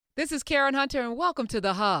This is Karen Hunter, and welcome to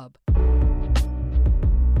The Hub.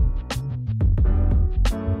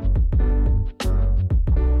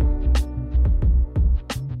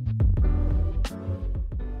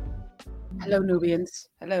 Hello, Nubians.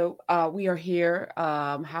 Hello. We are here.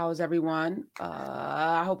 How's everyone?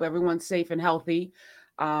 I hope everyone's safe and healthy.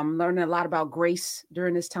 Learning a lot about grace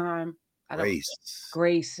during this time. I don't Grace.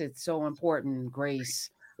 Grace. It's so important. Grace.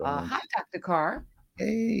 Hi, Dr. Carr.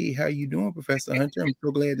 Hey, how you doing, Professor Hunter? I'm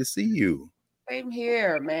so glad to see you. Same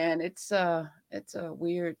here, man. It's a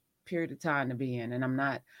weird period of time to be in, and I'm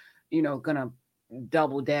not, gonna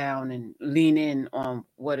double down and lean in on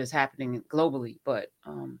what is happening globally. But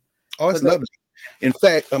Oh, for it's the lovely. In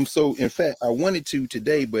fact, I wanted to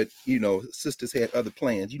today, but sisters had other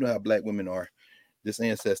plans. You know how Black women are. This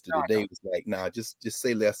ancestor today was like, nah, just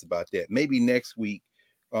say less about that. Maybe next week.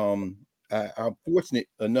 Um, I'm fortunate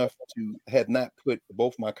enough to have not put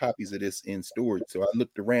both my copies of this in storage. So I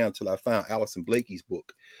looked around till I found Alison Blakey's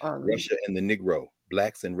book, Russia and the Negro,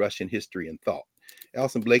 Blacks in Russian History and Thought.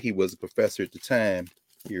 Alison Blakey was a professor at the time.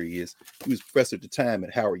 Here he is. He was a professor at the time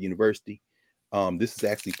at Howard University. This is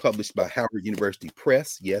actually published by Howard University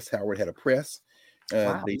Press. Yes, Howard had a press.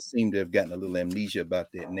 Wow. They seem to have gotten a little amnesia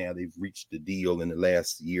about that now. They've reached the deal in the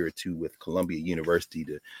last year or two with Columbia University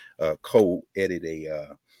to co-edit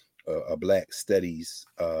a Black Studies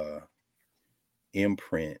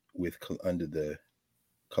imprint with under the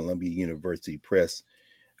Columbia University Press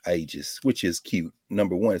aegis, which is cute.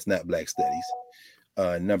 Number one, it's not Black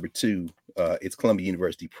Studies. Number two, it's Columbia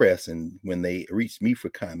University Press, and when they reached me for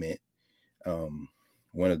comment,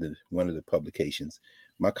 one of the publications,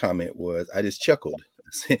 my comment was, I just chuckled.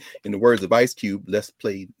 In the words of Ice Cube, let's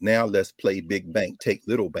play big bank, take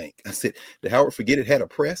little bank. I said, did Howard forget it had a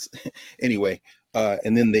press? Anyway,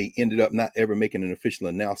 and then they ended up not ever making an official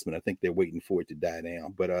announcement. I think they're waiting for it to die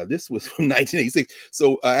down. But this was from 1986.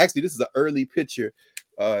 So actually, this is an early picture.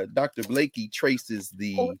 Dr. Blakey traces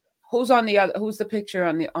the. Who's on the other? Who's the picture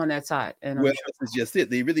on that side? And well, this is just it.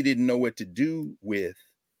 They really didn't know what to do with.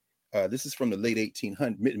 This is from the late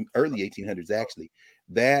 1800s, early 1800s, actually.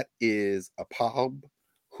 That is a Pab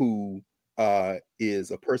who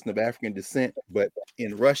is a person of African descent, but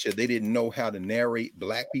in Russia, they didn't know how to narrate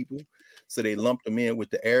Black people. So they lumped them in with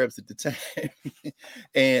the Arabs at the time.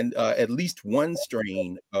 And at least one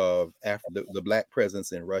strain of the Black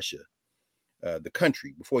presence in Russia, the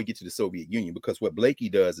country, before you get to the Soviet Union, because what Blakey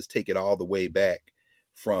does is take it all the way back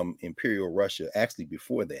from Imperial Russia, actually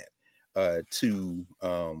before that. To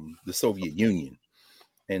the Soviet Union,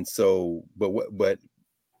 and so, but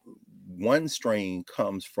one strain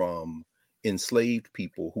comes from enslaved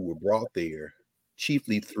people who were brought there,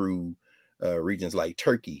 chiefly through regions like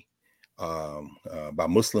Turkey, by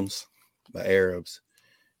Muslims, by Arabs,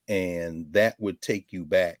 and that would take you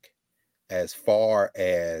back as far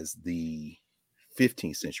as the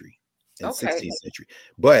 15th century. In 16th century.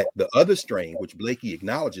 But the other strain, which Blakey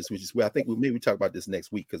acknowledges, which is where I think we talk about this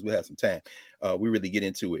next week because we'll have some time. We really get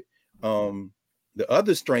into it. The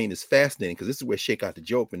other strain is fascinating because this is where Shake Out the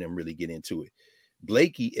Joke and them really get into it.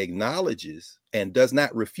 Blakey acknowledges and does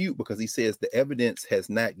not refute because he says the evidence has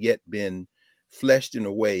not yet been fleshed in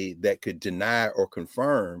a way that could deny or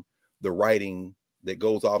confirm the writing that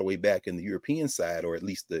goes all the way back in the European side, or at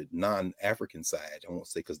least the non-African side. I won't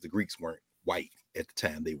say because the Greeks weren't white at the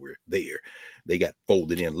time they were there. They got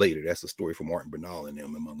folded in later. That's a story from Martin Bernal and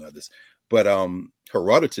them, among others. But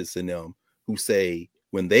Herodotus and them, who say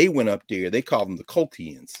when they went up there, they called them the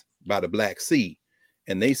Colchians by the Black Sea.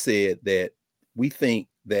 And they said that we think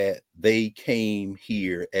that they came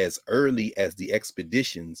here as early as the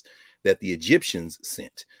expeditions that the Egyptians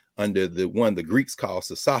sent under the one the Greeks call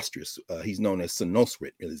Sesostris. He's known as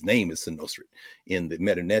Senusret. His name is Senusret in the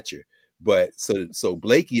Meta Nature. But so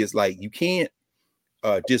Blakey is like, you can't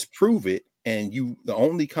disprove it, and the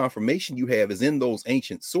only confirmation you have is in those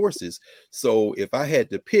ancient sources. So if I had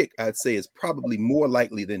to pick, I'd say it's probably more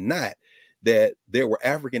likely than not that there were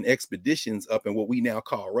African expeditions up in what we now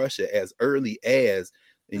call Russia as early as,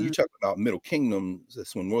 and you talk about Middle Kingdom, so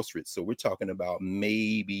we're talking about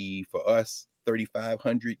maybe for us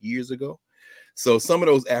 3,500 years ago. So some of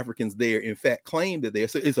those Africans there, in fact, claim that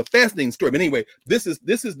so it's a fascinating story. But anyway, this is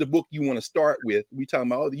the book you want to start with. We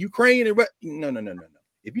talking about the Ukraine and no.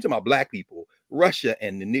 If you're talking about Black people, Russia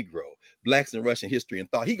and the Negro, Blacks in Russian history and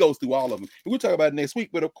thought, he goes through all of them. We'll talk about it next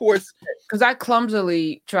week. But of course, because I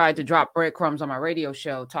clumsily tried to drop breadcrumbs on my radio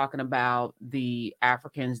show talking about the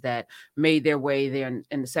Africans that made their way there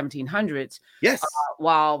in the 1700s. Yes.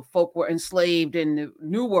 While folk were enslaved in the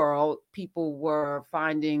New World, people were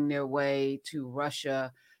finding their way to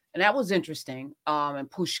Russia. And that was interesting.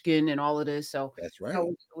 And Pushkin and all of this. So that's right.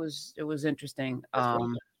 It was interesting. Right.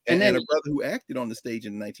 And and then a brother who acted on the stage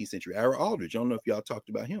in the 19th century, Ira Aldridge. I don't know if y'all talked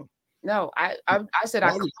about him. no, I said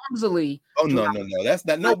I Aldridge. clumsily. Oh no, that's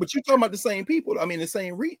not no. But you're talking about the same people. I mean, the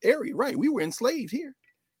same area, right? We were enslaved here.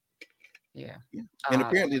 Yeah. And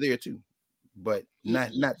apparently there too, but Yeah.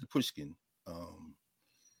 not the Pushkin,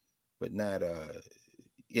 but not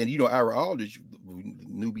and you know, Ira Aldridge,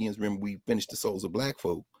 Nubians, remember we finished The Souls of Black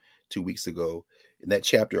Folk 2 weeks ago in that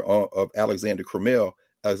chapter of Alexander Crummell.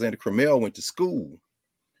 Alexander Crummell went to school.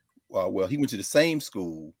 Well, he went to the same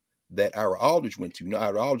school that Ira Aldridge went to. You know,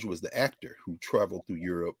 Ira Aldridge was the actor who traveled through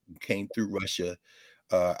Europe, came through Russia.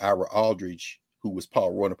 Ira Aldridge, who was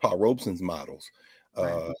one of Paul Robeson's models,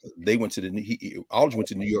 they went to Aldridge went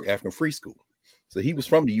to New York African Free School. So he was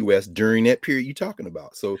from the U.S. during that period you're talking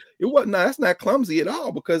about. So it wasn't. That's not clumsy at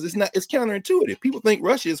all because it's not. It's counterintuitive. People think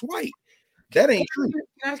Russia is white. That ain't true. Can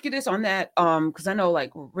I ask you this on that? Because I know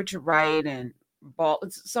like Richard Wright and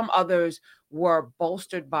some others were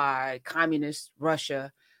bolstered by communist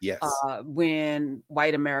Russia. Yes. When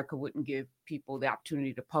white America wouldn't give people the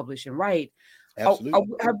opportunity to publish and write.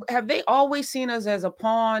 Absolutely. Have they always seen us as a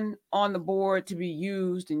pawn on the board to be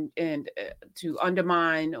used and to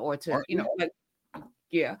undermine or to like.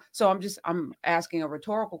 Yeah. So I'm asking a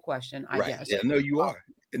rhetorical question, I guess. Yeah, no, you are.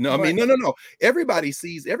 No, I mean, no. Everybody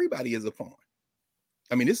sees everybody as a pawn.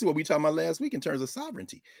 I mean, this is what we talked about last week in terms of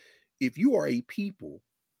sovereignty. If you are a people,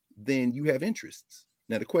 then you have interests.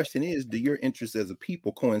 Now, the question is, do your interests as a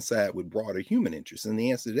people coincide with broader human interests? And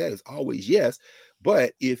the answer to that is always yes.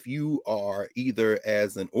 But if you are either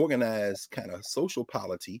as an organized kind of social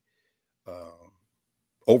polity,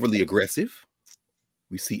 overly aggressive,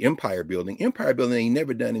 we see empire building. Empire building ain't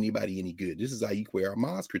never done anybody any good. This is Ayikwei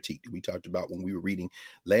Ahmad's critique that we talked about when we were reading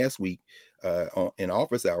last week in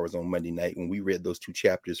office hours on Monday night when we read those 2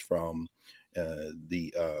 chapters from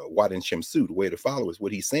the Wad and Shamsu, The Way of the Followers.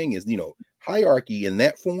 What he's saying is, hierarchy in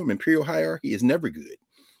that form, imperial hierarchy, is never good.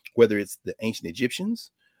 Whether it's the ancient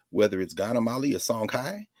Egyptians, whether it's Ghana, Mali, or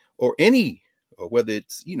Songhai, or whether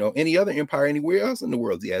it's, any other empire anywhere else in the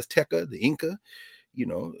world, the Azteca, the Inca,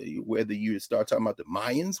 whether you start talking about the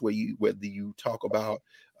Mayans, whether you talk about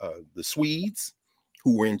the Swedes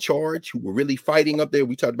who were in charge, who were really fighting up there.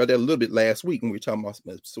 We talked about that a little bit last week when we were talking about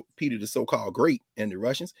Peter the so-called Great and the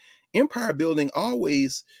Russians. Empire building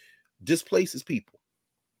always displaces people,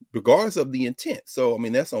 regardless of the intent. So, I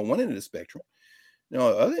mean, that's on one end of the spectrum. Now,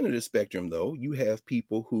 on the other end of the spectrum, though, you have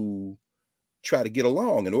people who try to get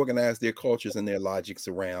along and organize their cultures and their logics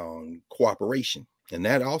around cooperation. And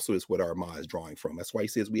that also is what Armand is drawing from. That's why he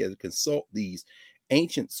says we have to consult these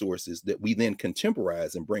ancient sources that we then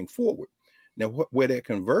contemporize and bring forward. Now, where that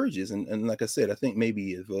converges, and like I said, I think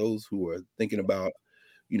maybe if those who are thinking about,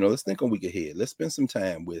 let's think a week ahead. Let's spend some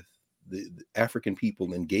time with the African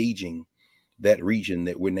people engaging that region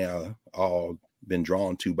that we're now all been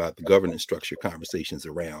drawn to by the governance structure conversations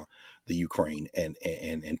around the Ukraine and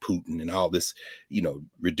Putin and all this,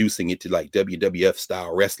 reducing it to like WWF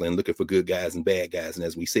style wrestling, looking for good guys and bad guys. And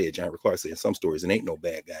as we said, John Henrik Clarke said in some stories, it ain't no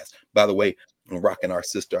bad guys. By the way, I'm rocking our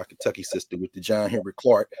Kentucky sister with the John Henrik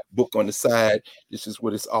Clarke book on the side. This is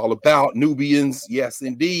what it's all about. Nubians. Yes,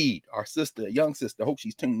 indeed. Our sister, young sister. I hope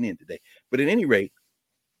she's tuning in today. But at any rate,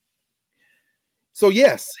 so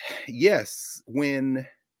yes, when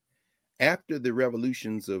after the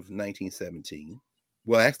revolutions of 1917,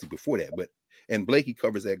 well, actually before that, and Blakey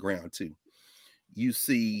covers that ground too, you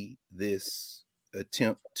see this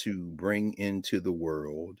attempt to bring into the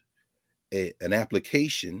world an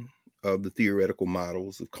application of the theoretical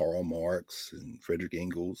models of Karl Marx and Frederick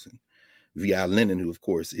Engels and V.I. Lenin, who of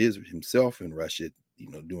course is himself in Russia,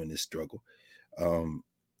 doing this struggle,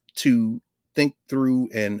 to think through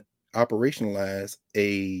and operationalize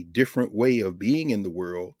a different way of being in the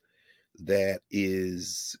world that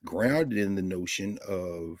is grounded in the notion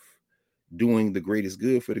of doing the greatest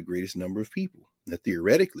good for the greatest number of people. Now,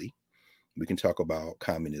 theoretically, we can talk about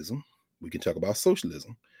communism, we can talk about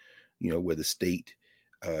socialism, where the state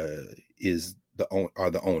are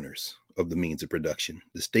the owners of the means of production.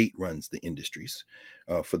 The state runs the industries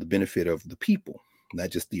for the benefit of the people,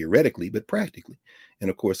 not just theoretically, but practically. And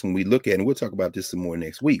of course, when we look at, and we'll talk about this some more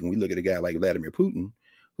next week, when we look at a guy like Vladimir Putin,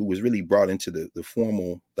 who was really brought into the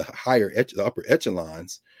upper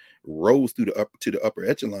echelons, rose through to the upper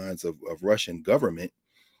echelons of Russian government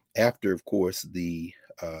after, of course, the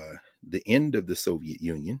end of the Soviet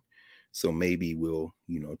Union. So maybe we'll,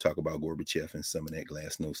 talk about Gorbachev and some of that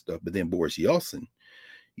glasnost stuff. But then Boris Yeltsin,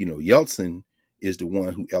 Yeltsin is the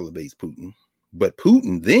one who elevates Putin. But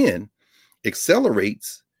Putin then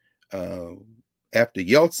accelerates after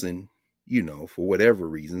Yeltsin for whatever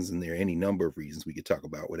reasons, and there are any number of reasons we could talk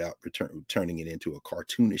about without turning it into a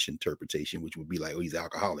cartoonish interpretation, which would be like, oh, he's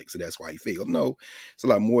alcoholic, so that's why he failed. No, it's a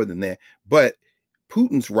lot more than that. But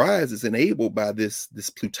Putin's rise is enabled by this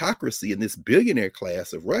plutocracy and this billionaire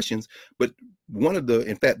class of Russians. But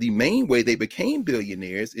in fact, the main way they became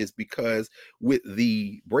billionaires is because with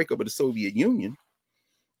the breakup of the Soviet Union,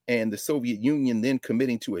 and the Soviet Union then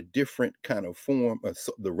committing to a different kind of form,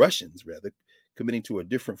 the Russians rather, committing to a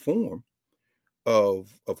different form of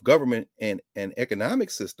government and economic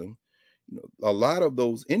system, a lot of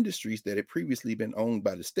those industries that had previously been owned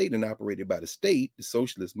by the state and operated by the state, the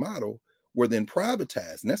socialist model, were then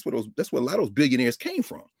privatized. And that's where a lot of those billionaires came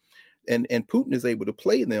from. And Putin is able to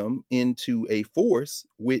play them into a force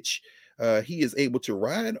which he is able to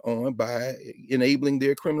ride on by enabling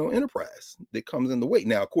their criminal enterprise that comes in the way.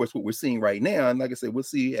 Now, of course, what we're seeing right now, and like I said, we'll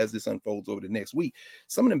see as this unfolds over the next week,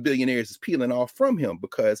 some of them billionaires is peeling off from him,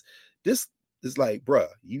 because this is like, bruh,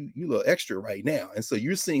 you a little extra right now. And so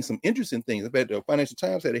you're seeing some interesting things. In fact, the Financial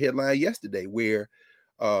Times had a headline yesterday where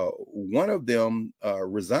one of them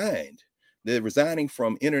resigned. They're resigning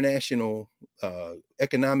from international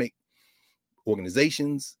economic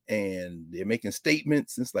organizations, and they're making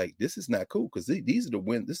statements. It's like, this is not cool, because this is the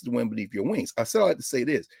wind beneath your wings. I still like to say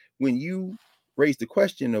this: when you raise the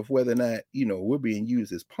question of whether or not we're being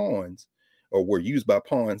used as pawns, or were used by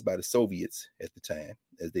pawns by the Soviets at the time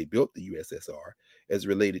as they built the USSR, as it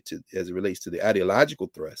relates to the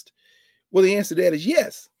ideological thrust, well, the answer to that is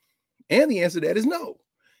yes, and the answer to that is no,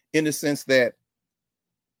 in the sense that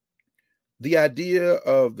the idea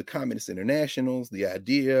of the communist internationals, the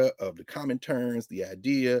idea of the Cominterns, the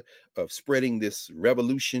idea of spreading this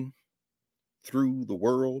revolution through the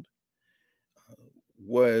world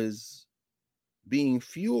was being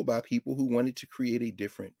fueled by people who wanted to create a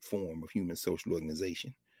different form of human social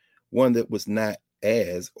organization, one that was not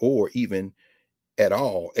as, or even at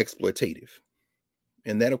all, exploitative.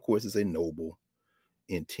 And that, of course, is a noble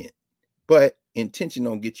intent. But intention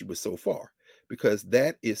don't get you but so far, because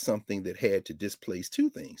that is something that had to displace two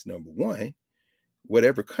things. Number one,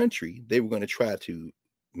 whatever country they were going to try to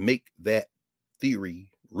make that theory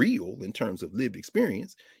real in terms of lived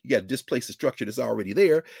experience, you got to displace the structure that's already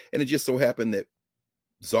there. And it just so happened that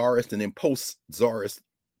Tsarist and then post-Tsarist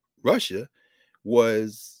Russia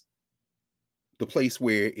was the place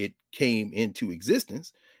where it came into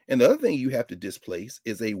existence. And the other thing you have to displace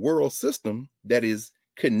is a world system that is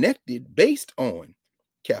connected based on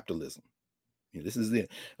capitalism. This is the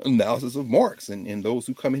analysis of Marx and those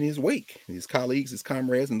who come in his wake, his colleagues, his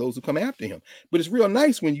comrades, and those who come after him. But it's real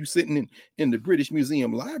nice when you're sitting in the British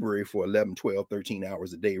Museum library for 11, 12, 13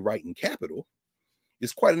 hours a day writing capital.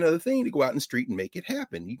 It's quite another thing to go out in the street and make it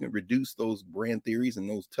happen. You can reduce those brand theories and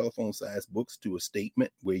those telephone-sized books to a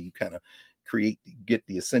statement where you kind of get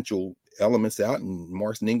the essential elements out. And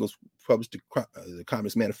Marx and Engels published the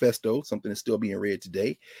Communist Manifesto, something that's still being read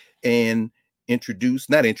today, and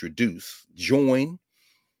join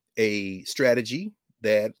a strategy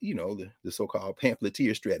that, the so-called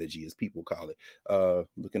pamphleteer strategy, as people call it.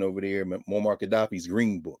 Looking over there, Muammar Gaddafi's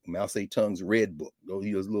Green Book, Mao Zedong's Red Book,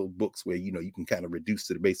 those little books where, you can kind of reduce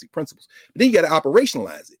to the basic principles. But then you got to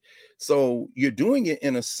operationalize it. So you're doing it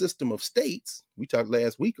in a system of states. We talked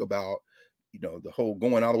last week about, the whole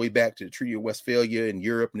going all the way back to the Treaty of Westphalia in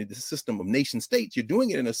Europe and the system of nation states. You're doing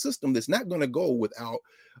it in a system that's not going to go without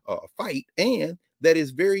a fight, and that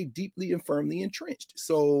is very deeply and firmly entrenched.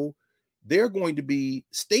 So there are going to be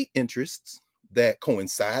state interests that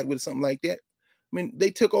coincide with something like that. I mean,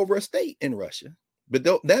 they took over a state in Russia, but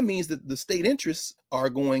that means that the state interests are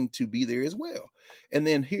going to be there as well. And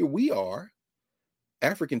then here we are,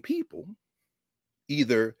 African people,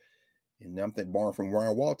 either, and I'm thinking borrowing from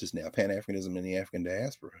Ryan Walters now, Pan-Africanism in the African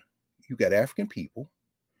diaspora. You got African people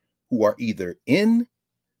who are either in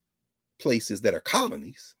places that are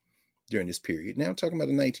colonies during this period. Now I'm talking about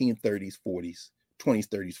the 1930s, 40s, 20s,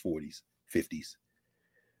 30s, 40s, 50s.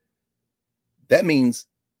 That means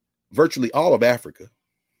virtually all of Africa,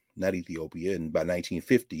 not Ethiopia, and by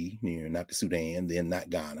 1950, not the Sudan, then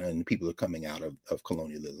not Ghana, and people are coming out of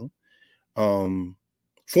colonialism.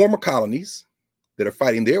 Former colonies that are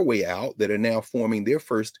fighting their way out, that are now forming their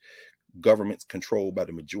first governments controlled by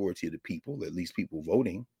the majority of the people, at least people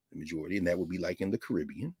voting the majority, and that would be like in the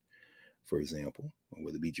Caribbean, for example,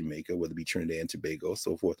 whether it be Jamaica, whether it be Trinidad and Tobago,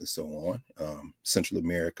 so forth and so on. Central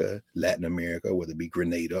America, Latin America, whether it be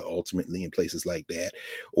Grenada, ultimately, in places like that,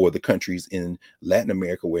 or the countries in Latin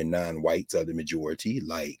America where non-whites are the majority,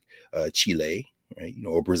 like Chile, right?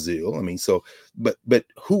 Or Brazil. I mean, so, but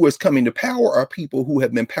who is coming to power are people who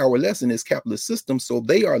have been powerless in this capitalist system. So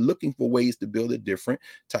they are looking for ways to build a different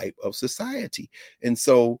type of society. And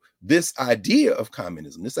so this idea of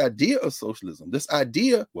communism, this idea of socialism,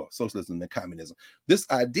 socialism and communism,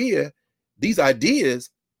 these ideas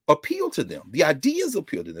appeal to them. The ideas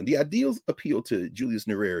appeal to them. The ideals appeal to Julius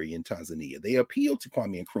Nyerere in Tanzania. They appeal to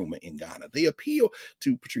Kwame Nkrumah in Ghana. They appeal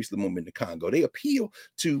to Patrice Lumumba in the Congo. They appeal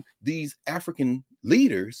to these African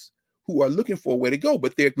leaders who are looking for a way to go,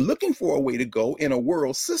 but they're looking for a way to go in a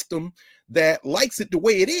world system that likes it the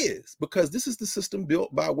way it is, because this is the system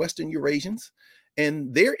built by Western Eurasians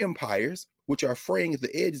and their empires, which are fraying at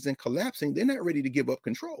the edges and collapsing. They're not ready to give up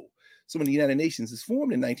control. So when the United Nations is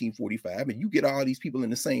formed in 1945, and you get all these people in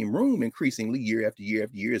the same room increasingly year after year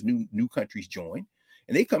after year as new countries join,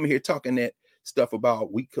 and they come here talking that stuff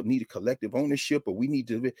about we need a collective ownership, or we need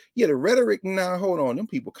to, the rhetoric, hold on, them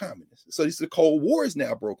people communists. So this is the Cold War is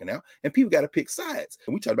now broken out, and people got to pick sides.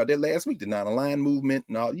 And we talked about that last week, the non-aligned movement,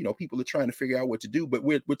 and all, people are trying to figure out what to do, but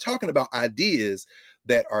we're talking about ideas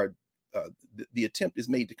that are the attempt is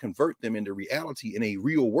made to convert them into reality in a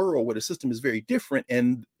real world where the system is very different,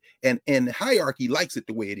 and hierarchy likes it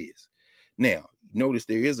the way it is. Now, notice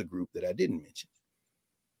there is a group that I didn't mention.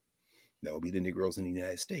 That would be the Negroes in the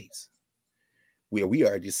United States, where we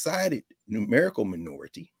are a decided numerical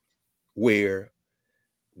minority, where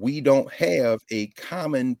we don't have a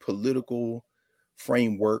common political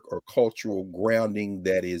framework or cultural grounding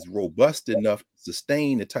that is robust enough to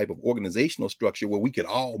sustain the type of organizational structure where we could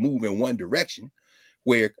all move in one direction,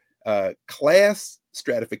 where class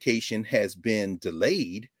stratification has been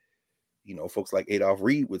delayed. Folks like Adolph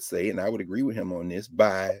Reed would say, and I would agree with him on this,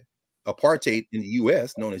 by apartheid in the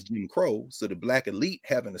U.S., known as Jim Crow. So the Black elite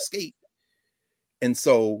haven't escaped. And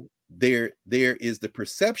so there is the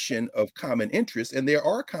perception of common interests, and there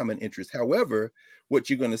are common interests. However, what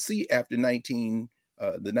you're going to see after the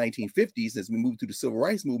 1950s, as we move through the civil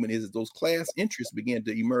rights movement, is that those class interests begin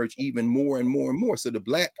to emerge even more and more and more. So the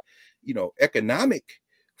Black, economically,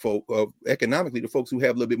 the folks who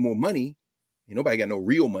have a little bit more money, nobody got no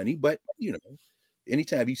real money, but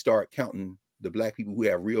anytime you start counting the Black people who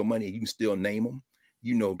have real money, you can still name them.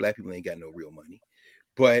 Black people ain't got no real money,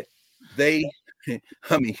 but they,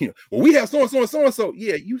 we have so and so.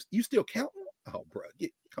 Yeah, you still counting? Oh, bro,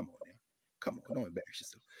 come on now, come on, don't embarrass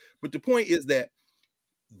yourself. But the point is that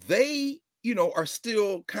they, are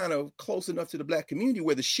still kind of close enough to the Black community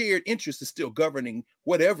where the shared interest is still governing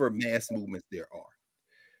whatever mass movements there are.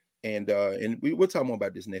 And we'll talk more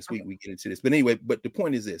about this next week. We get into this, but anyway. But the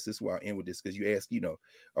point is this. This is where I end with this, because you asked,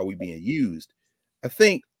 are we being used? I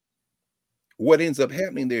think what ends up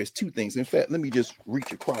happening there is two things. In fact, let me just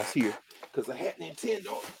reach across here, because I hadn't intended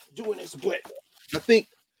on doing this, but I think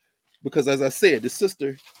because, as I said, the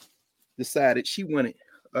sister decided she wanted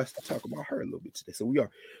us to talk about her a little bit today. So we are.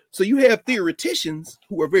 So you have theoreticians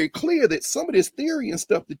who are very clear that some of this theory and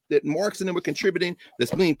stuff that Marx and them are contributing,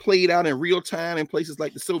 that's being played out in real time in places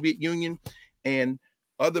like the Soviet Union and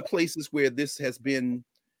other places where this has been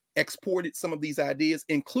exported, some of these ideas,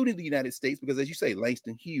 including the United States, because as you say,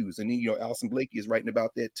 Langston Hughes, and then, Alison Blakey is writing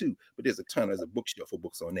about that too. But there's a bookshelf of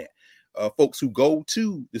books on that. Folks who go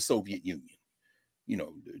to the Soviet Union,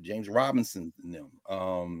 James Robinson and them,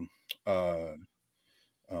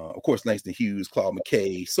 of course, Langston Hughes, Claude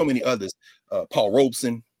McKay, so many others, Paul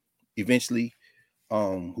Robeson, eventually,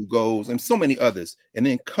 who goes, and so many others, and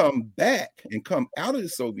then come back and come out of the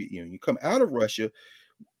Soviet Union, come out of Russia,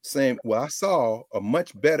 saying, well, I saw a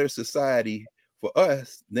much better society for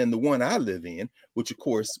us than the one I live in, which of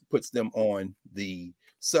course puts them on the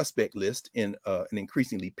suspect list in an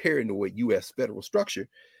increasingly paranoid U.S. federal structure.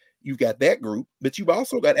 You've got that group, but you've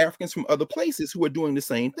also got Africans from other places who are doing the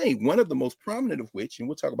same thing. One of the most prominent of which, and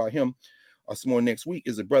we'll talk about him some more next week,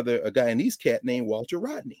 is a Guyanese cat named Walter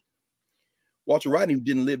Rodney. Walter Rodney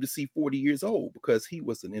didn't live to see 40 years old because he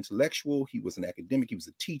was an intellectual, he was an academic, he was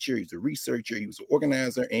a teacher, he was a researcher, he was an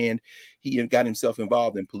organizer, and he got himself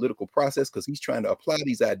involved in political process because he's trying to apply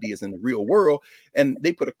these ideas in the real world. And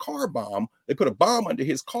they put a bomb under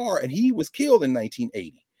his car, and he was killed in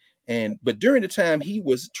 1980. But during the time he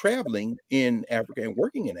was traveling in Africa and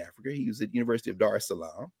working in Africa, he was at the University of Dar es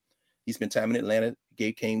Salaam. He spent time in Atlanta,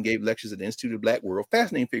 gave lectures at the Institute of Black World.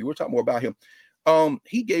 Fascinating figure. We'll talk more about him.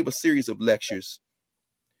 He gave a series of lectures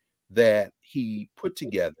that he put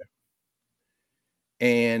together.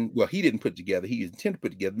 And, well, he didn't put together. He intended to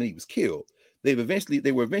put together, and then he was killed. They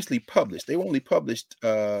were eventually published. They were only published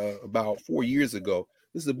about 4 years ago.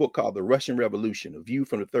 This is a book called The Russian Revolution, A View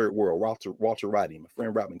from the Third World, Walter Rodney. My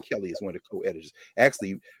friend Robin Kelly is one of the co-editors.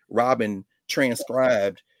 Actually, Robin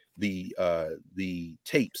transcribed the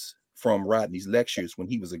tapes from Rodney's lectures when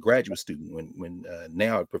he was a graduate student, when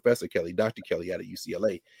now Professor Kelly, Dr. Kelly out of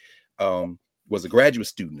UCLA, was a graduate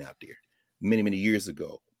student out there many, many years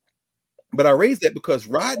ago. But I raised that because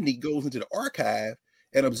Rodney goes into the archive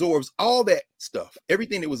and absorbs all that stuff,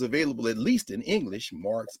 everything that was available, at least in English,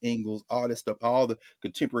 Marx, Engels, all that stuff, all the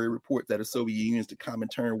contemporary reports that the Soviet Union's, the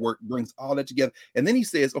Comintern work, brings all that together. And then he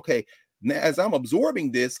says, okay, now as I'm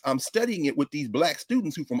absorbing this, I'm studying it with these Black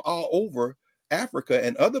students who from all over Africa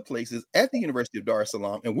and other places at the University of Dar es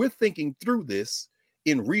Salaam, and we're thinking through this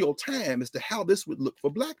in real time as to how this would look for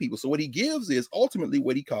Black people. So what he gives is ultimately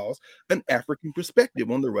what he calls an African perspective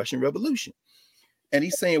on the Russian Revolution. And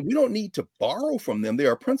he's saying we don't need to borrow from them. There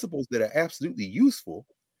are principles that are absolutely useful,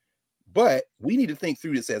 but we need to think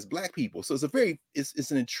through this as Black people. So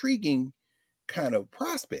it's an intriguing kind of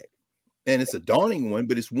prospect. And it's a daunting one,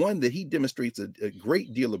 but it's one that he demonstrates a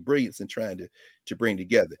great deal of brilliance in trying to bring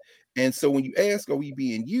together. And so when you ask, are we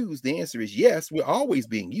being used? The answer is yes, we're always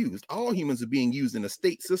being used. All humans are being used in a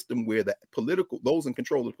state system where those in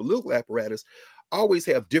control of the political apparatus always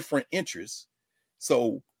have different interests.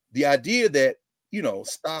 So the idea that,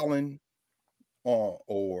 Stalin and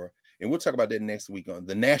we'll talk about that next week on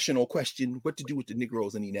the national question, what to do with the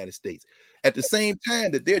Negroes in the United States. At the same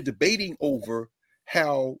time that they're debating over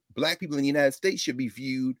how Black people in the United States should be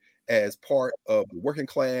viewed as part of the working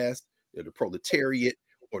class, or the proletariat,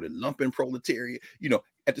 or the lumpen proletariat.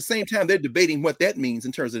 At the same time, they're debating what that means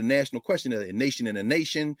in terms of the national question of a nation and a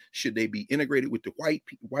nation. Should they be integrated with the white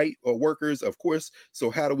workers? Of course. So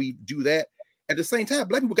how do we do that? At the same time,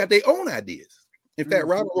 Black people got their own ideas. In fact,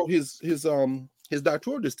 Robert wrote his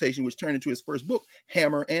doctoral dissertation, which turned into his first book,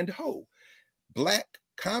 Hammer and Hoe, Black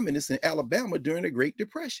communists in Alabama during the Great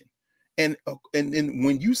Depression. And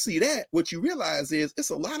when you see that, what you realize is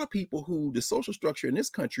it's a lot of people who the social structure in this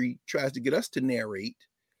country tries to get us to narrate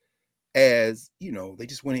as, they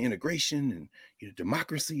just want integration and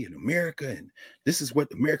democracy in America, and this is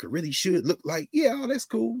what America really should look like. Yeah, that's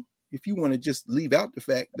cool. If you want to just leave out the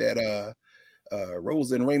fact that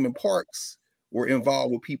Rosa and Raymond Parks were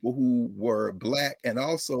involved with people who were Black and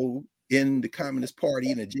also in the Communist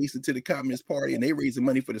Party and adjacent to the Communist Party, and they raised the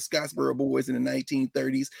money for the Scottsboro Boys in the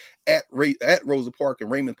 1930s at Rosa Parks and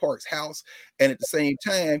Raymond Parks' house. And at the same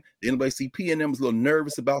time, the NAACP and them was a little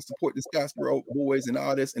nervous about supporting the Scottsboro Boys and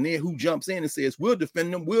all this. And then who jumps in and says, "We'll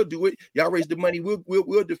defend them. We'll do it. Y'all raise the money.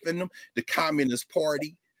 We'll defend them." The Communist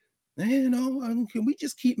Party. Can we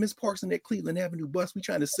just keep Miss Parks in that Cleveland Avenue bus? We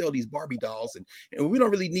trying to sell these Barbie dolls, and we don't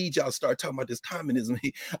really need y'all to start talking about this communism.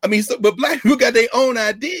 But Black people got their own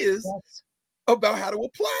ideas about how to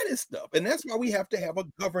apply this stuff, and that's why we have to have a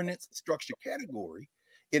governance structure category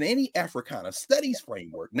in any Africana studies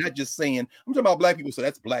framework. Not just saying I'm talking about Black people, so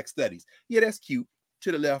that's Black studies. Yeah, that's cute.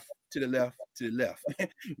 To the left, to the left, to the left.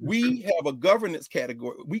 We have a governance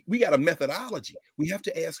category. We got a methodology. We have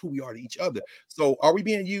to ask who we are to each other. So are we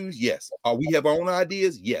being used? Yes. Are we have our own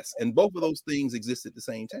ideas? Yes. And both of those things exist at the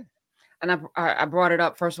same time. And I brought it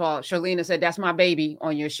up. First of all, Charlena said, "That's my baby"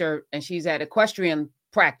 on your shirt. And she's at equestrian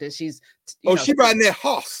practice. She's she's riding that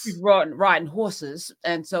horse. She's riding horses.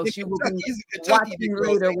 And so she will be watching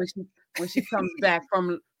later when she comes back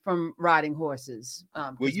from riding horses.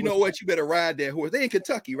 Well, you know what? You better ride that horse. They in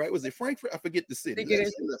Kentucky, right? Was it Frankfort? I forget the city. I think it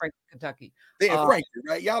is Frankfort, Kentucky. They in Frankfort,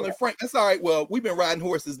 right? Y'all in Frankfort. That's all right. Well, we've been riding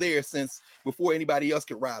horses there since before anybody else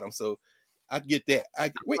could ride them. So I get that.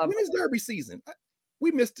 When is Derby season? We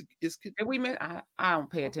missed it. I don't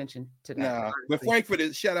pay attention to that. Nah, but Frankfort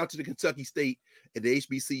is, shout out to the Kentucky State at the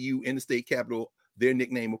HBCU in the state capital. Their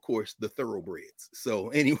nickname, of course, the Thoroughbreds. So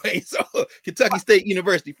anyway, Kentucky State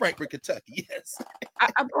University, Frankfort, Kentucky. Yes.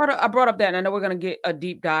 I brought up that, and I know we're going to get a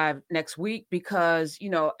deep dive next week because,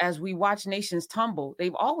 as we watch nations tumble,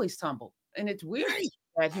 they've always tumbled. And it's weird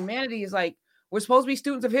that humanity is like, we're supposed to be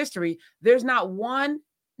students of history. There's not one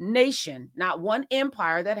nation, not one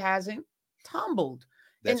empire that hasn't tumbled.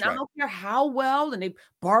 That's and right. I don't care how well, and they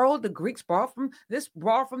borrowed, the Greeks borrowed from this,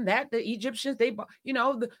 borrowed from that, the Egyptians, the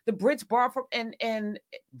Brits borrowed from, and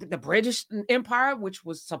the British Empire, which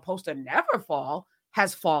was supposed to never fall,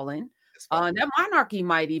 has fallen. That monarchy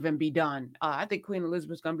might even be done. I think Queen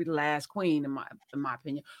Elizabeth's going to be the last queen, in my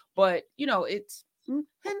opinion. But, it's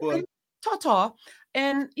ta-ta.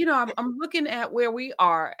 And, I'm looking at where we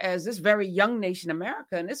are as this very young nation,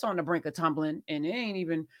 America, and it's on the brink of tumbling, and it ain't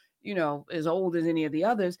even as old as any of the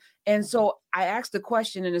others. And so I asked the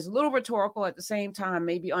question, and it's a little rhetorical at the same time,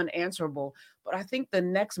 maybe unanswerable, but I think the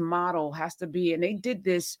next model has to be, and they did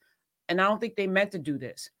this, and I don't think they meant to do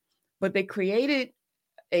this, but they created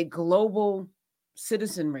a global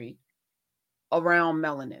citizenry around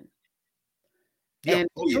melanin. Yeah.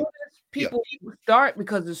 And people start,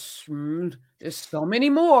 because there's so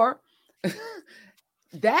many more,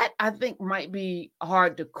 that I think might be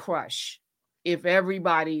hard to crush if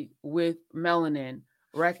everybody with melanin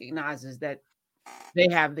recognizes that they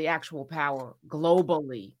have the actual power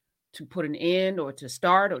globally to put an end or to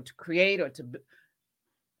start or to create or to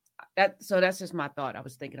that. So that's just my thought. I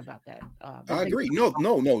was thinking about that. I agree.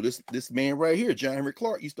 No. This man right here, John Henrik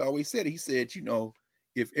Clarke, used to always say it. He said, you know,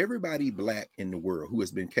 if everybody black in the world who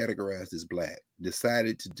has been categorized as black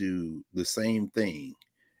decided to do the same thing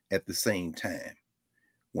at the same time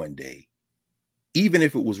one day, even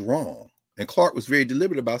if it was wrong, and Clarke was very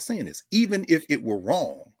deliberate about saying this, even if it were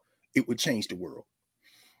wrong, it would change the world.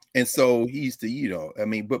 And so he used to, you know, I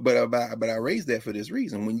mean, but I raised that for this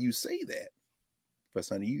reason. When you say that,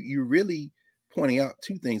 Professor Hunter, you're really pointing out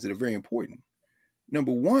two things that are very important.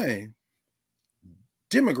 Number one,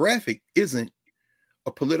 demographic isn't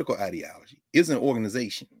a political ideology, isn't an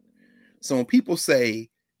organization. So when people say,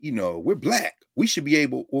 you know, we're black, we should be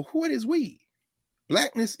able, well, what is we?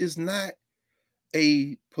 Blackness is not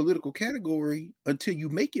a political category until you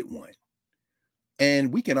make it one.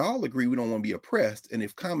 And we can all agree we don't want to be oppressed. And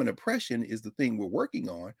if common oppression is the thing we're working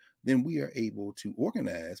on, then we are able to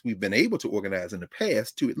organize. We've been able to organize in the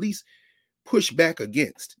past to at least push back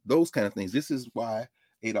against those kind of things. This is why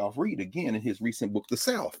Adolph Reed, again, in his recent book, The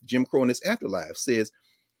South, Jim Crow and Its Afterlife, says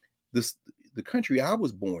the country I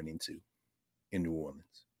was born into in New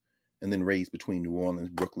Orleans, and then raised between New Orleans,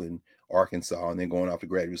 Brooklyn, Arkansas, and then going off to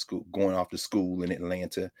graduate school, going off to school in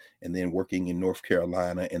Atlanta, and then working in North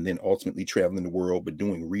Carolina, and then ultimately traveling the world, but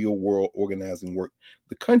doing real world organizing work.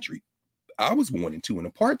 The country I was born into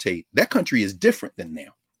in apartheid, that country is different than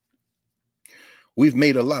now. We've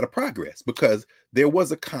made a lot of progress because there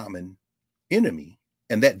was a common enemy,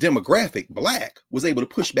 and that demographic, black, was able to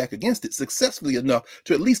push back against it successfully enough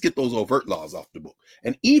to at least get those overt laws off the book.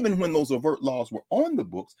 And even when those overt laws were on the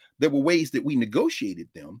books, there were ways that we negotiated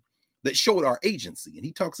them that showed our agency. And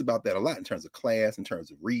he talks about that a lot in terms of class, in terms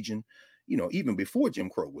of region. You know, even before Jim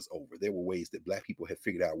Crow was over, there were ways that black people had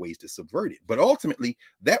figured out ways to subvert it. But ultimately,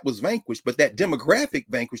 that was vanquished. But that demographic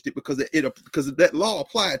vanquished it because that law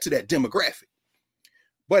applied to that demographic.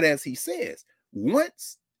 But as he says,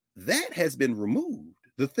 once that has been removed,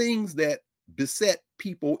 the things that beset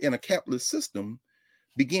people in a capitalist system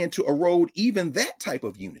began to erode even that type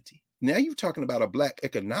of unity. Now you're talking about a black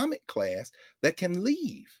economic class that can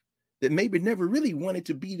leave, that maybe never really wanted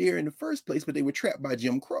to be there in the first place, but they were trapped by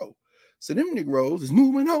Jim Crow. So them Negroes is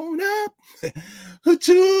moving on up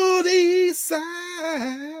to the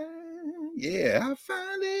side. Yeah, I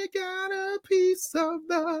finally got a piece of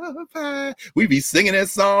the pie. We be singing that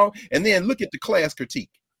song, and then look at the class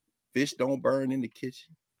critique. Fish don't burn in the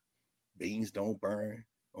kitchen. Beans don't burn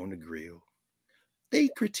on the grill. They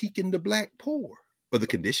critiquing the black poor for the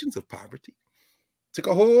conditions of poverty. Took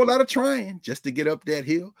a whole lot of trying just to get up that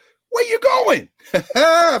hill. Where you going?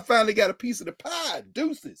 I finally got a piece of the pie.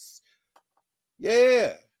 Deuces.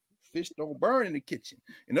 Yeah. Fish don't burn in the kitchen.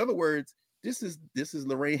 In other words, this is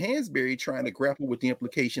Lorraine Hansberry trying to grapple with the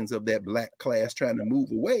implications of that black class trying to move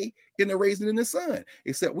away in the Raisin in the Sun.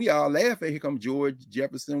 Except we all laugh at, here come George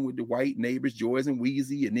Jefferson with the white neighbors, Joyce and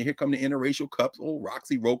Wheezy, and then here come the interracial couples, old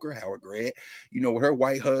Roxy Roker, Howard Grant, you know, with her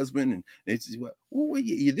white husband, and it's just, well,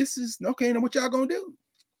 this is okay. Now what y'all gonna do?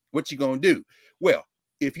 What you gonna do? Well,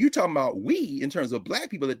 if you're talking about we in terms of black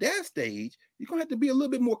people at that stage, you're gonna have to be a little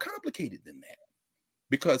bit more complicated than that.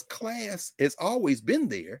 Because class has always been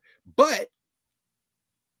there, but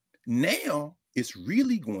now it's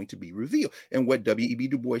really going to be revealed. And what W.E.B.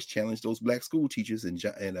 Du Bois challenged those black school teachers in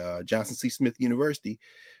Johnson C. Smith University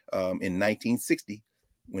in 1960,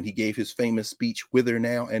 when he gave his famous speech, Whither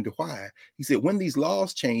Now and Why, he said, when these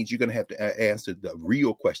laws change, you're going to have to answer the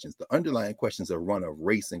real questions, the underlying questions that run of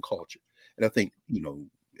race and culture. And I think, you know,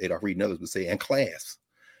 Adolph Reed and others would say, and class.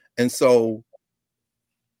 And so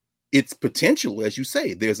it's potential, as you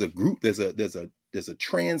say, there's a group, there's a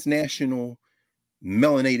transnational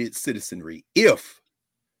melanated citizenry. If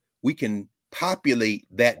we can populate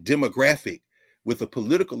that demographic with a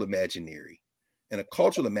political imaginary and a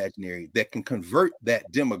cultural imaginary that can convert that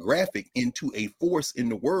demographic into a force in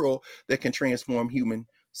the world that can transform human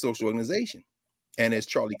social organization. And as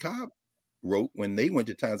Charlie Cobb wrote, when they went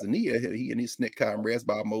to Tanzania, he and his SNCC comrades,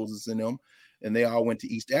 Bob Moses and them, and they all went to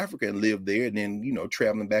East Africa and lived there. And then, you know,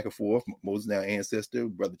 traveling back and forth, Moses, now ancestor,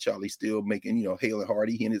 brother Charlie still making, you know, Hale and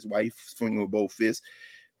Hardy, he and his wife swinging with both fists.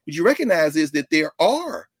 What you recognize is that there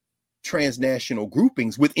are transnational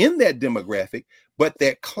groupings within that demographic, but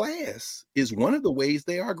that class is one of the ways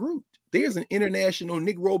they are grouped. There's an international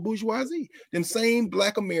Negro bourgeoisie. Them same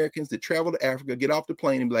Black Americans that travel to Africa, get off the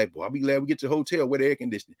plane and be like, boy, I'll be glad we get to a hotel with air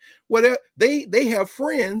conditioning. Well, they have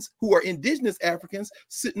friends who are indigenous Africans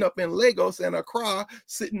sitting up in Lagos and Accra,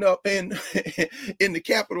 sitting up in in the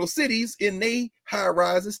capital cities in they high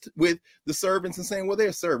rises with the servants and saying, well,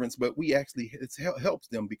 they're servants, but we actually, it helps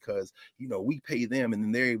them because, you know, we pay them and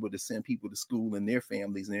then they're able to send people to school and their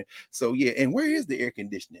families. And so, yeah. And where is the air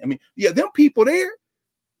conditioning? I mean, yeah, them people there,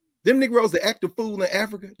 them Negroes that act a fool in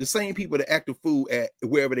Africa, the same people that act a fool at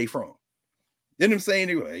wherever they from. Then them saying,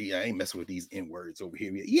 yeah, I ain't messing with these N words over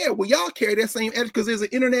here. Yeah, well, y'all carry that same attitude because there's an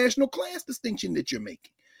international class distinction that you're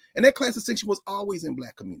making. And that class distinction was always in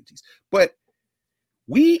Black communities. But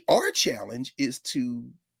our challenge is to,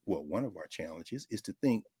 well, one of our challenges is to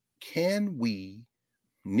think, can we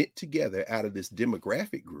knit together out of this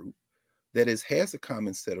demographic group that has a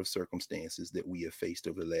common set of circumstances that we have faced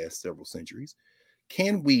over the last several centuries?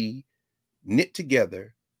 Can we knit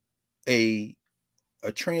together a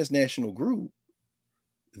transnational group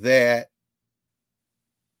that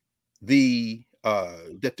the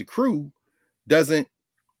crew doesn't,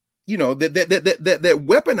 you know, that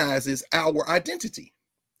weaponizes our identity?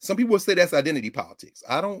 Some people say that's identity politics.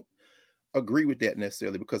 I don't agree with that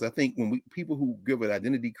necessarily, because I think when people who give an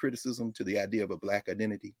identity criticism to the idea of a Black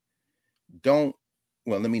identity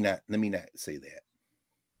let me not say that.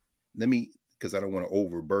 Because I don't want to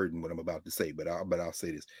overburden what I'm about to say, but I'll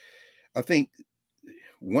say this. I think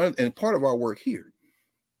part of our work here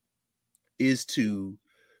is to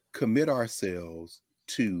commit ourselves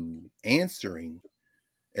to answering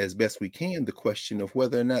as best we can the question of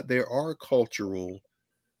whether or not there are cultural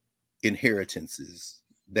inheritances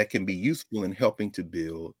that can be useful in helping to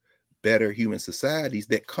build better human societies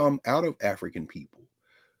that come out of African people.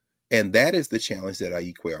 And that is the challenge that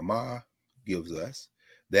Aikwe Armah gives us.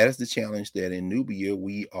 That is the challenge that in Nubia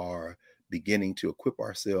we are beginning to equip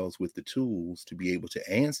ourselves with the tools to be able to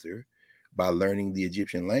answer by learning the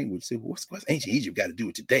Egyptian language. Say, what's ancient Egypt got to do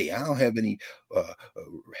with today? I don't have any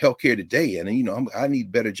healthcare today, and you know I need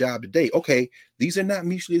a better job today. Okay, these are not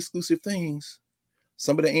mutually exclusive things.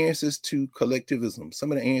 Some of the answers to collectivism,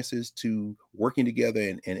 some of the answers to working together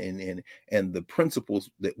and the principles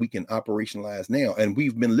that we can operationalize now, and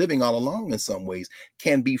we've been living all along in some ways,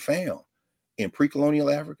 can be found in pre-colonial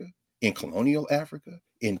Africa, in colonial Africa,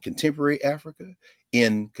 in contemporary Africa,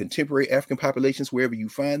 in contemporary African populations, wherever you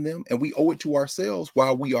find them. And we owe it to ourselves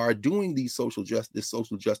while we are doing these social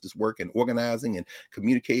justice work and organizing and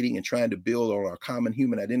communicating and trying to build on our common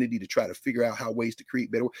human identity to try to figure out how ways to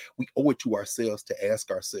create better. We owe it to ourselves to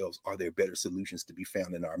ask ourselves, are there better solutions to be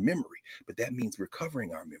found in our memory? But that means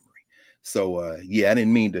recovering our memory. So yeah, I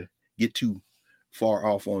didn't mean to get too far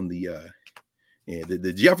off on the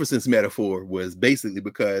Jefferson's metaphor was basically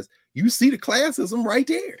because you see the classism right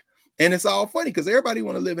there. And it's all funny because everybody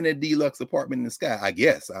want to live in a deluxe apartment in the sky, I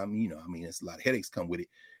guess. It's a lot of headaches come with it.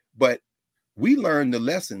 But we learned the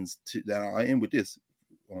lessons that I end with this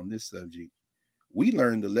on this subject. We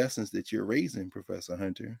learned the lessons that you're raising, Professor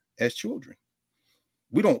Hunter, as children.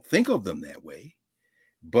 We don't think of them that way,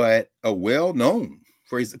 but a well-known,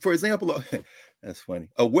 for example, that's funny.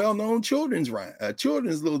 A well-known children's rhyme, a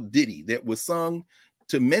children's little ditty that was sung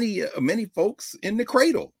to many folks in the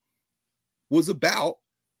cradle was about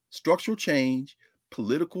structural change,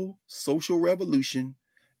 political, social revolution,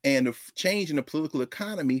 and a change in the political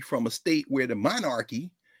economy from a state where the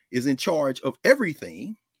monarchy is in charge of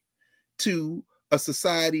everything to a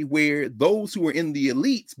society where those who are in the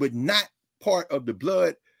elites, but not part of the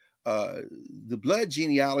blood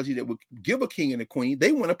genealogy that would give a king and a queen,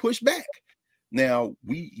 they want to push back. Now,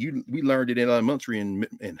 we learned it in elementary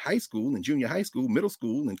and high school and junior high school, middle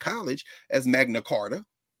school and college as Magna Carta.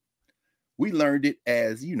 We learned it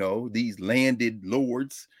as, these landed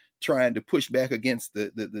lords trying to push back against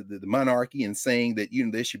the monarchy and saying that,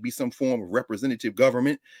 there should be some form of representative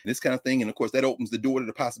government, this kind of thing. And of course, that opens the door to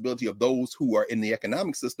the possibility of those who are in the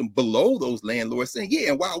economic system below those landlords saying, yeah,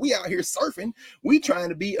 and while we out here surfing, we trying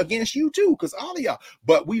to be against you too, because all of y'all.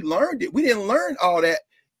 But we learned it. We didn't learn all that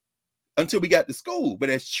until we got to school. But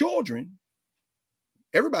as children,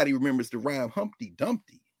 everybody remembers the rhyme Humpty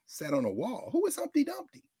Dumpty sat on a wall. Who is Humpty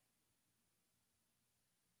Dumpty?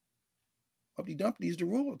 Humpty Dumpty is the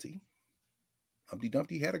royalty. Humpty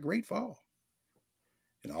Dumpty had a great fall.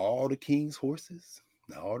 And all the king's horses,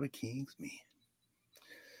 and all the king's men.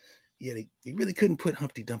 Yeah, they really couldn't put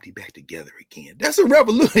Humpty Dumpty back together again. That's a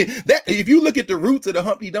revolution. That if you look at the roots of the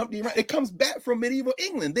Humpty Dumpty, right, it comes back from medieval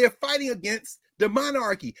England. They're fighting against the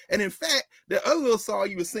monarchy. And in fact, the other little song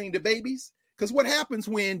you were singing, the babies, because what happens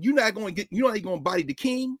when you're not going to body the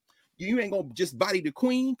king? You ain't gonna just body the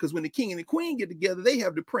queen, because when the king and the queen get together, they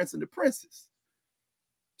have the prince and the princess.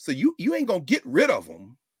 So you ain't gonna get rid of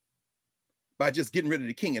them by just getting rid of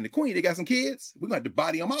the king and the queen. They got some kids. We're gonna have to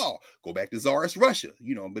body them all. Go back to Tsarist Russia,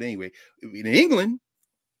 But anyway, in England,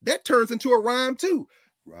 that turns into a rhyme too.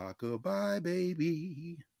 Rockabye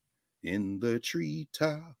baby in the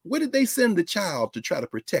treetop. Where did they send the child to try to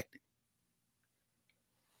protect it?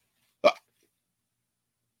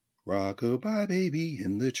 Rockabye baby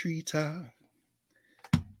in the treetop.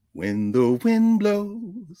 When the wind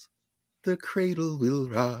blows, the cradle will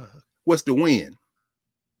rock. What's the wind?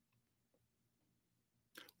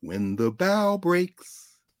 When the bough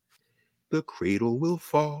breaks, the cradle will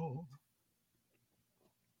fall.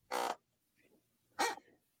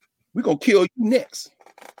 We're going to kill you next.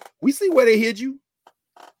 We see where they hid you.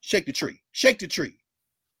 Shake the tree. Shake the tree.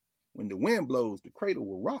 When the wind blows, the cradle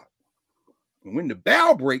will rock. And when the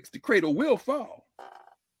bough breaks, the cradle will fall.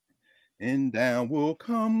 And down will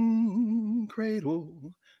come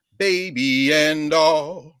cradle, baby and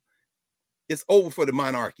all. It's over for the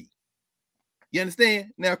monarchy. You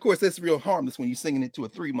understand? Now, of course, that's real harmless when you're singing it to a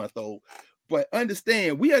 3-month-old. But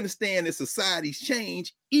we understand that societies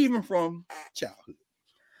change even from childhood.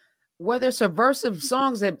 Were there subversive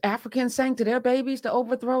songs that Africans sang to their babies to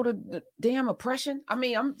overthrow the damn oppression? I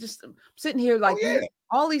mean, I'm just sitting here like,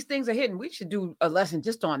 all these things are hidden. We should do a lesson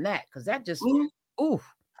just on that, because that just, oof.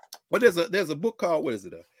 Well, there's a book called, what is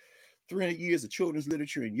it? 300 Years of Children's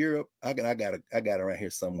Literature in Europe. I got it around here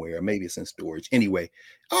somewhere. Maybe it's in storage. Anyway,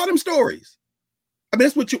 all them stories. I mean,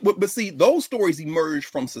 that's but see, those stories emerge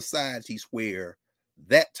from societies where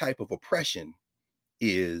that type of oppression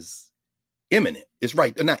is imminent. It's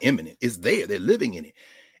right. They're not imminent. It's there. They're living in it.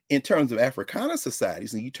 In terms of Africana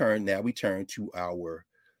societies, and we turn to our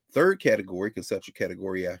third category, conceptual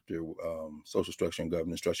category after social structure and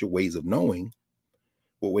governance structure, ways of knowing.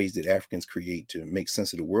 What ways did Africans create to make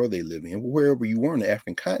sense of the world they live in? Wherever you were on the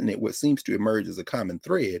African continent, what seems to emerge as a common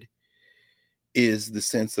thread is the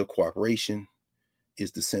sense of cooperation,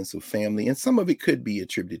 is the sense of family. And some of it could be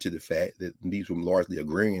attributed to the fact that these were largely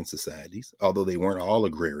agrarian societies, although they weren't all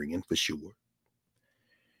agrarian for sure.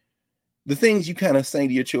 The things you kind of sang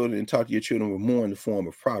to your children and talk to your children were more in the form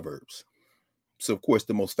of proverbs. So, of course,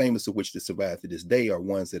 the most famous of which that survive to this day are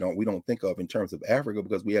ones that we don't think of in terms of Africa,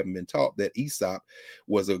 because we haven't been taught that Aesop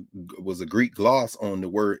was a Greek gloss on the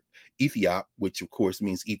word Ethiop, which of course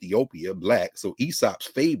means Ethiopia, black. So Aesop's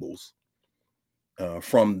fables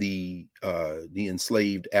from the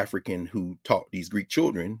enslaved African who taught these Greek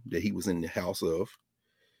children that he was in the house of.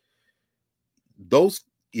 Those,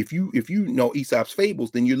 if you know Aesop's fables,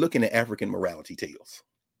 then you're looking at African morality tales.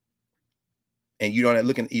 And you're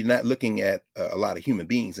not looking at a lot of human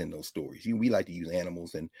beings in those stories. We like to use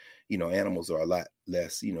animals, and animals are a lot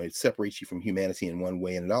less. It separates you from humanity in one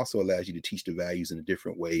way, and it also allows you to teach the values in a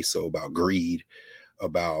different way. So about greed,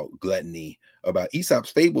 about gluttony, about Aesop's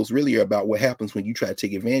fables really are about what happens when you try to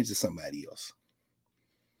take advantage of somebody else.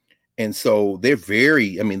 And so they're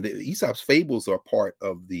the Aesop's fables are part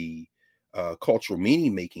of the cultural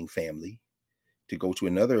meaning making family. To go to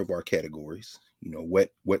another of our categories,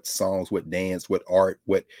 what songs, what dance, what art,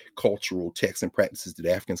 what cultural texts and practices did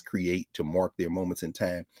Africans create to mark their moments in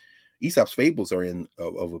time? Aesop's fables are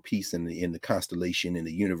of a piece in the constellation in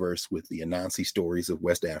the universe with the Anansi stories of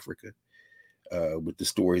West Africa, with the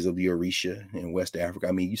stories of the Orisha in West Africa.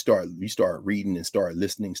 I mean, you start reading and start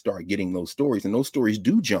listening, start getting those stories, and those stories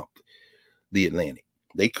do jump the Atlantic.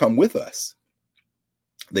 They come with us.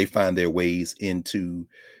 They find their ways into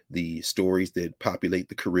the stories that populate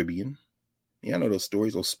the Caribbean. I know those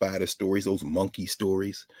stories, those spider stories, those monkey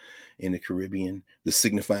stories in the Caribbean, the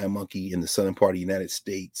signifying monkey in the southern part of the United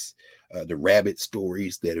States, the rabbit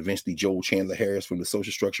stories that eventually Joel Chandler Harris from the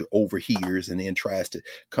social structure overhears and then tries to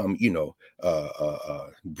come,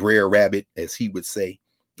 Brer Rabbit, as he would say.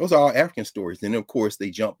 Those are all African stories. And of course, they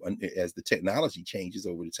jump as the technology changes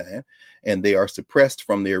over the time, and they are suppressed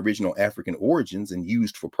from their original African origins and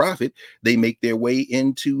used for profit. They make their way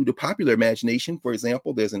into the popular imagination. For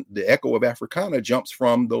example, the echo of Africana jumps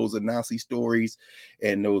from those Anansi stories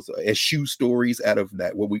and those Eshu stories out of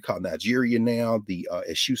that, what we call Nigeria now, the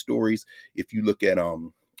Eshu stories. If you look at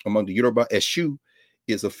among the Yoruba, Eshu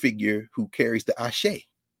is a figure who carries the Ashe,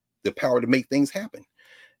 the power to make things happen.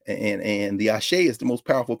 And the Ashe is the most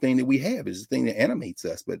powerful thing that we have. It's the thing that animates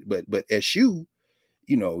us. But Eshu,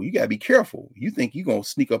 you got to be careful. You think you're going to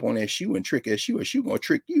sneak up on Eshu and trick Eshu. Eshu going to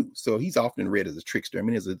trick you. So he's often read as a trickster. I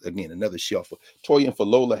mean, there's, again, another shelf. Toya and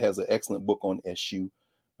Falola has an excellent book on Eshu.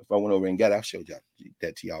 If I went over and got it, I showed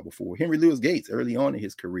that to y'all before. Henry Louis Gates, early on in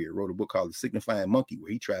his career, wrote a book called The Signifying Monkey,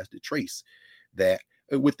 where he tries to trace that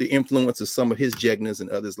with the influence of some of his jegnas and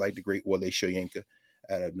others like the great Wole Soyinka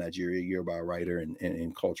out of Nigeria, Yoruba writer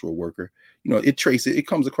and cultural worker. It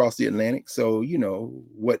comes across the Atlantic. So,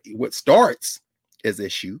 what starts as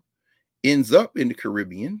Eshu ends up in the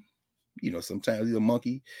Caribbean. Sometimes he's a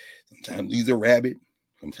monkey, sometimes he's a rabbit,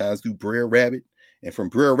 sometimes do Brer Rabbit. And from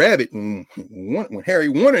Brer Rabbit, when Harry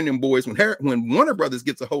Warner and them boys, when Warner Brothers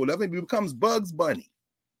gets a hold of it, it becomes Bugs Bunny.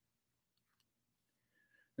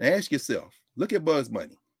 Now ask yourself, look at Bugs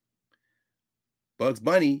Bunny. Bugs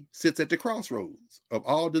Bunny sits at the crossroads of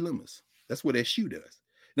all dilemmas. That's what Eshu does.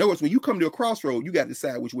 In other words, when you come to a crossroad, you got to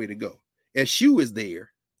decide which way to go. Eshu is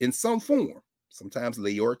there in some form. Sometimes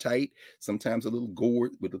Leor tight, sometimes a little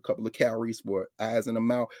gourd with a couple of calories for eyes and a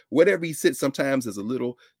mouth. Whatever he sits, sometimes as a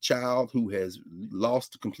little child who has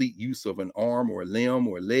lost the complete use of an arm or a limb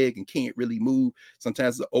or a leg and can't really move.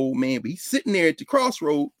 Sometimes an old man, but he's sitting there at the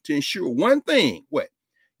crossroad to ensure one thing. What?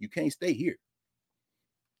 You can't stay here.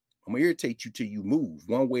 I'm going to irritate you till you move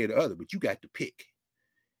one way or the other, but you got to pick.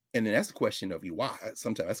 And then that's a question of why.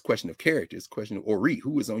 Sometimes that's a question of character. It's a question of Ori,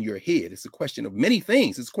 who is on your head. It's a question of many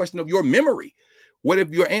things. It's a question of your memory. What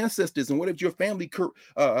have your ancestors and what have your family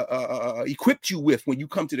equipped you with when you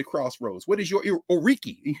come to the crossroads? What is your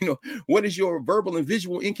Oriki? What is your verbal and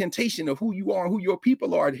visual incantation of who you are and who your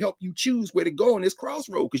people are to help you choose where to go in this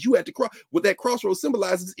crossroad? Because you had to cross. What that crossroad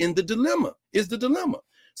symbolizes in the dilemma is the dilemma.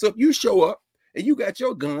 So if you show up and you got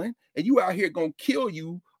your gun and you out here gonna kill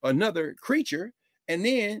you another creature, and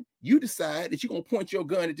then you decide that you're going to point your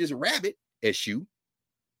gun at this rabbit, Eshu,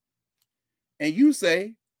 and you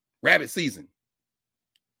say, rabbit season.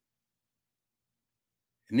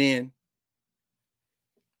 And then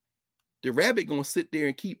the rabbit going to sit there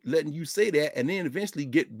and keep letting you say that, and then eventually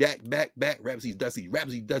get back, rabbit season, duck season,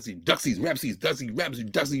 rabbit season, duck season, rabbit season, duck season, rabbit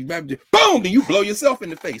season, duck season, rabbit season, boom, then you blow yourself in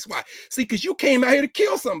the face. Why? See, because you came out here to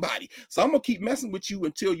kill somebody. So I'm going to keep messing with you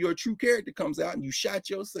until your true character comes out and you shot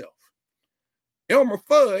yourself. Elmer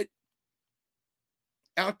Fudd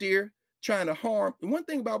out there trying to harm. And one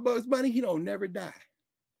thing about Bugs Bunny, he don't never die.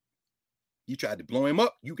 You tried to blow him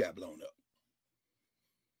up, you got blown up.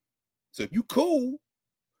 So if you cool,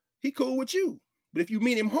 he cool with you. But if you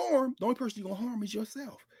mean him harm, the only person you're going to harm is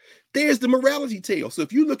yourself. There's the morality tale. So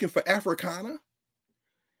if you're looking for Africana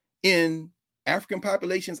in African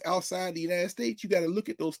populations outside the United States, you got to look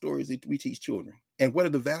at those stories that we teach children. And what are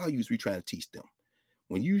the values we try to teach them?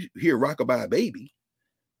 When you hear Rockabye Baby,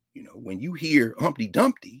 when you hear Humpty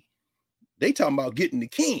Dumpty, they talking about getting the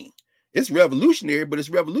king. It's revolutionary, but it's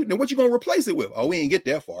revolutionary. What you going to replace it with? Oh, we ain't get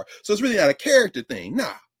that far. So it's really not a character thing.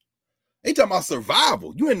 Nah. They talking about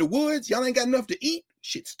survival. You in the woods, y'all ain't got enough to eat.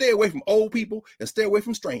 Shit, stay away from old people and stay away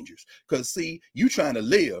from strangers. Because, see, you trying to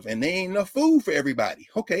live and there ain't enough food for everybody.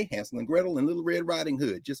 Okay, Hansel and Gretel and Little Red Riding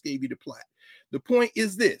Hood just gave you the plot. The point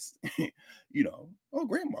is this, oh,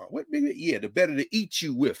 grandma, what big? Yeah, the better to eat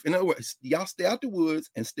you with. In other words, y'all stay out the woods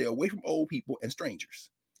and stay away from old people and strangers.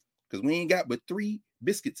 Because we ain't got but 3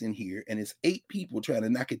 biscuits in here and it's 8 people trying to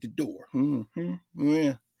knock at the door.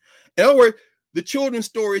 Yeah. In other words, the children's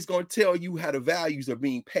story is going to tell you how the values are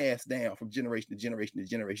being passed down from generation to generation to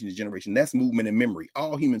generation to generation. That's movement and memory.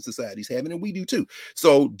 All human societies have it, and we do too.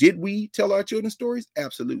 So did we tell our children stories?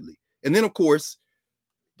 Absolutely. And then, of course,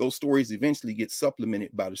 those stories eventually get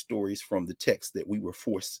supplemented by the stories from the text that we were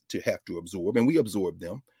forced to have to absorb, and we absorb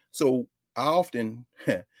them. So I often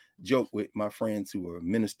joke with my friends who are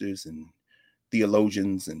ministers and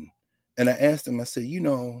theologians, and I asked them, I said,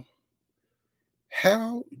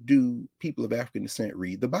 how do people of African descent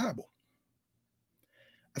read the Bible?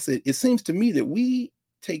 I said, it seems to me that we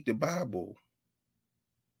take the Bible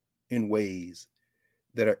in ways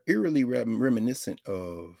that are eerily reminiscent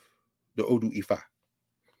of the Odu Ifa.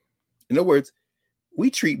 In other words, we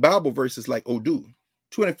treat Bible verses like Odu,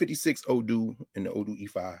 256 Odu in the Odu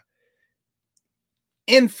Ifa,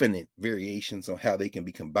 infinite variations on how they can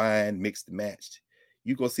be combined, mixed, and matched.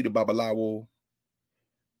 You go see the Babalawo,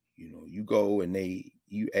 you go and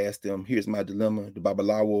you ask them, here's my dilemma. The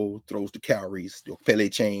Babalawo throws the cowries, the Pele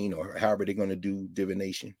chain, or however they're going to do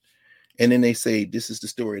divination. And then they say, this is the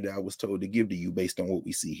story that I was told to give to you based on what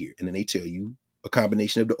we see here. And then they tell you a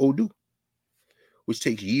combination of the Odu, which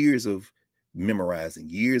takes years of memorizing,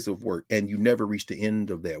 years of work, and you never reach the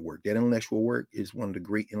end of that work. That intellectual work is one of the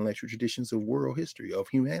great intellectual traditions of world history, of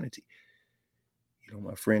humanity.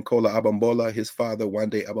 My friend Kola Abambola, his father,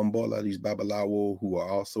 Wande Abambola, these Babalawo, who are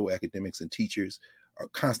also academics and teachers, are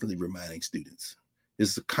constantly reminding students.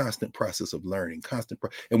 This is a constant process of learning,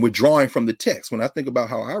 and we're drawing from the text. When I think about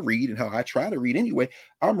how I read and how I try to read anyway,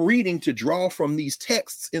 I'm reading to draw from these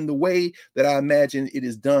texts in the way that I imagine it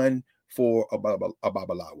is done for a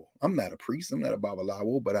Babalawo. I'm not a priest, I'm not a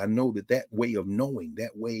Babalawo, but I know that way of knowing,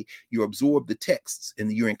 that way you absorb the texts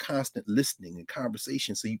and you're in constant listening and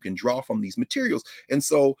conversation so you can draw from these materials. And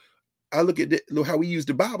so I look at how we use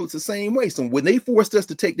the Bible, it's the same way. So when they forced us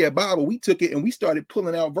to take that Bible, we took it and we started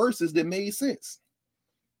pulling out verses that made sense.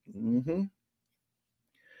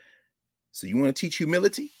 So you want to teach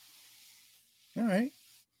humility? All right.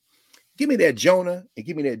 Give me that Jonah and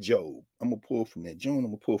give me that Job. I'm going to pull from that Jonah. I'm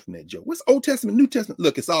going to pull from that Job. What's Old Testament, New Testament?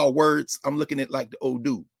 Look, it's all words. I'm looking at like the old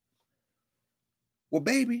dude. Well,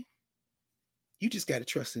 baby, you just got to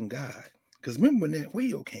trust in God. Because remember when that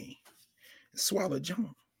whale came and swallowed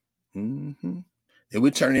Jonah? Then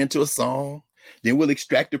we'll turn it into a song. Then we'll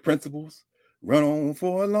extract the principles. Run on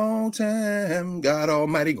for a long time. God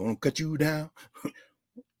Almighty going to cut you down.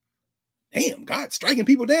 Damn, God striking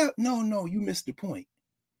people down? No, you missed the point.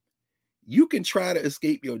 You can try to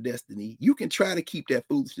escape your destiny. You can try to keep that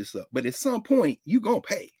foolishness up. But at some point, you're going to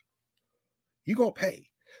pay. You're going to pay.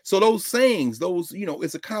 So those sayings,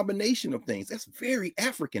 it's a combination of things. That's very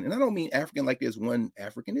African. And I don't mean African like there's one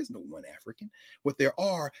African. There's no one African. What there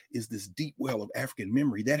are is this deep well of African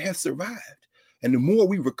memory that has survived. And the more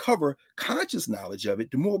we recover conscious knowledge of it,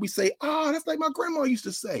 the more we say, that's like my grandma used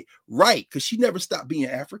to say. Right, because she never stopped being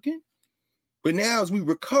African. But now as we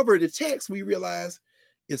recover the text, we realize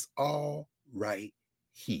it's all right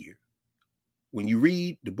here. When you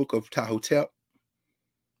read the book of Tahotep,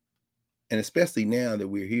 and especially now that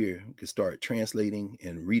we're here, you can start translating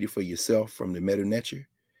and read it for yourself from the Medu Neter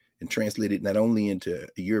and translate it not only into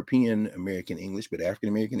European American English, but African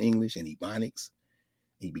American English and Ebonics.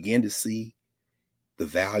 And you begin to see the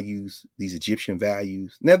values, these Egyptian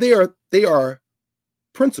values. Now they are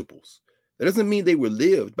principles. That doesn't mean they were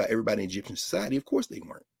lived by everybody in Egyptian society. Of course they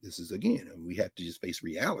weren't. This is, again, we have to just face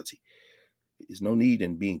reality. There's no need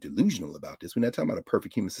in being delusional about this. We're not talking about a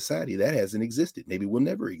perfect human society. That hasn't existed. Maybe will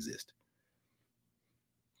never exist.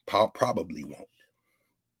 Probably won't.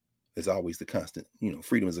 There's always the constant,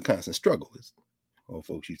 freedom is a constant struggle, as old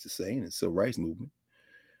folks used to say, and it's civil rights movement.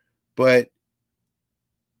 But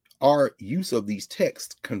our use of these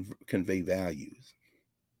texts convey values.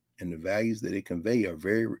 And the values that they convey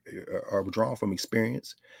are drawn from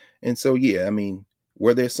experience. And so,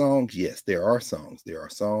 were there songs? Yes, there are songs. There are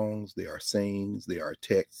songs, there are sayings, there are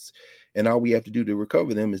texts. And all we have to do to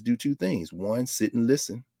recover them is do two things. One, sit and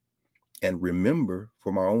listen and remember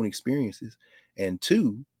from our own experiences. And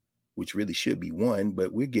two, which really should be one,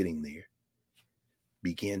 but we're getting there,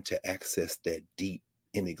 begin to access that deep,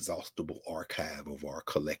 inexhaustible archive of our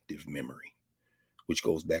collective memory, which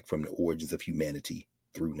goes back from the origins of humanity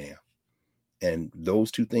through now. And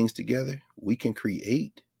those two things together, we can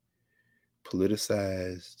create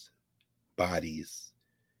politicized bodies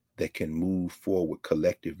that can move forward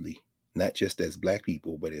collectively, not just as Black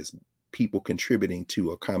people, but as people contributing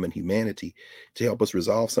to a common humanity to help us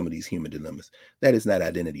resolve some of these human dilemmas. That is not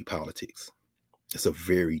identity politics. It's a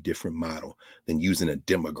very different model than using a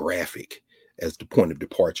demographic as the point of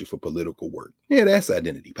departure for political work. Yeah, that's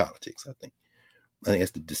identity politics, I think. I think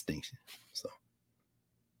that's the distinction. So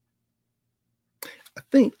I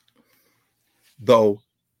think, though,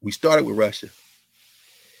 we started with Russia.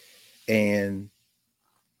 And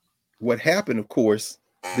what happened, of course,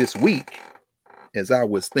 this week, as I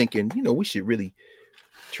was thinking, we should really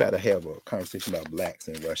try to have a conversation about Blacks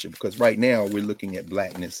in Russia, because right now we're looking at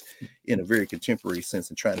Blackness in a very contemporary sense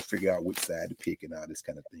and trying to figure out which side to pick and all this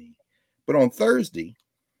kind of thing. But on Thursday,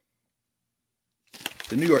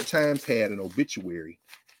 the New York Times had an obituary,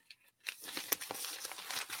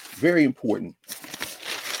 very important.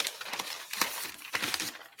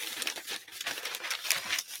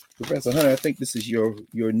 Professor Hunter, I think this is your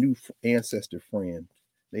new ancestor friend.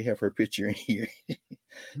 They have her picture in here.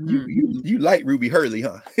 You like Ruby Hurley,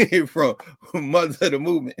 huh? From Mother of the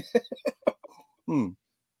Movement.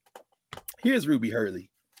 Here's Ruby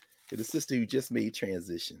Hurley, the sister who just made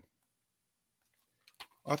transition.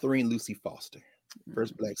 Autherine Lucy Foster,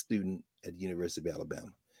 first Black student at the University of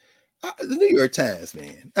Alabama. The New York Times,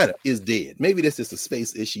 man, is dead. Maybe that's just a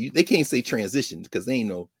space issue. They can't say transition because they ain't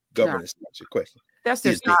no governance structure question. That's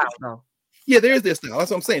their style, though. Yeah, there's their style.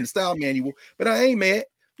 That's what I'm saying, the style manual. But I ain't mad.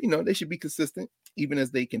 They should be consistent, even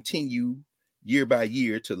as they continue year by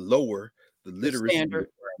year to lower the literacy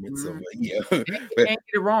requirements of But can't get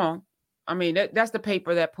it wrong. I mean, that's the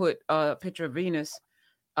paper that put a picture of Venus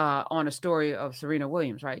on a story of Serena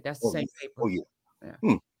Williams, right? That's the same paper. Oh,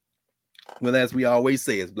 yeah. Well, as we always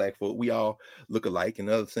say as Black folk, we all look alike, and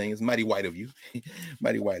other things. Mighty white of you.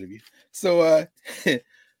 Mighty white of you. So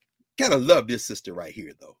gotta love this sister right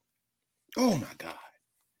here, though. Oh my God.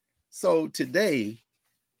 So today,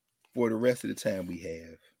 for the rest of the time we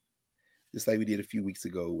have, just like we did a few weeks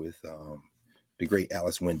ago with the great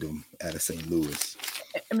Alice Wyndham out of St. Louis.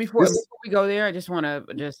 And before we go there, I just want to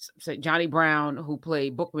just say Johnny Brown, who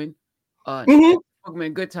played Bookman,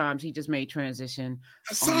 Bookman Good Times, he just made transition.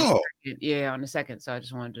 I saw. On the second. So I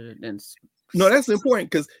just wanted to then. No, that's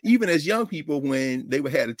important because even as young people, when they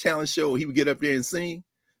would had a talent show, he would get up there and sing.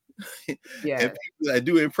 Yeah. And people that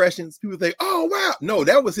do impressions, people think, "Oh wow, no,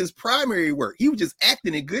 that was his primary work. He was just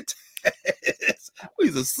acting in Good Times."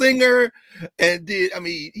 He's a singer and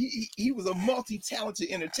he was a multi-talented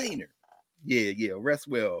entertainer. Yeah, rest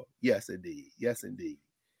well. Yes, indeed.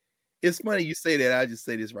 It's funny you say that. I just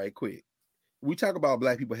say this right quick. We talk about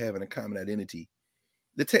Black people having a common identity.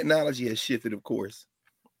 The technology has shifted, of course.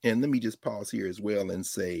 And let me just pause here as well and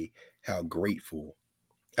say how grateful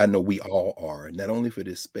I know we all are, not only for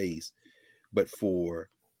this space, but for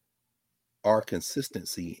our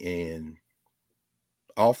consistency in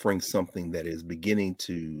offering something that is beginning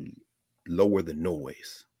to lower the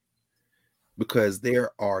noise. Because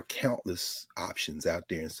there are countless options out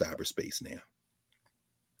there in cyberspace now.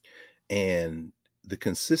 And the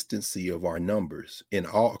consistency of our numbers in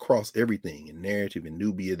all across everything in narrative and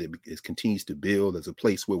Nubia that continues to build as a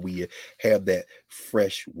place where we have that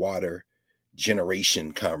fresh water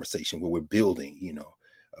generation conversation where we're building,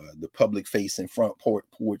 the public facing front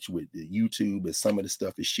porch with the YouTube as some of the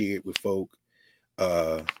stuff is shared with folk.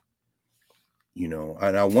 And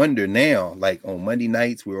I wonder now, like on Monday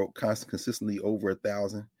nights, we're consistently over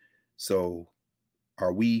 1,000. So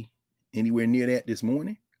are we anywhere near that this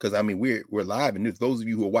morning? Because we're live, and those of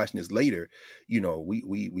you who are watching this later,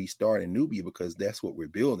 we start in Nubia because that's what we're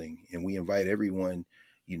building, and we invite everyone,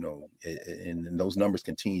 and those numbers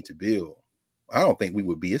continue to build. I don't think we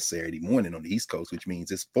would be a Saturday morning on the East Coast, which means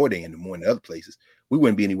it's 4 a.m. in the morning in other places. We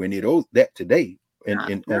wouldn't be anywhere near that today.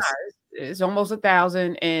 It's almost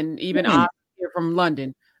 1,000, and even Oz here from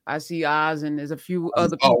London. I see Oz, and there's a few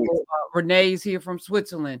other people. Renee's here from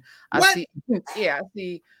Switzerland. I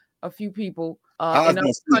see a few people in other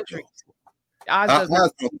countries. Oz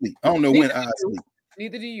don't sleep. I don't know when Oz sleep.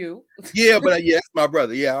 Neither do you. Yeah, but that's my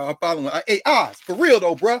brother. Yeah, I'm following. Hey, Oz, for real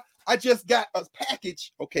though, bro. I just got a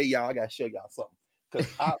package. Okay, y'all, I gotta show y'all something. Because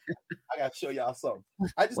I gotta show y'all something.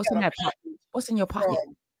 What's in that package? What's in your pocket?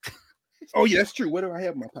 Oh yeah, that's true. What do I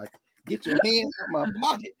have in my pocket? Get your hands out my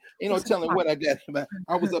pocket. Ain't no telling what I got.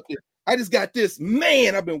 I was up there. I just got this.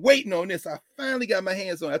 Man, I've been waiting on this. I finally got my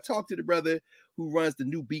hands on it. I talked to the brother who runs the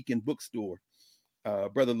New Beacon bookstore,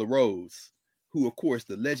 Brother LaRose, who, of course,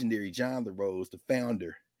 the legendary John LaRose, the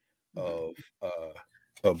founder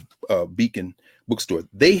of Beacon Bookstore.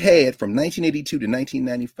 They had from 1982 to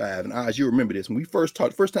 1995, and Oz, you remember this when we first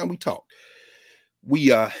talked. First time we talked,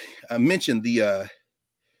 I mentioned the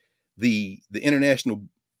International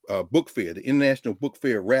Book Fair, the International Book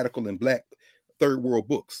Fair, Radical and Black Third World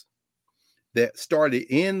Books, that started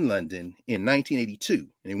in London in 1982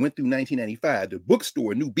 and it went through 1995. The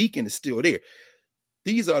bookstore, New Beacon, is still there.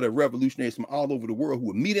 These are the revolutionaries from all over the world who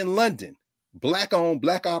would meet in London. Black owned,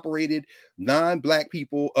 Black operated, non-Black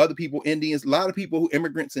people, other people, Indians, a lot of people,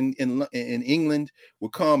 immigrants in England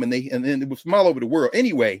would come, and then it was from all over the world.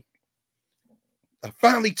 Anyway, I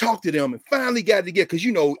finally talked to them and finally got it together because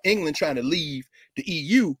England trying to leave the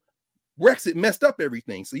EU, Brexit messed up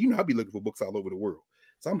everything. So I'll be looking for books all over the world.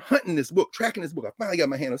 So I'm hunting this book, tracking this book. I finally got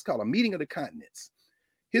my hand. It's called A Meeting of the Continents: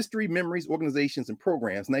 History, Memories, Organizations, and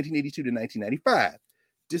Programs, 1982 to 1995.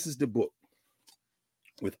 This is the book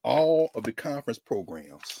with all of the conference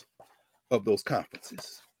programs of those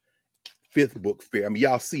conferences. Fifth book fair.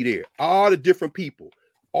 Y'all see there all the different people,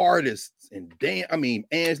 artists, and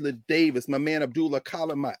Angela Davis, my man Abdullah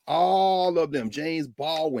Kalamat, all of them, James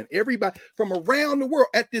Baldwin, everybody from around the world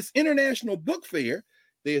at this international book fair.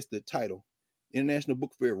 There's the title: International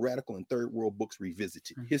Book Fair, Radical and Third World Books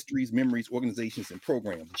Revisited. Histories, Memories, Organizations, and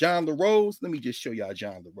Programs. John LaRose. Let me just show y'all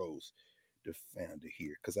John LaRose, the founder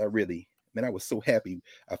here, because I was so happy.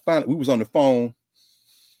 We was on the phone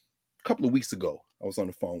a couple of weeks ago. I was on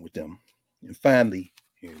the phone with them, and finally,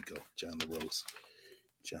 here we go, John LaRose.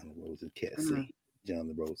 John LaRose,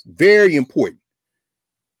 John LaRose. Very important.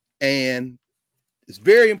 And it's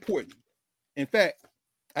very important. In fact,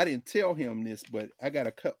 I didn't tell him this, but I got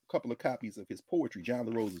a couple of copies of his poetry, John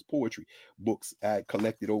LaRose's poetry books I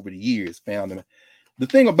collected over the years, found them. The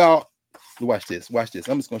thing about, watch this. I'm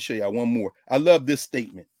just going to show y'all one more. I love this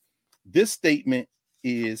statement. This statement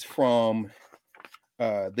is from,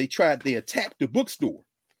 they attacked the bookstore.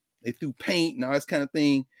 They threw paint and all this kind of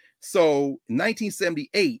thing. So in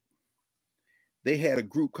 1978, they had a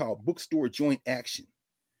group called Bookstore Joint Action.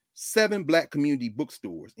 7 Black community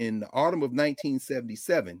bookstores. In the autumn of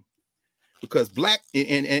 1977, because black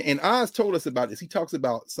and Oz told us about this. He talks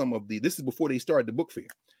about some of this is before they started the book fair,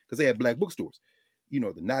 because they had black bookstores,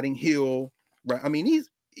 the Notting Hill, right? I mean,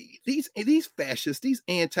 these fascists, these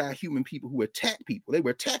anti-human people who attack people, they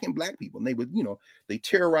were attacking black people, and they would, they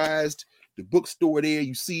terrorized the bookstore there.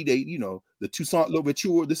 You see, the Toussaint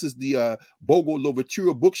Louverture. This is the Bogle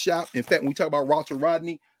Louverture bookshop. In fact, when we talk about Walter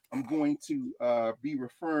Rodney, I'm going to be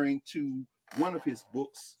referring to one of his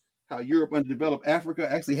books, How Europe Underdeveloped Africa.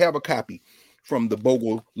 I actually have a copy from the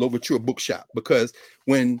Bogle Louverture bookshop, because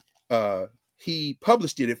when he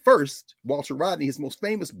published it at first, Walter Rodney, his most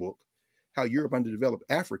famous book, How Europe Underdeveloped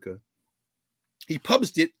Africa, he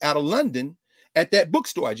published it out of London at that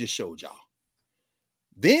bookstore I just showed y'all.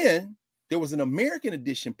 Then there was an American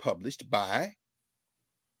edition published by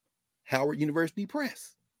Howard University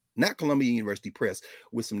Press, not Columbia University Press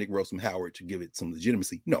with some Nick Rose from Howard to give it some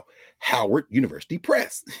legitimacy. No, Howard University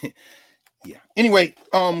Press. Yeah. Anyway,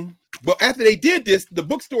 but after they did this, the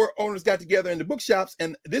bookstore owners got together in the bookshops,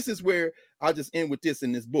 and this is where I'll just end with this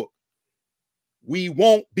in this book. We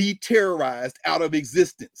won't be terrorized out of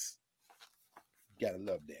existence. Gotta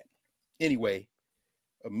love that. Anyway,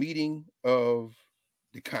 a meeting of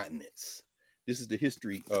the continents. This is the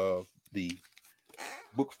history of the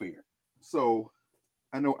book fair. So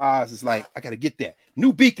I know Oz is like, I gotta get that.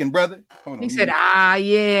 New Beacon, brother. Hold on. He said, yeah.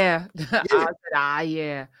 Yeah. Oz said,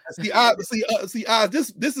 yeah. See,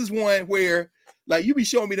 Oz, this is one where, like, you be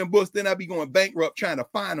showing me them books, then I be going bankrupt trying to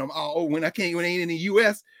find them when I ain't in the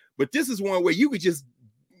US. But this is one where you could just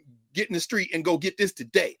get in the street and go get this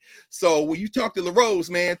today. So when you talk to LaRose,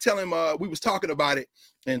 man, tell him we was talking about it,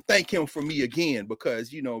 and thank him for me again,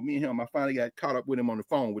 because me and him, I finally got caught up with him on the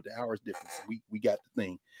phone with the hours difference. We got the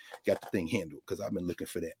thing handled, because I've been looking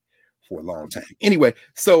for that for a long time. Anyway,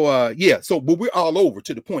 so but we're all over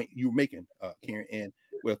to the point you were making, Karen, and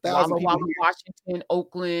with 1,000 people here. Washington,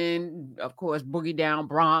 Oakland, of course, Boogie Down,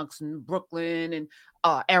 Bronx, and Brooklyn, and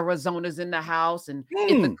Arizona's in the house, and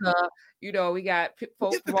Ithaca. We got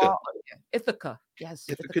folks from Ithaca. Yes,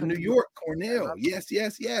 Ithaca, New York, Cornell. Yes.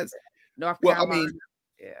 North Carolina. I mean,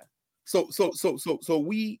 yeah. So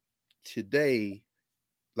we today,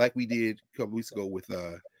 like we did a couple weeks ago with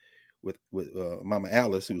Mama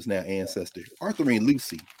Alice, who's now ancestor, Arthurine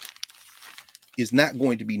Lucy is not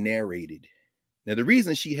going to be narrated. Now, the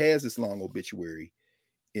reason she has this long obituary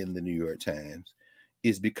in the New York Times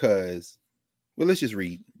is because, well, let's just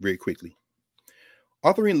read very quickly.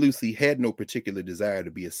 Arthurine Lucy had no particular desire to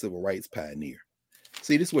be a civil rights pioneer.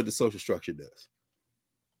 See, this is what the social structure does.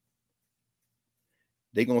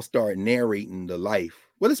 They're going to start narrating the life.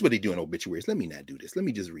 Well, this is what they do in obituaries. Let me not do this. Let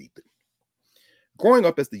me just read them. Growing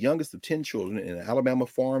up as the youngest of 10 children in an Alabama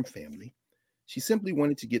farm family, she simply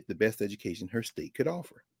wanted to get the best education her state could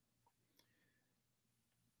offer.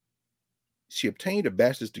 She obtained a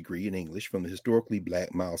bachelor's degree in English from the historically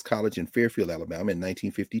black Miles College in Fairfield, Alabama in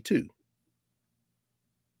 1952.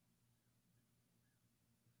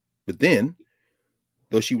 But then,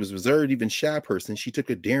 though she was a reserved, even shy person, she took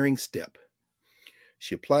a daring step.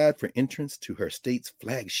 She applied for entrance to her state's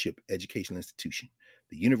flagship educational institution,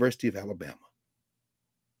 the University of Alabama.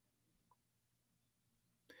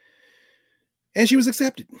 And she was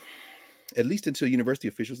accepted, at least until university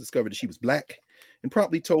officials discovered that she was black and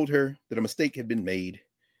promptly told her that a mistake had been made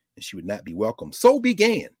and she would not be welcome. So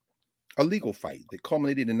began a legal fight that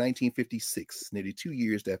culminated in 1956, nearly 2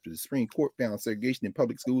 years after the Supreme Court found segregation in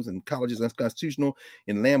public schools and colleges unconstitutional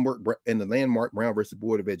in the landmark Brown versus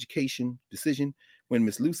Board of Education decision, when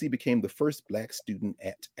Miss Lucy became the first black student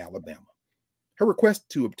at Alabama. Her request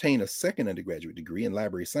to obtain a second undergraduate degree in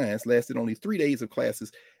library science lasted only 3 days of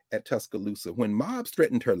classes at Tuscaloosa. When mobs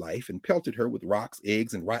threatened her life and pelted her with rocks,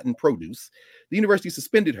 eggs, and rotten produce, the university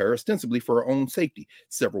suspended her, ostensibly for her own safety.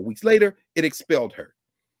 Several weeks later, it expelled her.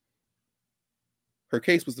 Her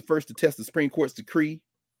case was the first to test the Supreme Court's decree,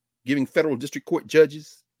 giving federal district court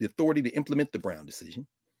judges the authority to implement the Brown decision,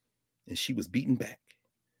 and she was beaten back.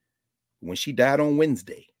 When she died on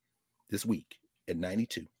Wednesday this week at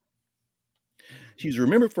 92, she was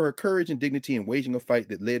remembered for her courage and dignity in waging a fight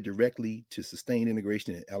that led directly to sustained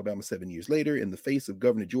integration in Alabama 7 years later, in the face of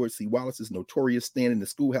Governor George C. Wallace's notorious stand in the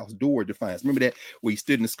schoolhouse door defiance. Remember that, where he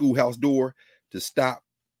stood in the schoolhouse door to stop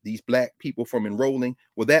these black people from enrolling?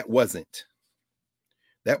 Well, that wasn't.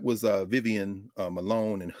 That was Vivian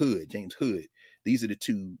Malone and Hood, James Hood. These are the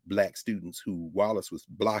two black students who Wallace was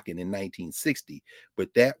blocking in 1960,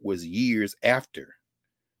 but that was 6 years after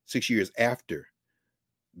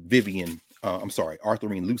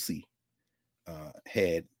Arthurine Lucy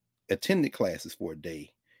had attended classes for a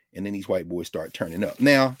day, and then these white boys start turning up.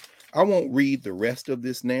 Now, I won't read the rest of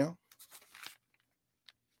this now,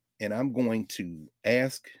 and I'm going to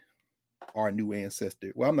ask our new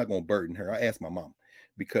ancestor. Well, I'm not going to burden her. I asked my mom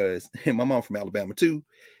because my mom from Alabama too.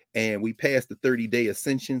 And we passed the 30-day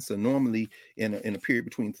ascension. So normally in a period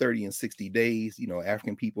between 30 and 60 days, you know,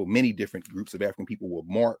 African people, many different groups of African people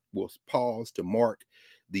will pause to mark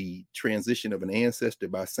the transition of an ancestor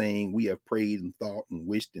by saying, we have prayed and thought and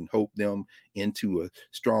wished and hoped them into a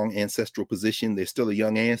strong ancestral position. They're still a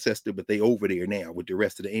young ancestor, but they over there now with the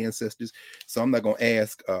rest of the ancestors. So I'm not going to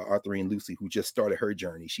ask Arthurine Lucy, who just started her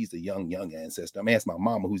journey. She's a young ancestor. I'm asking my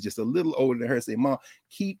mama, who's just a little older than her, say, Mom,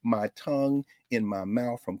 keep my tongue in my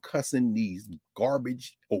mouth from cussing these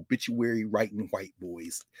garbage obituary writing white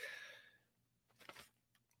boys.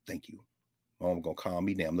 Thank you. Mom gonna calm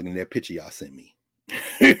me down. I'm looking at that picture y'all sent me.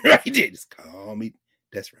 Right there, just calm me.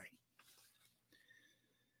 That's right.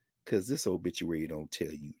 Because this obituary don't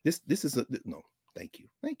tell you. This is a no. Thank you.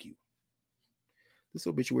 This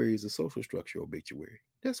obituary is a social structure obituary.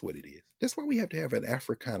 That's what it is. That's why we have to have an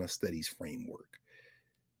Africana studies framework.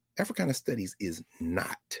 Africana studies is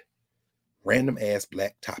not random ass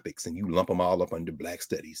black topics and you lump them all up under black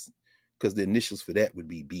studies, because the initials for that would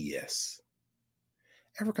be BS.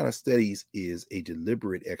 Africana studies is a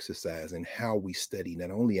deliberate exercise in how we study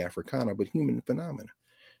not only Africana, but human phenomena,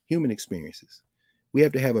 human experiences. We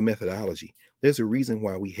have to have a methodology. There's a reason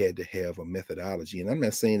why we had to have a methodology. And I'm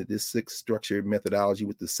not saying that this 6th structured methodology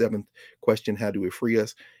with the 7th question, how do it free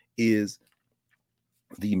us, is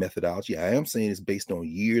the methodology. I am saying it's based on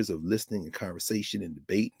years of listening and conversation and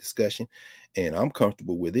debate and discussion, and I'm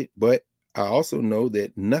comfortable with it. But I also know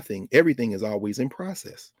that everything is always in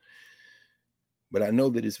process. But I know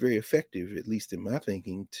that it's very effective, at least in my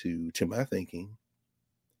thinking, to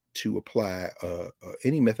apply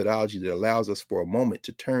any methodology that allows us for a moment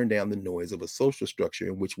to turn down the noise of a social structure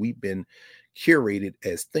in which we've been curated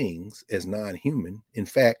as things, as non-human. In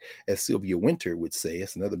fact, as Sylvia Wynter would say,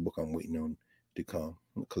 it's another book I'm waiting on to come.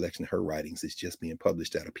 A collection of her writings is just being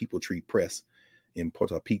published out of People Tree Press in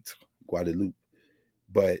Port-au-Prince, Guadeloupe.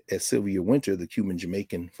 But as Sylvia Wynter, the Cuban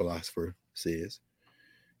Jamaican philosopher, says,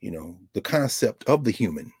 you know, the concept of the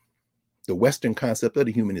human, the Western concept of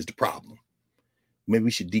the human is the problem. Maybe we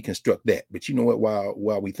should deconstruct that. But you know what? While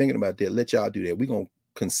we're thinking about that, let y'all do that. We're going to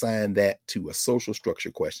consign that to a social structure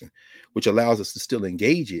question, which allows us to still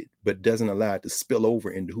engage it, but doesn't allow it to spill over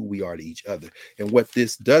into who we are to each other. And what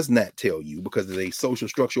this does not tell you, because it's a social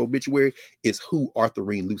structure obituary, is who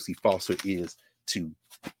Arthurine Lucy Foster is to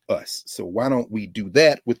us. So why don't we do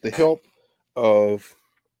that with the help of...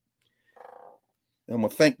 I'm going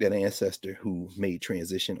to thank that ancestor who made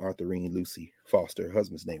transition, Arthurine Lucy Foster. Her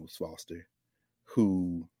husband's name was Foster,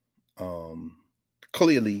 who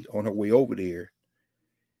clearly on her way over there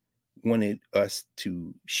wanted us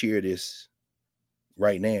to share this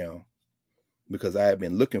right now, because I have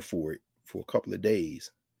been looking for it for a couple of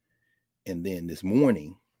days. And then this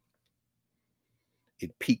morning,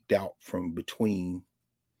 it peeked out from between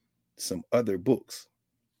some other books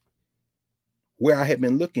where I had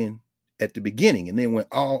been looking at the beginning and then went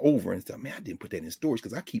all over and said, man, I didn't put that in storage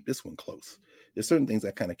because I keep this one close. There's certain things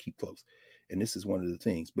I kind of keep close. And this is one of the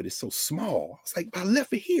things, but it's so small. It's like, I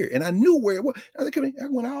left it here and I knew where it was. I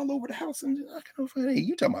went all over the house and I couldn't find it. Hey,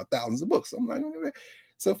 you talking about thousands of books. I'm like, okay.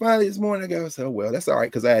 So finally this morning I go, so, well, that's all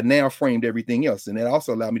right, because I had now framed everything else. And that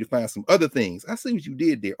also allowed me to find some other things. I see what you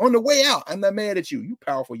did there. On the way out, I'm not mad at you. You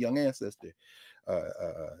powerful young ancestor.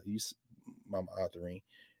 You, Mama Arthurine.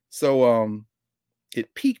 So,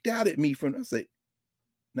 it peeked out at me from, I said,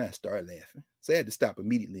 now I started laughing. So I had to stop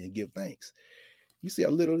immediately and give thanks. You see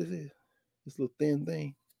how little this is? This little thin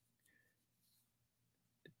thing.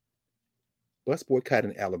 Bus boycott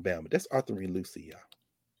in Alabama. That's Arthurine Lucy, y'all.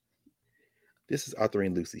 This is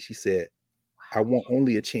Arthurine Lucy. She said, I want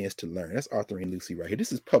only a chance to learn. That's Arthurine Lucy right here.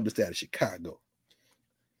 This is published out of Chicago.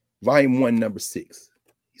 Volume 1, number 6.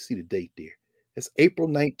 You see the date there. That's April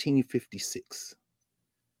 1956.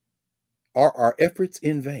 Are our efforts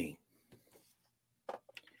in vain?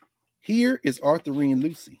 Here is Arthurine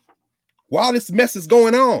Lucy. While this mess is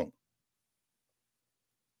going on,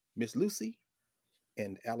 Miss Lucy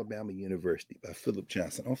and Alabama University by Philip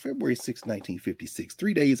Johnson. On February 6, 1956,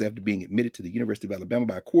 3 days after being admitted to the University of Alabama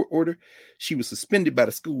by a court order, she was suspended by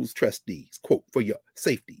the school's trustees, quote, for your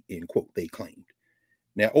safety, end quote, they claimed.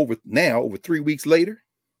 Now, over 3 weeks later,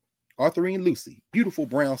 Arthurine Lucy, beautiful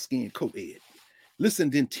brown-skinned co-ed,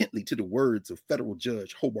 listened intently to the words of federal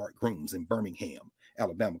judge Hobart Grooms in Birmingham,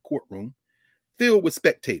 Alabama courtroom, filled with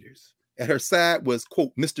spectators. At her side was,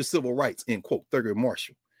 quote, Mr. Civil Rights, end quote, Thurgood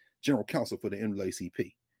Marshall, general counsel for the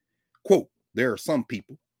NAACP. Quote, there are some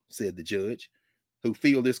people, said the judge, who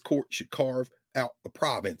feel this court should carve out a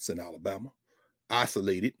province in Alabama,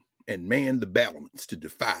 isolate it, and man the battlements to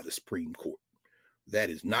defy the Supreme Court. That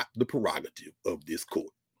is not the prerogative of this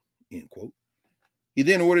court, end quote. He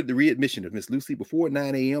then ordered the readmission of Miss Lucy before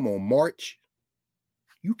 9 a.m. on March.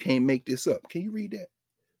 You can't make this up. Can you read that,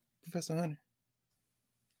 Professor Hunter?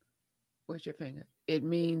 Where's your finger? It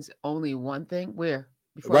means only one thing. Where?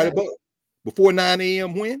 Right above. Before 9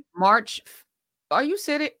 a.m. when? March. Are you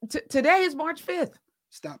said it? Today is March 5th.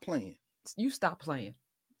 Stop playing. You stop playing.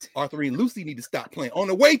 Arthur and Lucy need to stop playing. On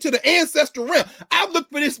the way to the ancestral realm, I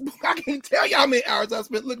looked for this book. I can't tell you how many hours I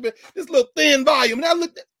spent looking at this little thin volume. And I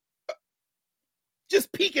looked at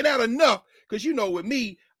just peeking out enough. Because you know, with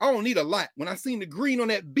me, I don't need a lot. When I seen the green on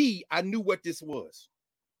that B, I knew what this was.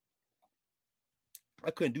 I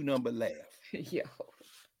couldn't do nothing but laugh. Yo.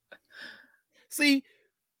 See,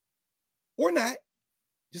 or not.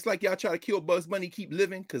 Just like y'all try to kill Bugs Bunny, keep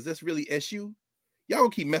living, because that's really SU. Y'all gonna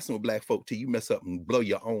keep messing with black folk till you mess up and blow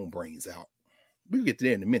your own brains out. We'll get to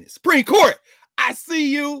that in a minute. Supreme Court, I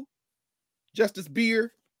see you. Justice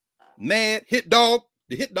Beer, mad, hit dog.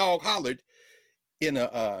 The hit dog hollered in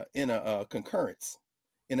a concurrence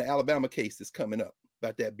in the Alabama case that's coming up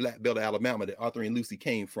about that black belt of Alabama that Arthur and Lucy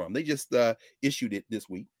came from. They just issued it this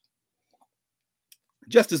week.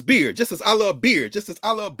 Justice Beer, just as I love beer, just as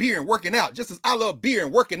I love beer and working out, just as I love beer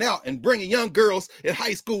and working out and bringing young girls in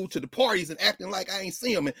high school to the parties and acting like I ain't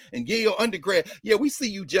see them and Yale undergrad. Yeah, we see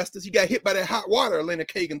you, Justice. You got hit by that hot water Leonard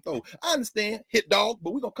Kagan throw. I understand, hit dog,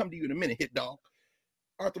 but we're going to come to you in a minute, hit dog.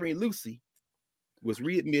 Arthur and Lucy was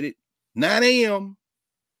readmitted 9 a.m.,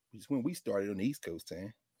 which is when we started on the East Coast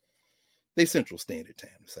time. They Central Standard Time.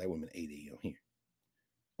 So I women 8 a.m. here.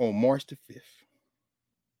 On March the 5th.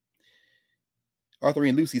 Arthur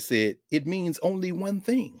and Lucy said, it means only one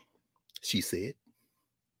thing, she said.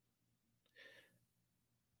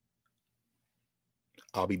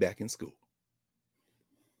 I'll be back in school.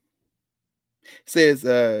 Says,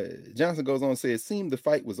 Johnson goes on and says, it seemed the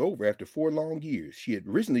fight was over after 4 long years. She had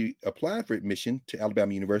originally applied for admission to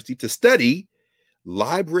Alabama University to study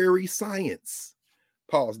library science.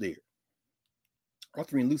 Pause there.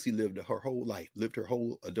 Arthur and Lucy lived her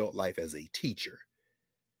whole adult life as a teacher.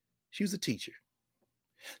 She was a teacher.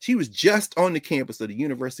 She was just on the campus of the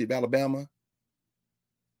University of Alabama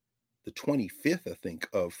the 25th, I think,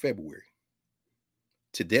 of February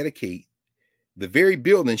to dedicate the very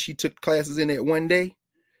building she took classes in that one day.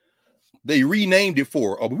 They renamed it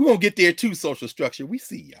for her. Oh, but we won't get there too, social structure. We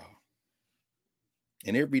see y'all.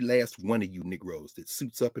 And every last one of you Negroes that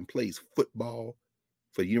suits up and plays football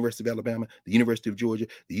for the University of Alabama, the University of Georgia,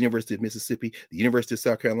 the University of Mississippi, the University of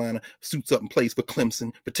South Carolina, suits up and plays for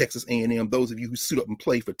Clemson, for Texas A&M, those of you who suit up and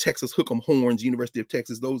play for Texas Hook'em Horns, University of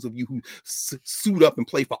Texas, those of you who suit up and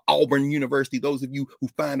play for Auburn University, those of you who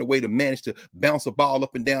find a way to manage to bounce a ball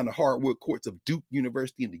up and down the hardwood courts of Duke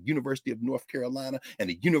University and the University of North Carolina and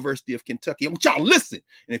the University of Kentucky. I want y'all listen.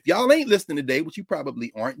 And if y'all ain't listening today, which you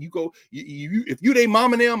probably aren't, if you they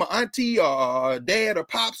mom and them, or auntie, or dad, or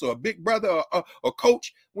pops, or big brother, or coach,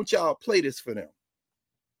 want y'all play this for them.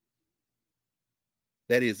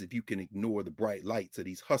 That is, if you can ignore the bright lights of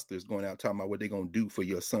these hustlers going out talking about what they're going to do for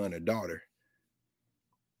your son or daughter.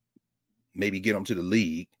 Maybe get them to the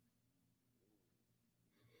league.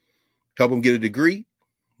 Help them get a degree?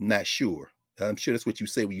 Not sure. I'm sure that's what you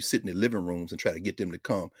say when you sit in the living rooms and try to get them to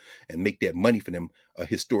come and make that money for them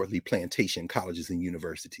historically plantation colleges and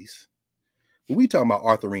universities. We talking about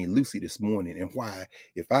Arthur and Lucy this morning and why,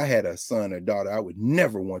 if I had a son or daughter, I would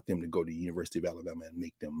never want them to go to the University of Alabama and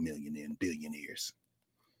make them millionaires and billionaires.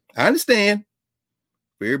 I understand.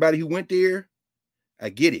 For everybody who went there, I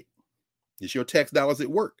get it. It's your tax dollars at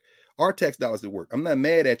work. Our tax dollars at work. I'm not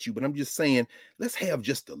mad at you, but I'm just saying, let's have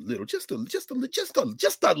just a little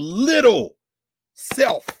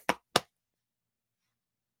self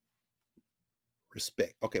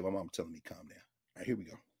respect. Okay, my mom telling me calm down. All right, here we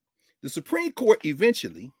go. The Supreme Court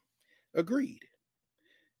eventually agreed.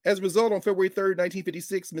 As a result, on February 3rd,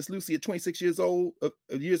 1956, Miss Lucy, at 26 years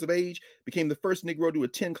of age, became the first Negro to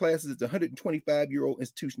attend classes at the 125-year-old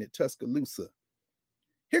institution at Tuscaloosa.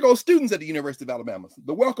 Here go students at the University of Alabama,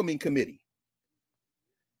 the welcoming committee,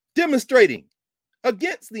 demonstrating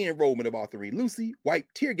against the enrollment of Arthur and Lucy,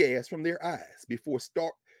 wiped tear gas from their eyes before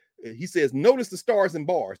he says, notice the stars and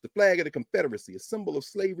bars, the flag of the Confederacy, a symbol of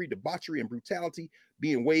slavery, debauchery, and brutality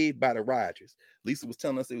being waved by the rioters. Lisa was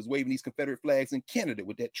telling us they was waving these Confederate flags in Canada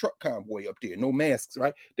with that truck convoy up there. No masks,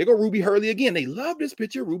 right? There go Ruby Hurley again. They love this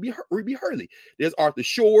picture, Ruby Hurley. There's Arthur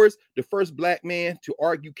Shores, the first black man to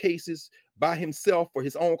argue cases by himself for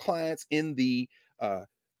his own clients in the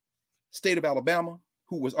state of Alabama,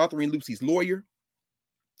 who was Arthur and Lucy's lawyer,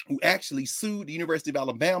 who actually sued the University of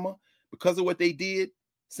Alabama because of what they did,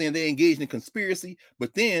 saying they engaged in conspiracy,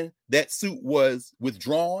 but then that suit was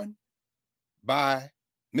withdrawn by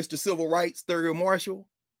Mr. Civil Rights Thurgood Marshall,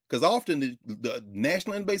 because often the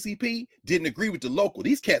national NAACP didn't agree with the local.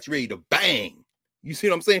 These cats ready to bang. You see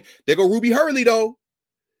what I'm saying? There go Ruby Hurley, though.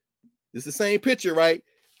 It's the same picture, right?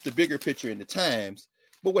 The bigger picture in the Times.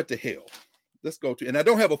 But what the hell? Let's go to, and I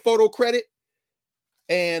don't have a photo credit.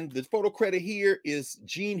 And the photo credit here is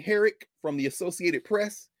Gene Herrick from the Associated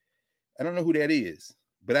Press. I don't know who that is,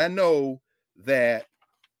 but I know that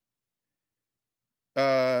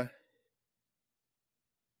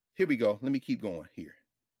here we go. Let me keep going here.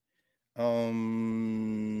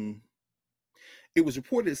 It was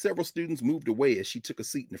reported that several students moved away as she took a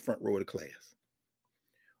seat in the front row of the class.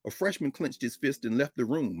 A freshman clenched his fist and left the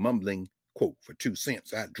room, mumbling, quote, "For 2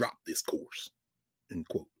 cents, I dropped this course," end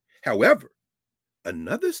quote. However,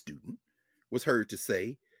 another student was heard to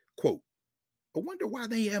say, quote, "I wonder why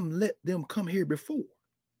they haven't let them come here before,"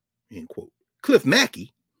 end quote. Cliff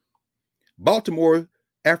Mackey, Baltimore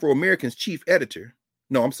Afro-American's chief editor.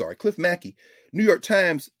 No, I'm sorry. Cliff Mackey, New York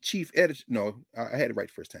Times chief editor. No, I had it right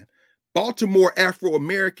the first time. Baltimore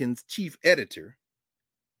Afro-American's chief editor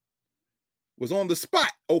was on the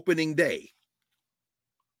spot opening day.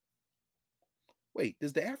 Wait,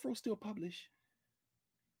 does the Afro still publish?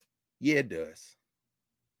 Yeah, it does.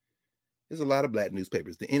 There's a lot of black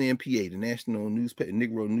newspapers. The NNPA, the National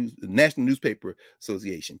Newspaper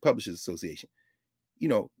Association, Publishers Association. You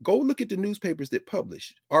know, go look at the newspapers that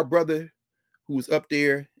publish. Our brother who was up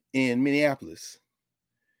there in Minneapolis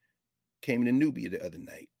came to Nubia the other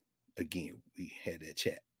night. Again, we had that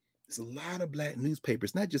chat. There's a lot of black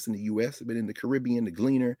newspapers, not just in the U.S., but in the Caribbean, the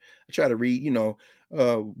Gleaner. I try to read,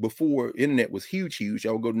 before internet was huge,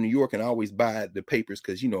 I would go to New York and I always buy the papers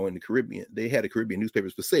because, in the Caribbean, they had the Caribbean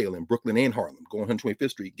newspapers for sale in Brooklyn and Harlem. Go on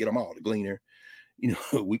 125th Street, get them all, the Gleaner,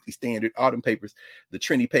 Weekly Standard, Autumn papers, the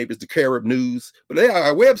Trinity papers, the Carib News. But they are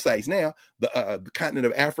our websites now. The continent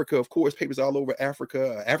of Africa, of course, papers all over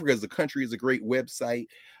Africa. Africa as a country is a great website.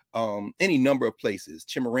 Any number of places,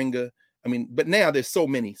 Chimurenga. I mean, but now there's so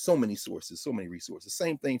many sources, so many resources.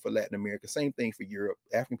 Same thing for Latin America, same thing for Europe,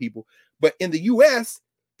 African people. But in the U.S.,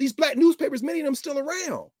 these black newspapers, many of them still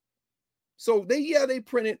around. So they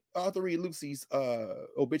printed Arthur Reed Lucy's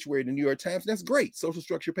obituary in the New York Times. That's great. Social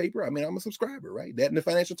structure paper. I mean, I'm a subscriber, right? That in the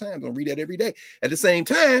Financial Times. I read that every day. At the same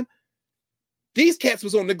time, these cats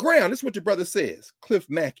was on the ground. This is what your brother says. Cliff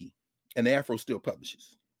Mackey, and the Afro still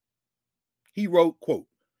publishes. He wrote, quote,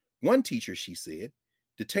 "One teacher," she said,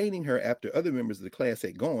 detaining her after other members of the class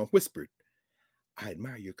had gone, whispered, "I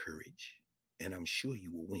admire your courage, and I'm sure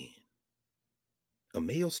you will win." A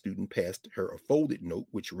male student passed her a folded note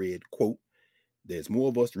which read, quote, "There's more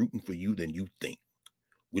of us rooting for you than you think.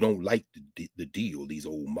 We don't like the deal these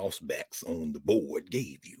old mousebacks on the board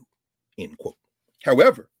gave you," end quote.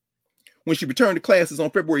 However, when she returned to classes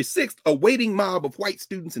on February 6th, a waiting mob of white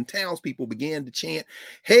students and townspeople began to chant,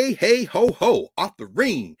 "Hey, hey, ho, ho, Arthur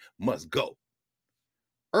Reed must go."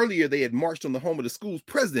 Earlier, they had marched on the home of the school's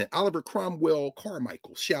president, Oliver Cromwell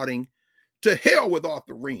Carmichael, shouting, "To hell with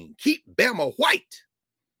Arthur Reed, keep Bama white,"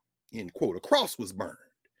 end quote. A cross was burned.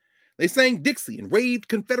 They sang Dixie and waved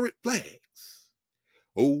Confederate flags.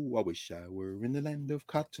 "Oh, I wish I were in the land of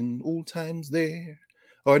cotton, old times there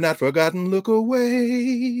are not forgotten. Look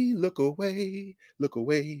away, look away, look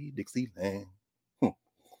away, Dixieland."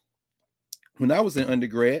 When I was in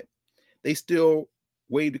undergrad, they still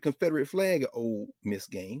waved the Confederate flag at Ole Miss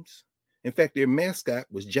games. In fact, their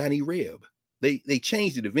mascot was Johnny Reb. They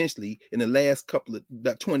changed it eventually in the last couple of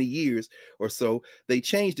about 20 years or so. They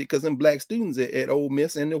changed it because them black students at Ole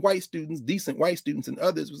Miss and the white students, decent white students and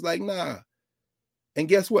others was like, nah. And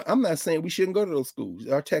guess what? I'm not saying we shouldn't go to those schools.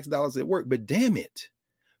 Our tax dollars at work, but damn it.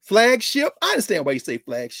 Flagship. I understand why you say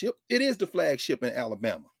flagship. It is the flagship in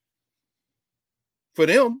Alabama. For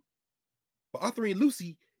them, but Arthur and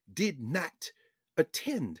Lucy did not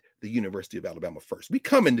attend the University of Alabama first. We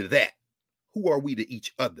come into that. Who are we to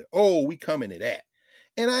each other? Oh, we come into that.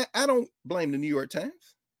 And I don't blame the New York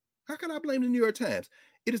Times. How can I blame the New York Times?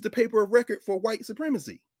 It is the paper of record for white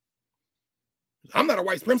supremacy. I'm not a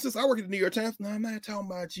white supremacist. I work at the New York Times. No, I'm not talking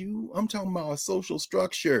about you. I'm talking about a social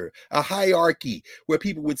structure, a hierarchy where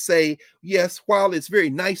people would say, yes, while it's very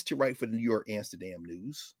nice to write for the New York Amsterdam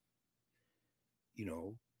News,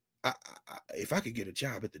 if I could get a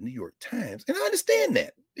job at the New York Times, and I understand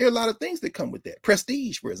that there are a lot of things that come with that.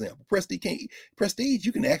 Prestige, for example, prestige,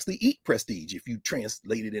 you can actually eat prestige if you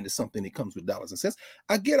translate it into something that comes with dollars and cents.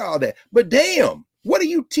 I get all that, but damn, what are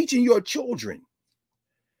you teaching your children?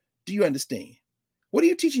 Do you understand? What are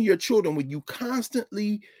you teaching your children when you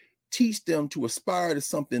constantly teach them to aspire to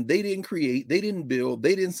something they didn't create, they didn't build,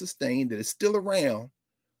 they didn't sustain, that is still around,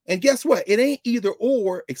 And guess what? It ain't either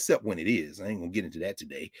or, except when it is. I ain't gonna get into that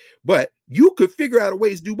today. But you could figure out a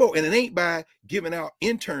way to do both. And it ain't by giving out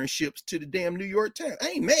internships to the damn New York Times. I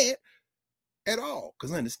ain't mad at all,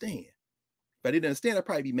 because I understand. If I didn't understand, I'd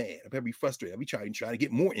probably be mad. I'd probably be frustrated. I'd be trying to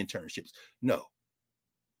get more internships. No.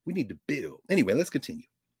 We need to build. Anyway, let's continue.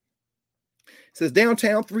 It says,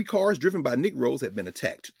 downtown, 3 cars driven by Negroes have been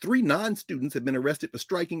attacked. 3 non-students have been arrested for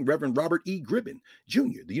striking Reverend Robert E. Gribben,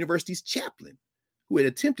 Jr., the university's chaplain, who had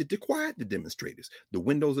attempted to quiet the demonstrators. The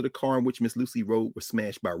windows of the car in which Miss Lucy rode were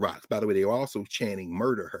smashed by rocks. By the way, they were also chanting,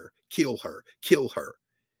 murder her, kill her, kill her.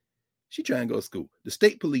 She trying to go to school. The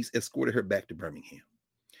state police escorted her back to Birmingham.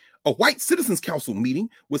 A white citizens council meeting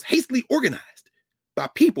was hastily organized by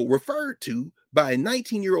people referred to by a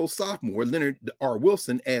 19-year-old sophomore, Leonard R.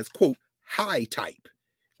 Wilson, as, quote, high type.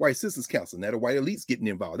 White citizens council. Now the white elites getting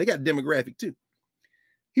involved. They got a demographic too.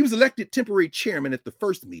 He was elected temporary chairman at the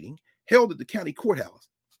first meeting held at the county courthouse.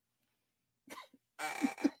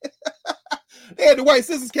 They had the white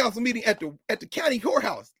citizens council meeting at the county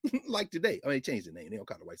courthouse like today. I mean, they changed the name. They don't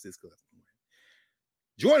call it white citizens council.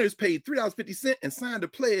 Joiners paid $3.50 and signed a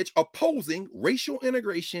pledge opposing racial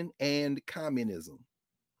integration and communism.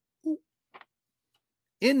 Ooh.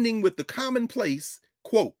 Ending with the commonplace,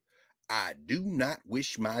 quote, I do not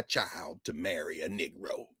wish my child to marry a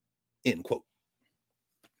Negro, end quote.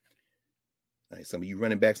 All right, some of you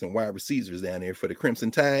running backs and wide receivers down there for the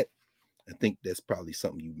Crimson Tide, I think that's probably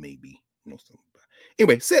something you maybe know something about.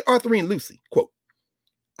 Anyway, said Arthurine Lucy, quote,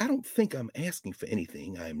 I don't think I'm asking for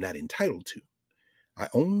anything I am not entitled to. I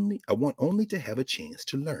want only to have a chance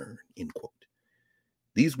to learn, end quote.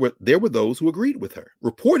 There were those who agreed with her.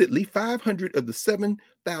 Reportedly, 500 of the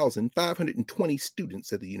 7,520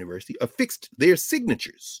 students at the university affixed their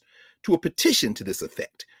signatures to a petition to this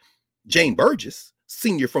effect. Jane Burgess,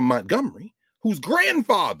 senior from Montgomery, whose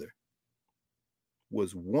grandfather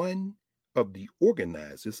was one of the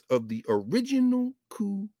organizers of the original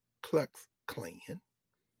Ku Klux Klan,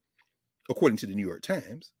 according to the New York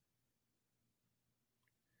Times,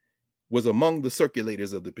 was among the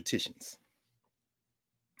circulators of the petitions.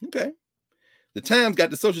 Okay. The Times got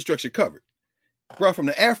the social structure covered. Brought from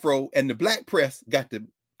the Afro, and the black press got the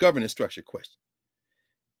governance structure question.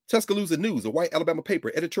 Tuscaloosa News, a white Alabama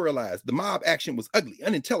paper, editorialized, the mob action was ugly,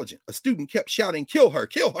 unintelligent. A student kept shouting, kill her,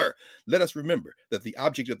 kill her. Let us remember that the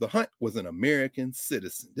object of the hunt was an American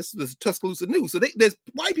citizen. This is Tuscaloosa News. So there's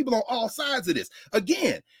white people on all sides of this.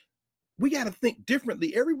 Again, we got to think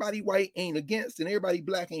differently. Everybody white ain't against and everybody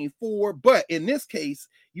black ain't for. But in this case,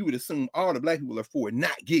 you would assume all the black people are for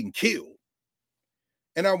not getting killed.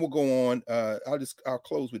 And I will go on. I'll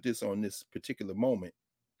close with this on this particular moment.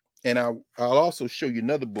 And I'll also show you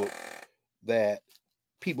another book that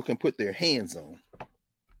people can put their hands on.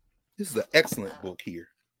 This is an excellent book here.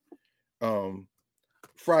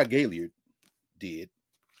 Fry Gaillard did.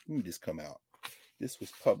 Let me just come out. This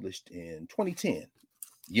was published in 2010.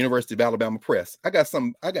 University of Alabama Press. I got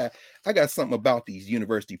something about these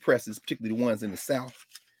university presses, particularly the ones in the South.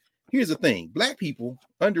 Here's the thing: black people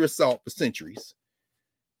under assault for centuries,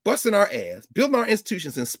 busting our ass, building our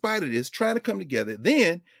institutions in spite of this, trying to come together.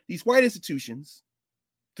 Then these white institutions,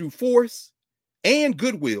 through force and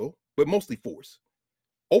goodwill, but mostly force,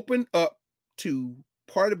 open up to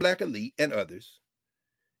part of the black elite and others.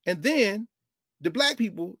 And then the black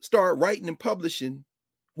people start writing and publishing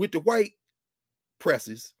with the white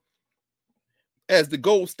presses as the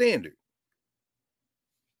gold standard.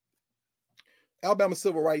 Alabama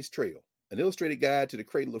Civil Rights Trail, an illustrated guide to the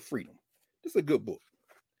cradle of freedom. This is a good book,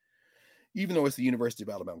 even though it's the University of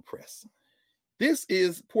Alabama Press. This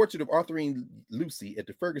is Portrait of Arthurine Lucy at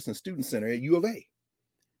the Ferguson Student Center at U of A.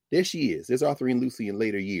 There she is. There's Arthurine Lucy in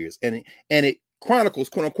later years. And it chronicles,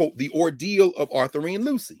 quote unquote, the ordeal of Arthurine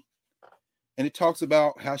Lucy. And it talks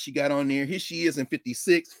about how she got on there. Here she is in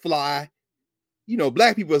 56, fly. You know,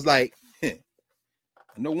 black people is like, I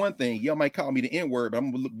know one thing, y'all might call me the N-word, but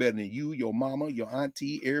I'm gonna look better than you, your mama, your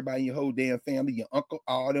auntie, everybody in your whole damn family, your uncle,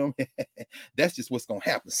 all them. That's just what's gonna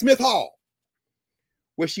happen. Smith Hall,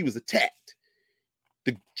 where she was attacked.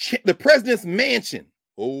 The president's mansion.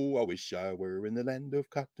 Oh, I wish I were in the land of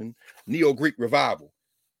cotton. Neo-Greek revival.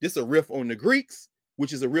 This is a riff on the Greeks,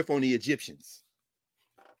 which is a riff on the Egyptians.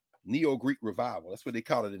 Neo-Greek revival. That's what they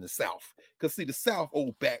call it in the South. Because see, the South,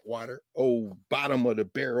 old backwater, old bottom of the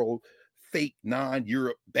barrel, fake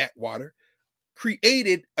non-Europe backwater,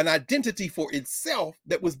 created an identity for itself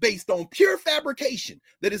that was based on pure fabrication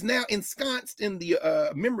that is now ensconced in the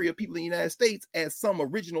memory of people in the United States as some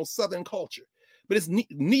original Southern culture. But it's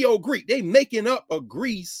Neo-Greek. They making up a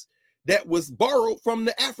Greece that was borrowed from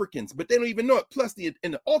the Africans, but they don't even know it. Plus,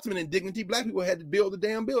 in the ultimate indignity, black people had to build the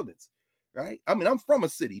damn buildings. right? I mean, I'm from a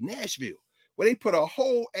city, Nashville, where they put a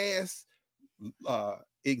whole ass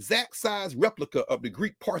exact size replica of the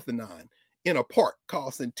Greek Parthenon in a park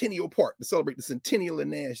called Centennial Park to celebrate the centennial in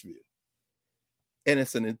Nashville. And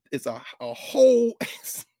it's a whole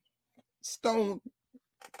stone.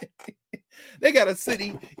 They got a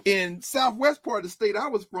city in southwest part of the state I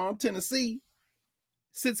was from, Tennessee,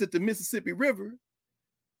 sits at the Mississippi River,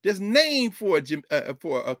 that's named for a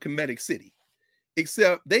Kemetic city,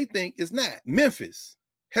 except they think it's not. Memphis,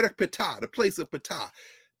 Hedak-Ptah, the place of Ptah,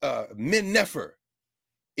 Men-Nefer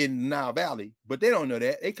in the Nile Valley, but they don't know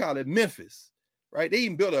that. They call it Memphis, right? They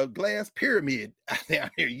even built a glass pyramid down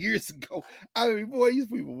there years ago. I mean, boy, these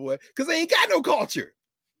people, boy, because they ain't got no culture.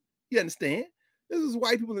 You understand? This is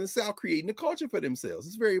white people in the South creating a culture for themselves.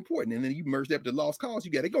 It's very important. And then you merge that with the lost cause,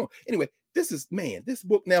 you got it going. Anyway, this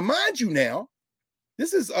book, now, mind you now,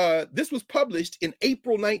 this was published in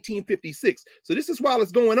April 1956. So this is while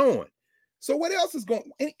it's going on. So what else is going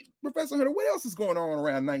on? Professor Hunter, what else is going on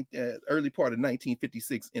around early part of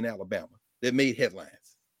 1956 in Alabama that made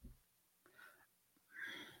headlines?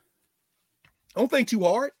 Don't think too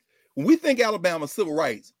hard. When we think Alabama civil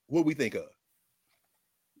rights, what do we think of?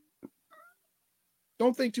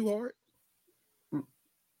 Don't think too hard.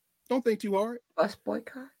 Don't think too hard. Bus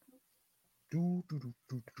boycott?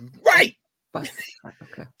 Right. Bus boycott.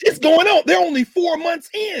 Okay. It's going on. They're only 4 months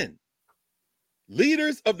in.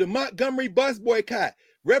 Leaders of the Montgomery bus boycott,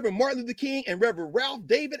 Reverend Martin Luther King and Reverend Ralph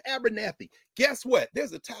David Abernathy. Guess what?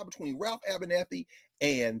 There's a tie between Ralph Abernathy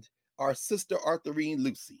and our sister Arthurine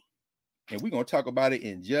Lucy. And we're going to talk about it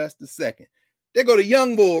in just a second. There go the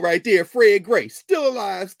young bull right there, Fred Gray, still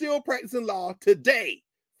alive, still practicing law today.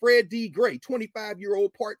 Fred D. Gray,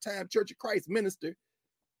 25-year-old part-time Church of Christ minister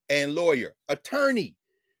and lawyer, attorney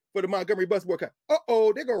for the Montgomery bus boycott.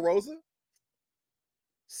 Uh-oh, there go Rosa.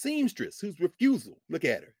 Seamstress, whose refusal, look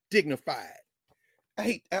at her, dignified.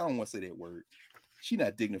 I don't want to say that word. She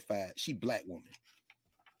not dignified. She black woman.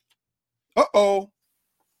 Uh-oh.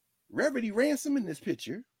 Reverend E. Ransom in this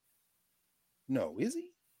picture. No, is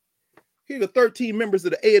he? Here are the 13 members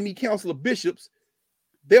of the AME Council of Bishops.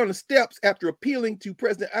 They're on the steps after appealing to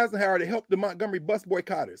President Eisenhower to help the Montgomery bus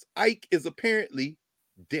boycotters. Ike is apparently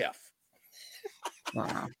deaf.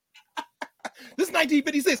 Wow. This is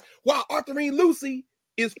 1956. While Arthurine Lucy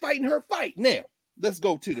is fighting her fight. Now, let's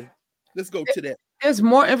go to that. There's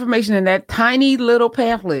more information in that tiny little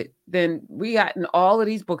pamphlet than we got in all of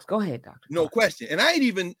these books. Go ahead, Doctor. No question. And I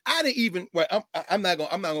didn't even. Well, I'm not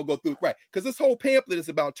gonna go through it, right, because this whole pamphlet is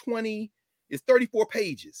about 34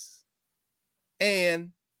 pages,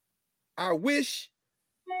 and I wish.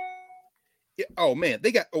 Oh man,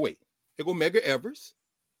 they go Medgar Evers,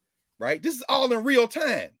 right? This is all in real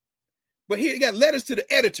time, but here you got letters to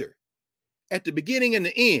the editor at the beginning and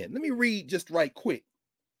the end. Let me read just right quick.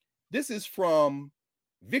 This is from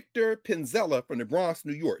Victor Penzella from the Bronx,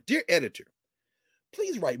 New York. Dear editor,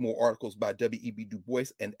 please write more articles by W.E.B. Du Bois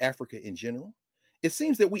and Africa in general. It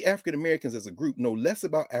seems that we African Americans as a group know less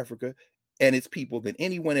about Africa and its people than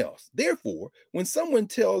anyone else. Therefore, when someone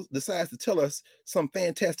decides to tell us some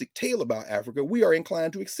fantastic tale about Africa, we are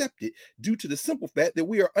inclined to accept it due to the simple fact that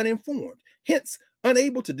we are uninformed, hence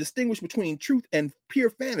unable to distinguish between truth and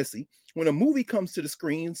pure fantasy. When a movie comes to the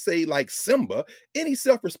screen, say like Simba, any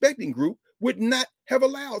self-respecting group would not have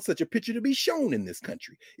allowed such a picture to be shown in this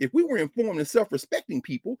country. If we were informed and self-respecting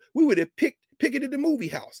people, we would have picketed the movie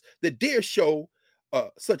house that dare show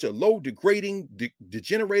such a low, degrading,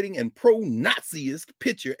 degenerating, and pro-Naziist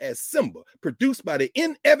picture as Simba, produced by the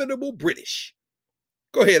inevitable British.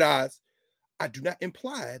 Go ahead, Oz. I do not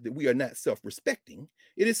imply that we are not self-respecting.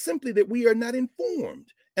 It is simply that we are not informed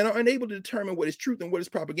and are unable to determine what is truth and what is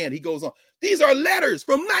propaganda. He goes on. These are letters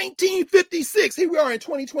from 1956. Here we are in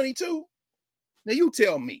 2022. Now you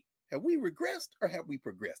tell me, have we regressed or have we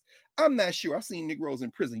progressed? I'm not sure. I've seen Negroes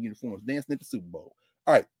in prison uniforms dancing at the Super Bowl.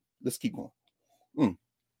 All right, let's keep going.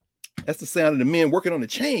 That's the sound of the men working on the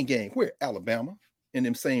chain gang. Where? Alabama, in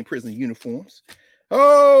them same prison uniforms.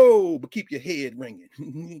 Oh, but keep your head ringing.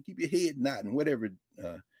 Keep your head nodding, whatever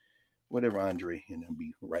Andre and them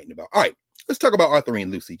be writing about. All right, let's talk about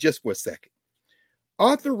Arthurine Lucy just for a second.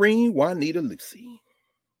 Arthurine Juanita Lucy.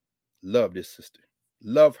 Love this sister.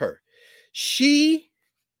 Love her. She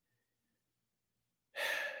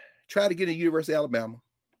tried to get into University of Alabama.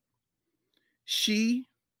 She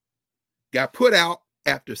got put out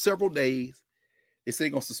after several days. They said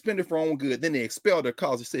they're going to suspend her for own good. Then they expelled her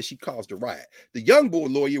because they said she caused a riot. The young boy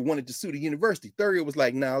lawyer wanted to sue the university. Thurgood was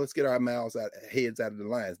like, nah, let's get our heads out of the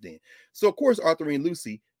lion's den. So, of course, Arthurine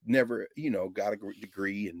Lucy never, got a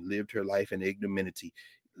degree and lived her life in ignominy.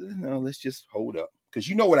 No, let's just hold up. Because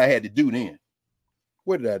you know what I had to do then.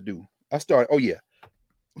 What did I do? I started, oh yeah,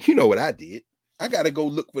 you know what I did? I got to go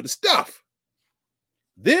look for the stuff.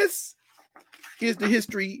 This is the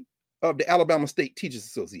history of the Alabama State Teachers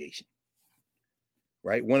Association,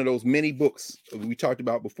 right? One of those many books we talked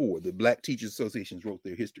about before. The Black Teachers Associations wrote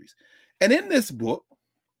their histories. And in this book,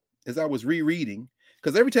 as I was rereading,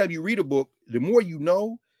 because every time you read a book, the more you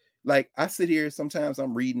know, like I sit here, sometimes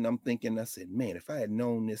I'm reading, I'm thinking, I said, man, if I had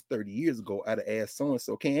known this 30 years ago, I'd have asked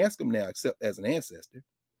so-and-so. Can't ask them now, except as an ancestor.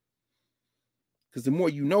 Because the more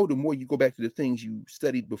you know, the more you go back to the things you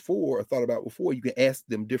studied before or thought about before, you can ask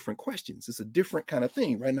them different questions. It's a different kind of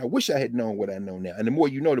thing, right? And I wish I had known what I know now. And the more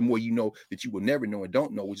you know that you will never know and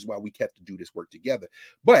don't know, which is why we kept to do this work together.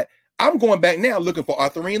 But I'm going back now looking for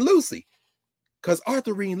Arthurine Lucy. Because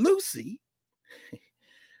Arthurine Lucy,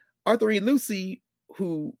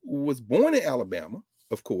 who was born in Alabama,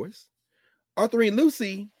 of course, Arthurine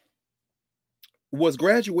Lucy was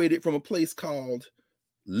graduated from a place called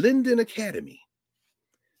Linden Academy.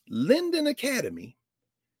 Linden Academy,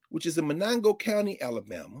 which is in Monongo County,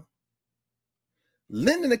 Alabama.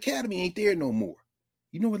 Linden Academy ain't there no more.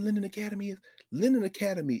 You know what Linden Academy is? Linden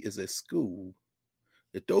Academy is a school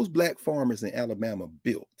that those black farmers in Alabama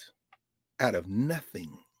built out of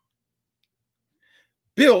nothing.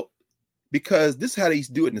 Built because this is how they used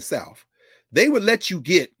to do it in the South. They would let you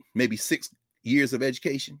get maybe 6 years of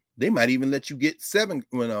education. They might even let you get 7,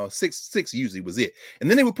 when 6 usually was it. And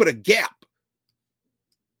then they would put a gap.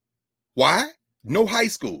 Why? No high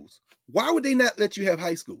schools. Why would they not let you have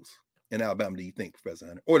high schools in Alabama, do you think, Professor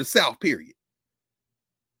Hunter? Or the South, period?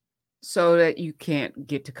 So that you can't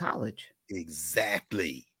get to college.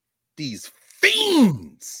 Exactly. These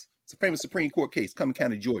fiends. It's a famous Supreme Court case, Cumming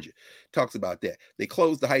County, Georgia, talks about that. They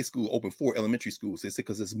closed the high school, opened 4 elementary schools. They said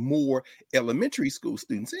because there's more elementary school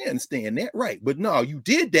students. They understand that, right? But no, you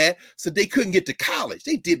did that so they couldn't get to college.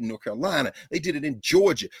 They did it in North Carolina. They did it in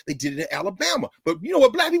Georgia. They did it in Alabama. But you know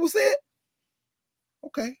what black people said?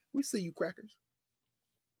 Okay, we see you crackers.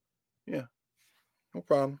 Yeah, no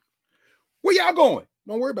problem. Where y'all going?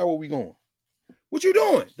 Don't worry about where we going. What you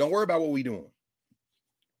doing? Don't worry about what we doing.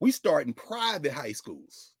 We starting private high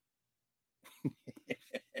schools.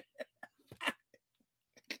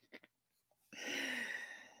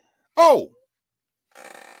 Oh,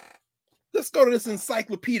 let's go to this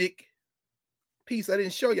encyclopedic piece. I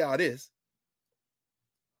didn't show y'all this.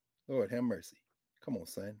 Lord have mercy. Come on,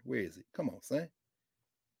 son. Where is it? Come on, son.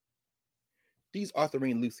 These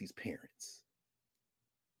Arthurine Lucy's parents.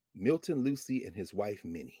 Milton Lucy and his wife,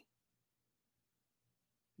 Minnie.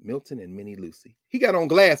 Milton and Minnie Lucy. He got on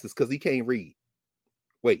glasses because he can't read.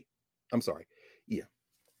 Wait, I'm sorry. Yeah.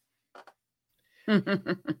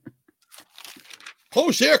 Whole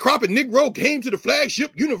sharecropping Negro came to the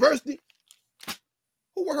flagship university.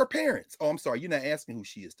 Who were her parents? Oh, I'm sorry. You're not asking who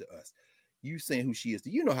she is to us. You saying who she is to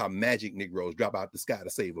you. Know how magic Negroes drop out the sky to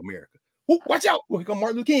save America. Oh, watch out. Oh, here come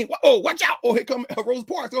Martin Luther King. Oh, watch out. Oh, here come Rosa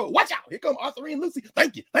Parks. Oh, watch out. Here come Arthurine Lucy.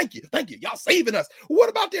 Thank you. Thank you. Thank you. Y'all saving us. What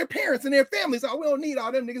about their parents and their families? Oh, we don't need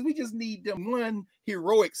all them niggas. We just need them one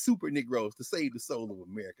heroic super Negroes to save the soul of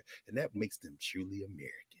America. And that makes them truly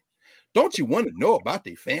American. Don't you want to know about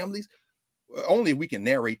their families? Only if we can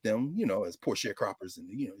narrate them, you know, as poor sharecroppers and,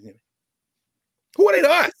 you know. Who are they to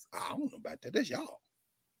us? I don't know about that. That's y'all.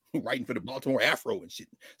 Writing for the Baltimore Afro and shit,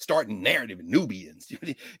 starting narrative and Nubians. You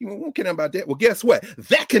won't care about that. Well, guess what?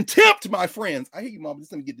 That contempt, my friends. I hear you, Mom.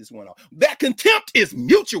 Just let me get this one off. That contempt is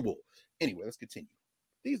mutual. Anyway, let's continue.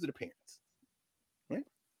 These are the parents, right?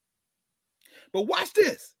 But watch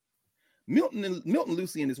this. Milton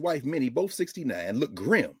Lucy and his wife Minnie, both 69, look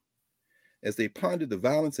grim as they pondered the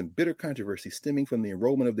violence and bitter controversy stemming from the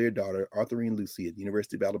enrollment of their daughter, Arthurine Lucy, at the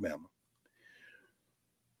University of Alabama.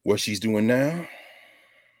 What she's doing now,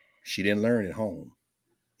 she didn't learn at home,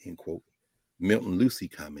 end quote. Milton Lucy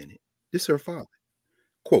commented. This is her father.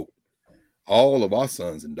 Quote, all of our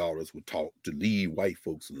sons and daughters were taught to leave white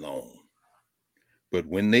folks alone. But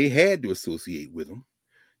when they had to associate with them,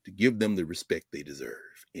 to give them the respect they deserve,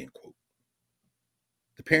 end quote.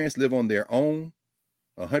 The parents live on their own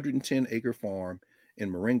 110-acre farm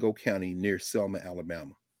in Marengo County near Selma,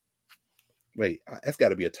 Alabama. Wait, that's got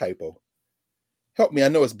to be a typo. Help me. I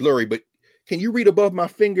know it's blurry, but can you read above my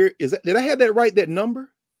finger? Did I have that right? That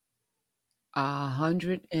number?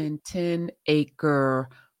 110-acre.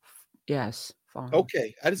 Yes. Farm.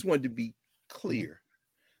 Okay. I just wanted to be clear.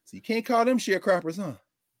 So you can't call them sharecroppers, huh?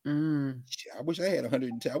 I wish I had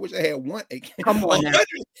 110. I wish I had 1 acre. Come on now.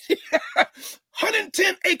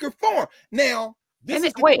 110-acre farm. Now, and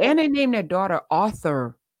they named their daughter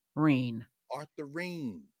Arthurine.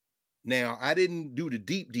 Arthurine. Now, I didn't do the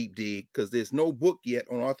deep dig because there's no book yet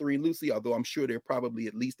on Arthurine Lucy, although I'm sure there are probably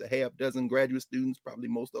at least a half dozen graduate students, probably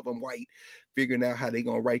most of them white, figuring out how they're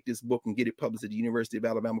going to write this book and get it published at the University of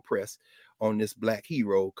Alabama Press on this black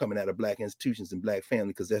hero coming out of black institutions and black family,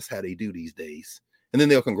 because that's how they do these days. And then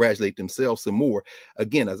they'll congratulate themselves some more.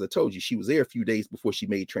 Again, as I told you, she was there a few days before she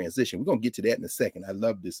made transition. We're going to get to that in a second. I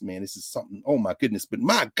love this, man. This is something, oh my goodness, but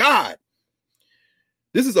my God.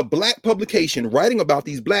 This is a black publication writing about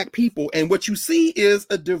these black people. And what you see is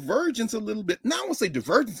a divergence a little bit. Now I won't say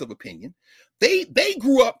divergence of opinion. They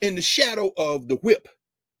grew up in the shadow of the whip.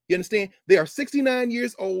 You understand? They are 69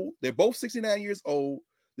 years old. They're both 69 years old.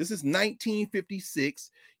 This is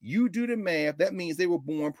 1956. You do the math. That means they were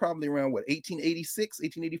born probably around what, 1886,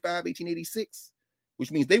 1885, 1886,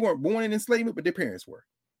 which means they weren't born in enslavement, but their parents were.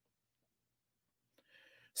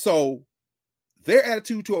 So their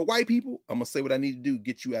attitude to a white people, I'm going to say what I need to do,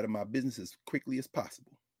 get you out of my business as quickly as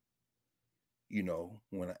possible. You know,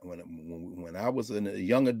 when I was a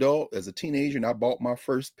young adult, as a teenager, and I bought my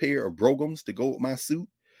first pair of brogans to go with my suit,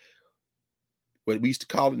 what we used to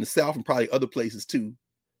call it in the South and probably other places too,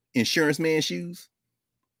 insurance man shoes.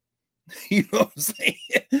 You know what I'm saying?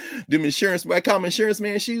 Them insurance, I call them insurance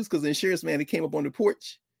man shoes because the insurance man that came up on the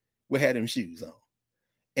porch would have them shoes on.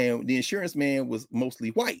 And the insurance man was mostly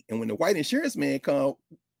white. And when the white insurance man come,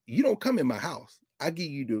 you don't come in my house. I give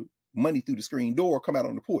you the money through the screen door, come out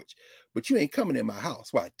on the porch. But you ain't coming in my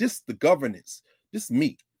house. Why? This is the governance. This is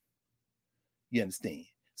me. You understand?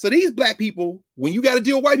 So these black people, when you got to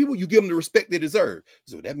deal with white people, you give them the respect they deserve.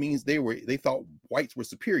 So that means they thought whites were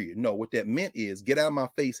superior. No, what that meant is get out of my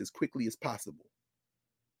face as quickly as possible.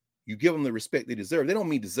 You give them the respect they deserve. They don't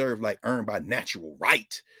mean deserve like earned by natural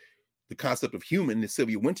right. The concept of human that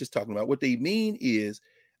Sylvia Winter's talking about. What they mean is,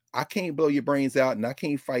 I can't blow your brains out and I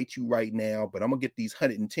can't fight you right now, but I'm going to get these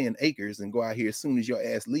 110 acres and go out here as soon as your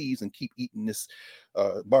ass leaves and keep eating this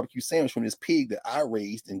barbecue sandwich from this pig that I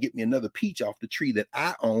raised and get me another peach off the tree that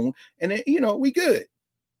I own. And then, you know, we good.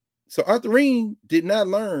 So Arthurine did not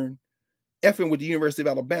learn effing with the University of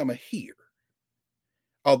Alabama here,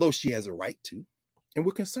 although she has a right to. And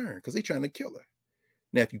we're concerned because they're trying to kill her.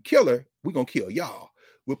 Now, if you kill her, we're going to kill y'all.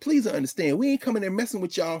 Well, please understand, we ain't coming there messing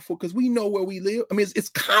with y'all for because we know where we live. I mean, it's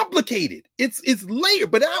complicated. It's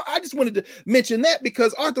layered. But I just wanted to mention that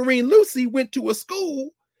because Arthurine Lucy went to a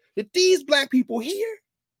school that these black people here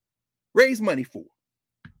raised money for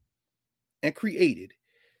and created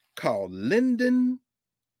called Linden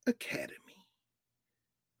Academy.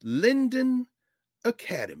 Linden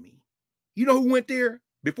Academy. You know who went there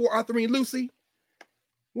before Arthurine Lucy?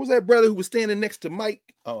 What was that brother who was standing next to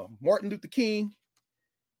Martin Luther King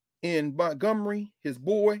in Montgomery, his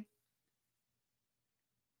boy,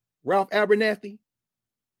 Ralph Abernathy.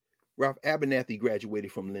 Ralph Abernathy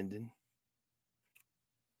graduated from Linden.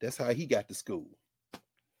 That's how he got to school.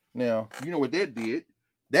 Now, you know what that did?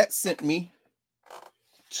 That sent me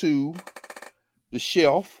to the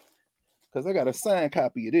shelf because I got a signed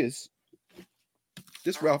copy of this.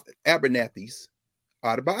 This Ralph Abernathy's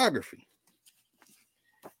autobiography.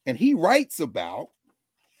 And he writes about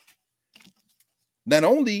not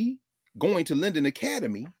only going to Linden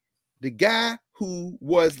Academy, the guy who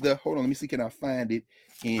was hold on, let me see, can I find it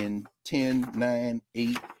in 10, 9,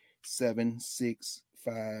 8, 7, 6,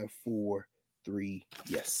 5, 4, 3,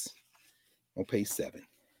 yes, on page 7.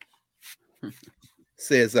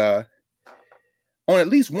 Says, on at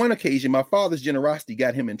least one occasion, my father's generosity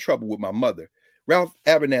got him in trouble with my mother. Ralph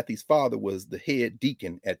Abernathy's father was the head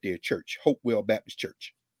deacon at their church, Hopewell Baptist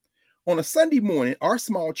Church. On a Sunday morning, our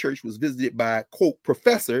small church was visited by, quote,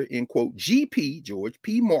 Professor, in quote, G.P. George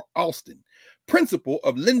P. Alston, principal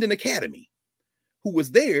of Linden Academy, who was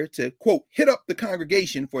there to, quote, hit up the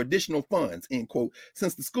congregation for additional funds, end quote,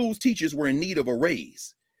 since the school's teachers were in need of a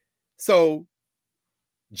raise. So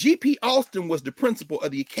G.P. Alston was the principal of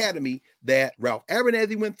the academy that Ralph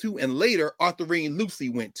Abernathy went to and later Arthurine Lucy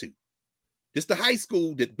went to. It's the high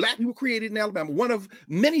school that black people created in Alabama, one of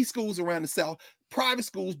many schools around the South, private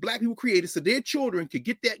schools black people created so their children could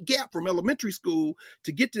get that gap from elementary school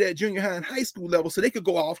to get to that junior high and high school level so they could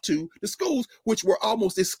go off to the schools, which were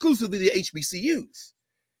almost exclusively the HBCUs.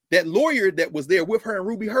 That lawyer that was there with her and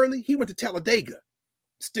Ruby Hurley, he went to Talladega,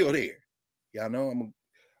 still there. Y'all know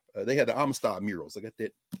they had the Amistad murals. I got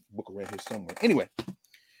that book around here somewhere. Anyway,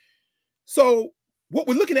 so what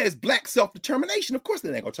we're looking at is black self-determination. Of course,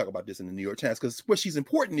 they ain't gonna talk about this in the New York Times because what she's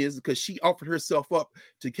important is because she offered herself up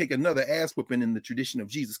to take another ass whipping in the tradition of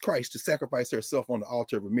Jesus Christ to sacrifice herself on the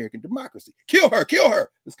altar of American democracy. Kill her,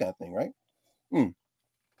 this kind of thing, right?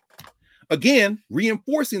 Again,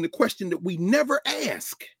 reinforcing the question that we never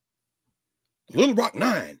ask. Little Rock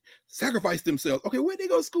 9, sacrificed themselves. Okay, where'd they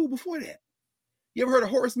go to school before that? You ever heard of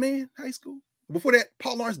Horace Mann High School? Before that,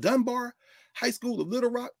 Paul Laurence Dunbar High School of Little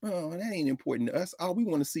Rock. Oh, that ain't important to us. All we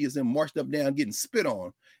want to see is them marched up down getting spit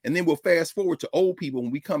on. And then we'll fast forward to old people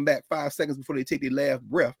when we come back 5 seconds before they take their last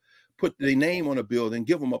breath, put their name on a building,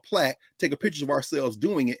 give them a plaque, take a picture of ourselves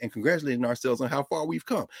doing it, and congratulating ourselves on how far we've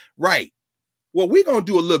come. Right. Well, we're going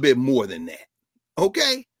to do a little bit more than that.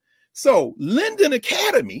 Okay. So Linden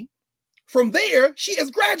Academy, from there, she has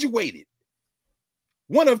graduated.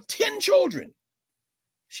 One of 10 children.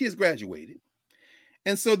 She has graduated.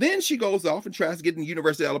 And so then she goes off and tries to get in the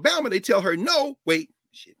University of Alabama. They tell her, no, wait.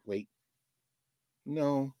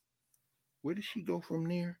 No. Where did she go from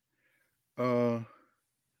there?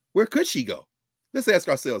 Where could she go? Let's ask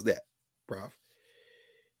ourselves that, Prof.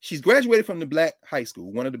 She's graduated from the black high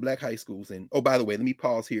school, one of the black high schools. And oh, by the way, let me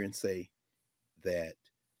pause here and say that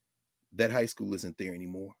that high school isn't there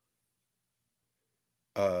anymore.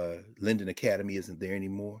 Linden Academy isn't there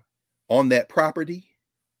anymore. On that property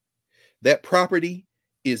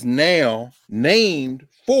is now named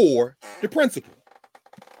for the principal.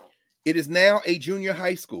 It is now a junior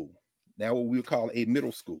high school, now what we would call a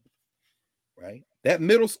middle school, right? That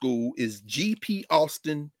middle school is G.P.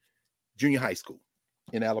 Austin Junior High School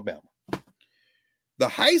in Alabama. The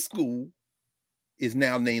high school is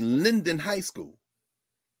now named Linden High School.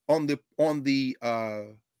 On the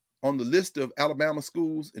list of Alabama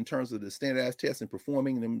schools in terms of the standardized tests and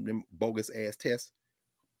performing them bogus ass tests,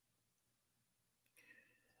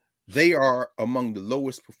 they are among the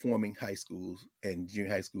lowest performing high schools and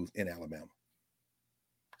junior high schools in Alabama.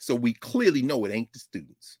 So we clearly know it ain't the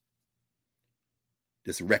students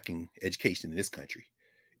that's wrecking education in this country.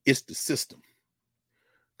 It's the system.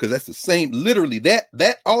 Because that's the same, literally, that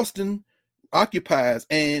Austin occupies,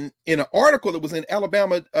 and in an article that was in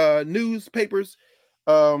Alabama newspapers,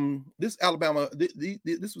 this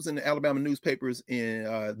was in the Alabama newspapers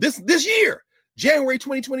in this year, January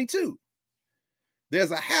 2022.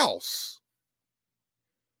 There's a house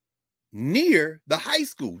near the high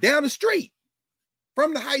school, down the street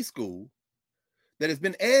from the high school, that has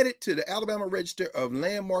been added to the Alabama Register of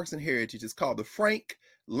Landmarks and Heritage. It's called the Frank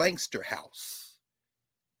Langster House.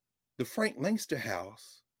 The Frank Langster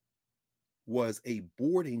House was a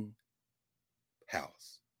boarding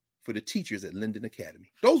house for the teachers at Linden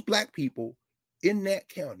Academy. Those black people in that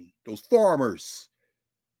county, those farmers,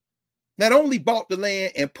 not only bought the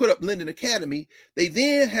land and put up Linden Academy, they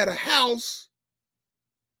then had a house,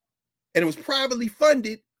 and it was privately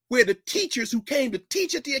funded, where the teachers who came to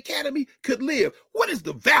teach at the academy could live. What is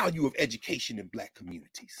the value of education in black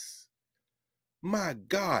communities? My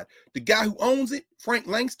God, the guy who owns it, Frank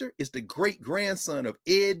Langster, is the great grandson of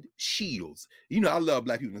Ed Shields. You know, I love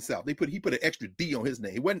black people in the South. He put an extra D on his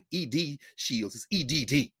name. It wasn't E.D. Shields, it's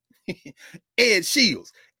E.D.D. Ed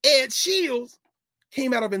Shields. Ed Shields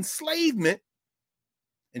came out of enslavement.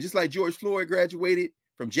 And just like George Floyd graduated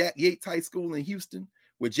from Jack Yates High School in Houston,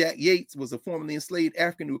 where Jack Yates was a formerly enslaved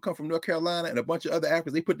African who had come from North Carolina, and a bunch of other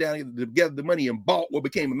Africans, they put down together the money and bought what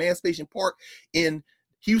became Emancipation Park in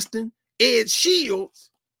Houston. Ed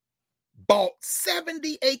Shields bought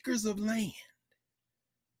 70 acres of land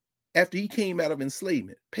after he came out of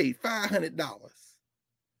enslavement, paid $500.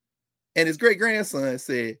 And his great-grandson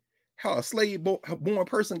said, how a slave-born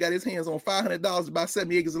person got his hands on $500 to buy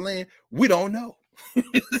 70 acres of land, we don't know.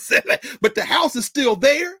 But the house is still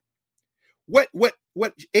there. What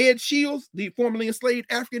Ed Shields, the formerly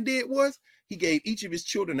enslaved African, did was he gave each of his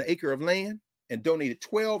children an acre of land and donated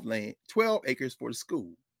 12 acres for the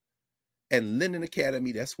school. And Linden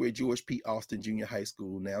Academy, that's where George P. Austin Junior High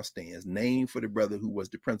School now stands, named for the brother who was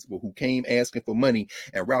the principal, who came asking for money.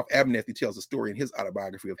 And Ralph Abernathy tells a story in his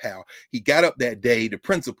autobiography of how he got up that day. The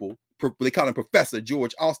principal, they call him Professor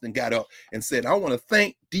George Austin, got up and said, I want to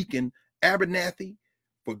thank Deacon Abernathy.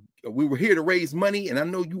 We were here to raise money, and I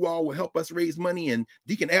know you all will help us raise money. And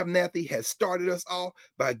Deacon Abernathy has started us off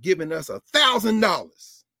by giving us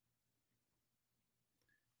 $1,000.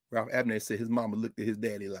 Ralph Abernathy said his mama looked at his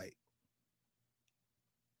daddy like,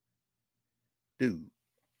 dude,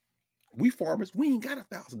 we farmers, we ain't got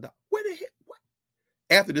 $1,000. Where the heck? What?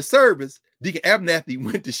 After the service, Deacon Abernathy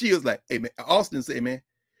went to Shields like, hey man, Austin said, man,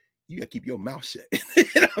 you gotta keep your mouth shut.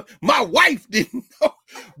 You know, my wife didn't know,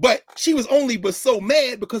 but she was only but so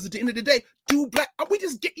mad because at the end of the day, dude,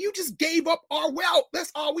 you just gave up our wealth.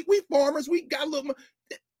 That's all we farmers, we got a little money.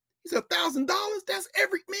 He said $1,000. That's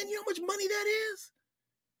man, you know how much money that is?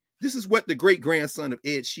 This is what the great grandson of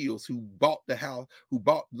Ed Shields, who bought the house, who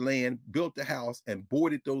bought the land, built the house, and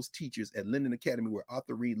boarded those teachers at Linden Academy, where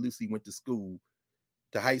Arthur Reed Lucy went to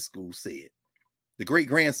high school, said. the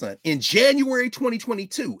great-grandson, in January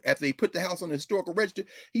 2022, after they put the house on the historical register,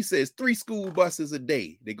 he says 3 school buses a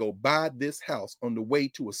day, they go by this house on the way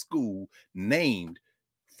to a school named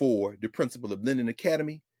for the principal of Linden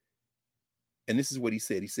Academy. And this is what he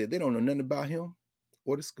said. He said, they don't know nothing about him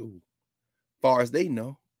or the school. Far as they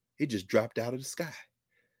know, it just dropped out of the sky. And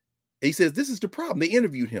he says, this is the problem. They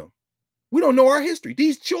interviewed him. We don't know our history.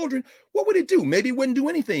 These children, what would it do? Maybe it wouldn't do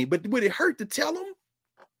anything, but would it hurt to tell them?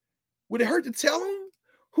 Would it hurt to tell them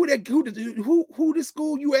who the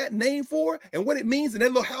school you at named for and what it means in that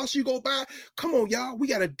little house you go by? Come on, y'all. We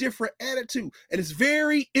got a different attitude, and it's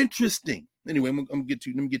very interesting. Anyway, let me get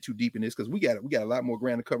too deep in this because we got a lot more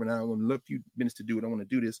ground to cover now. I'm going to love a few minutes to do it. I want to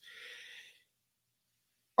do this.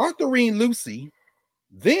 Arthurine Lucy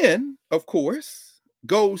then, of course,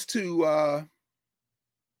 goes to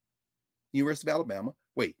University of Alabama.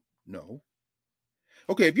 Wait, no.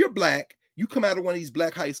 Okay, if you're Black, you come out of one of these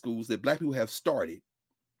Black high schools that Black people have started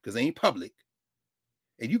because they ain't public,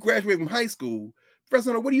 and you graduate from high school,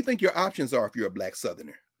 Professor, what do you think your options are if you're a Black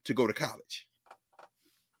Southerner to go to college?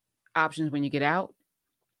 Options when you get out?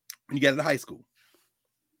 When you get out of high school.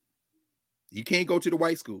 You can't go to the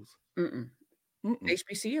white schools.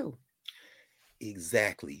 HBCU.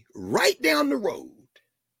 Exactly. Right down the road.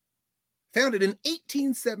 Founded in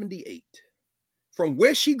 1878. From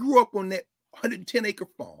where she grew up on that 110-acre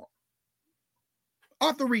farm.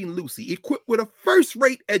 Arthurine Lucy, equipped with a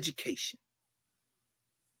first-rate education,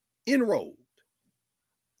 enrolled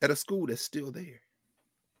at a school that's still there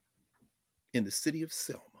in the city of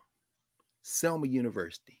Selma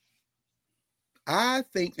University. I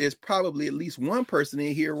think there's probably at least one person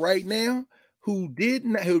in here right now who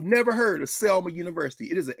never heard of Selma University.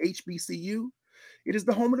 It is an HBCU. It is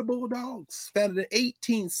the home of the Bulldogs, founded in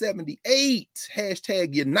 1878.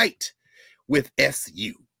 Hashtag unite with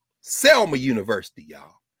SU. Selma University,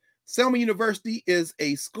 y'all. Selma University is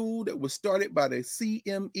a school that was started by the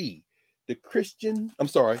CME, the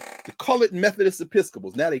Colored Methodist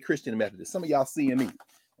Episcopals. Now they Christian Methodists. Some of y'all CME. I'm going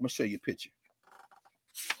to show you a picture.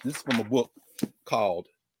 This is from a book called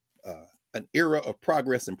An Era of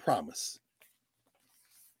Progress and Promise.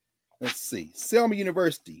 Let's see. Selma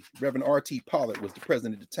University, Reverend R.T. Pollard was the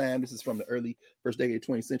president at the time. This is from the early first decade of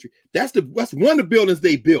the 20th century. That's one of the buildings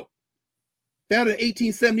they built. Founded in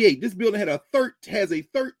 1878. This building has a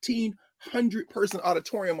 1,300 person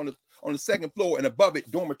auditorium on the second floor, and above it,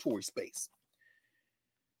 dormitory space.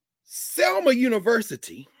 Selma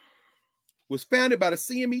University was founded by the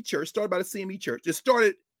CME Church, started by the CME Church. It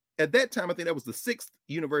started at that time, I think that was the 6th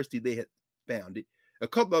university they had founded. A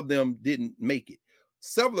couple of them didn't make it.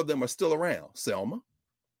 Several of them are still around. Selma.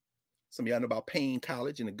 Some of y'all know about Payne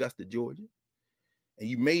College in Augusta, Georgia. And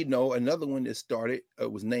you may know another one that started,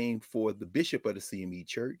 was named for the bishop of the CME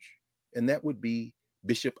Church, and that would be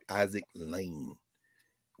Bishop Isaac Lane,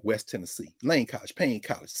 West Tennessee. Lane College, Payne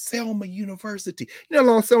College, Selma University. You know how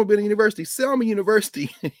long Selma been a university? Selma University.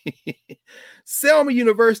 Selma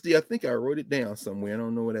University, I think I wrote it down somewhere. I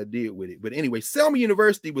don't know what I did with it. But anyway, Selma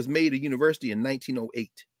University was made a university in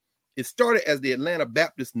 1908. It started as the Atlanta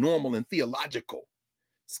Baptist Normal and Theological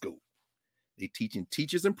School. They teaching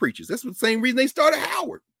teachers and preachers. That's the same reason they started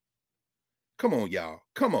Howard. Come on, y'all.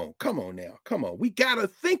 Come on now. Come on. We got to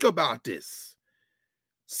think about this.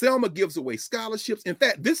 Selma gives away scholarships. In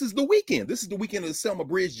fact, this is the weekend. This is the weekend of the Selma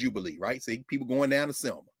Bridge Jubilee, right? See, people going down to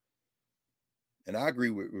Selma. And I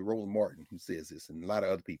agree with Roland Martin, who says this, and a lot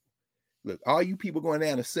of other people. Look, all you people going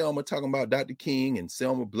down to Selma talking about Dr. King and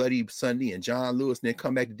Selma Bloody Sunday and John Lewis, and then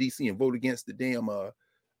come back to D.C. and vote against the damn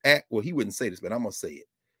act. Well, he wouldn't say this, but I'm going to say it.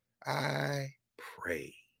 I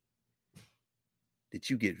pray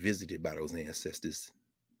that you get visited by those ancestors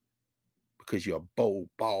because you're a bold,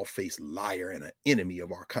 bald-faced liar and an enemy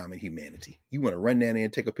of our common humanity. You want to run down there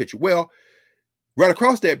and take a picture. Well, right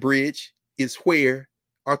across that bridge is where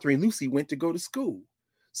Arthurine Lucy went to go to school.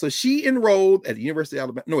 So she enrolled at the University of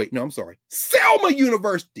Alabama. Selma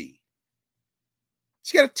University.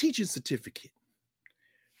 She got a teaching certificate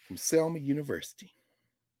from Selma University.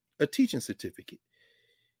 A teaching certificate.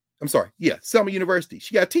 Selma University.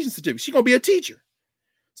 She got a teaching certificate. She's going to be a teacher.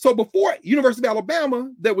 So before University of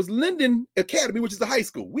Alabama, there was Linden Academy, which is a high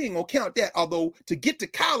school. We ain't going to count that. Although to get to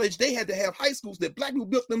college, they had to have high schools that Black people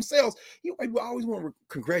built themselves. You always want to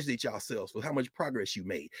congratulate yourselves for how much progress you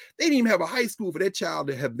made. They didn't even have a high school for that child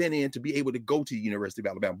to have been in to be able to go to the University of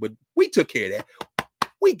Alabama. But we took care of that.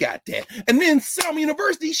 We got that. And then Selma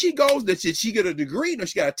University, she goes, she get a degree? No,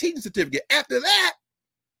 she got a teaching certificate. After that,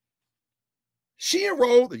 she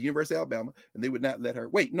enrolled at the University of Alabama, and they would not let her.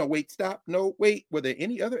 Stop. Were there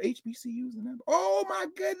any other HBCUs in that? Oh, my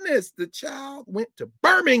goodness. The child went to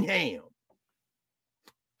Birmingham.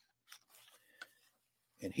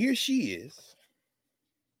 And here she is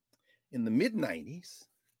in the mid-90s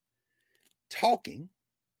talking.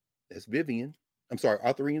 That's Vivian. I'm sorry,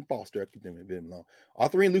 Arthurine Foster.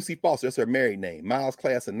 Arthurine Lucy Foster. That's her married name. Miles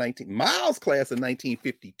class of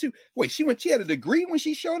 1952. Wait, she had a degree when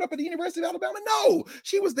she showed up at the University of Alabama? No,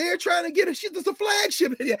 she was there trying to get it. She's a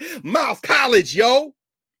flagship. Miles College, yo.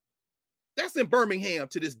 That's in Birmingham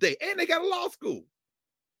to this day. And they got a law school.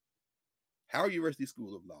 Howard University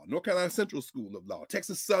School of Law, North Carolina Central School of Law,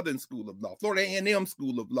 Texas Southern School of Law, Florida A&M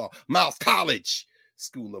School of Law, Miles College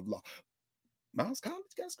School of Law. Miles College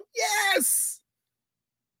got school? Yes.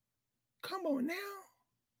 Come on now.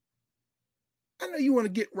 I know you want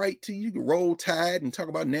to get right to you can roll tide and talk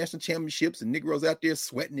about national championships and Negroes out there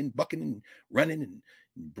sweating and bucking and running and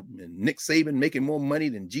Nick Saban making more money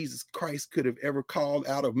than Jesus Christ could have ever called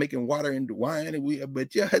out of making water into wine.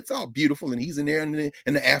 But yeah, it's all beautiful. And he's in there in the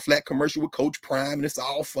Aflac commercial with Coach Prime, and it's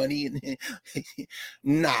all funny. And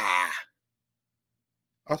nah.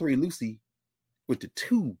 Arthurine Lucy went to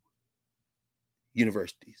 2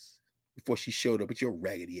 universities before she showed up at your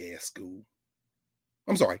raggedy ass school.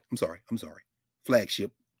 I'm sorry.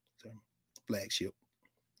 Flagship.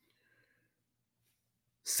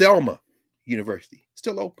 Selma University,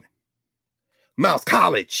 still open. Miles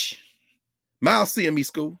College, Miles CME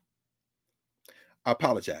school. I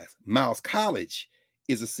apologize. Miles College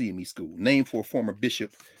is a CME school named for a former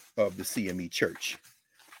bishop of the CME church.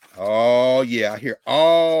 Oh, yeah, I hear.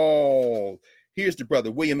 Oh, here's the brother,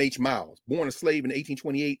 William H. Miles, born a slave in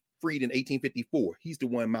 1828, freed in 1854. He's the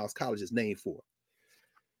one Miles College is named for.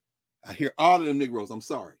 I hear all of them Negroes. I'm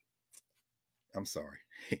sorry.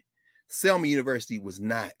 Selma University was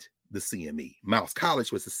not the CME. Miles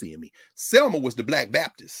College was the CME. Selma was the Black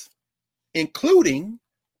Baptist, including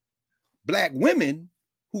Black women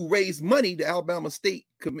who raised money to Alabama State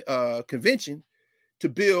Convention to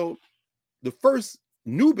build the first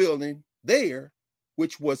new building there,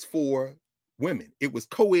 which was for women. It was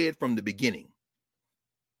co-ed from the beginning.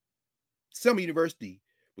 Selma University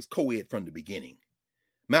was co-ed from the beginning.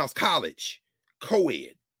 Miles College,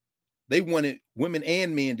 co-ed. They wanted women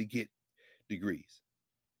and men to get degrees.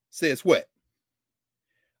 Says what?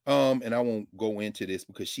 And I won't go into this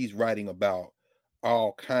because she's writing about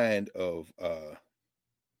all kind of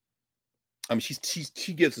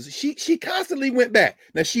she constantly went back.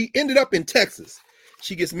 Now she ended up in Texas.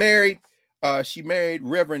 She gets married. She married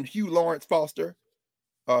Reverend Hugh Lawrence Foster,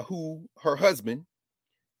 who her husband,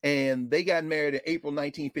 and they got married in April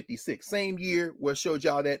 1956. Same year where I showed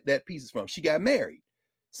y'all that piece is from. She got married,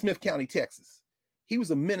 Smith County, Texas. He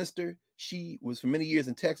was a minister. She was for many years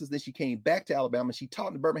in Texas. Then she came back to Alabama. She taught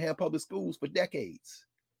in the Birmingham public schools for decades.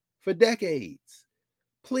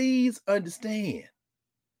 Please understand.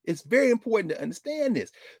 It's very important to understand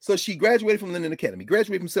this. So she graduated from Linden Academy,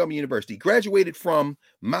 graduated from Selma University, graduated from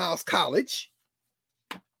Miles College.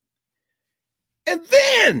 And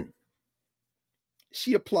then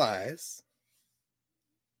she applies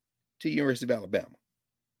to University of Alabama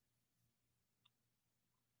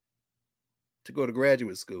to go to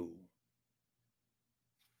graduate school.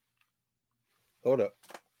 Hold up.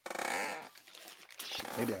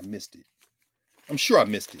 Maybe I missed it. I'm sure I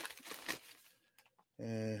missed it.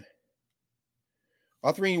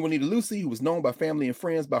 Arthurine Juanita Lucy, who was known by family and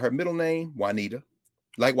friends by her middle name, Juanita.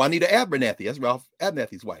 Like Juanita Abernathy. That's Ralph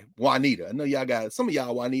Abernathy's wife, Juanita. I know y'all got some of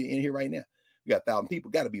y'all Juanita in here right now. We got 1,000 people.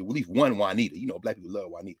 Got to be at least one Juanita. You know, Black people love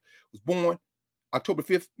Juanita. Was born October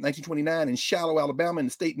 5th, 1929 in Shiloh, Alabama in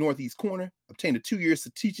the state northeast corner. Obtained a 2-year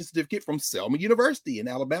teaching certificate from Selma University in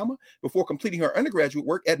Alabama before completing her undergraduate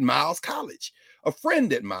work at Miles College. A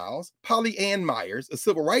friend at Miles, Polly Ann Myers, a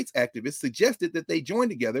civil rights activist, suggested that they join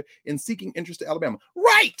together in seeking entrance to Alabama.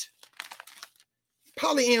 Right!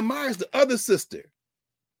 Polly Ann Myers, the other sister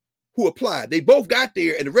who applied. They both got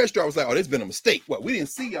there and the registrar was like, oh, there's been a mistake. What? We didn't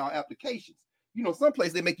see y'all applications. You know,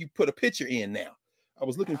 someplace they make you put a picture in now. I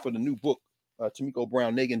was looking for the new book Tomiko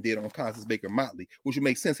Brown Nagin did on Constance Baker Motley, which would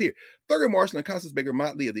make sense here. Thurgood Marshall and Constance Baker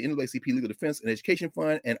Motley of the NAACP Legal Defense and Education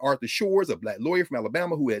Fund, and Arthur Shores, a Black lawyer from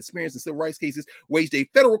Alabama who had experience in civil rights cases, waged a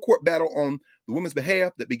federal court battle on the women's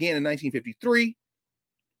behalf that began in 1953.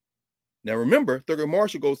 Now remember, Thurgood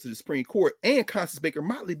Marshall goes to the Supreme Court, and Constance Baker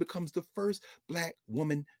Motley becomes the first Black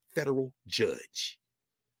woman federal judge.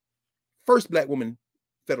 First Black woman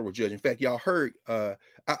federal judge. In fact, y'all heard,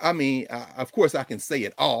 of course I can say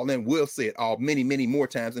it all and will say it all many, many more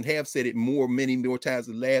times and have said it many more times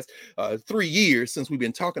in the last 3 years since we've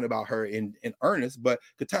been talking about her in earnest. But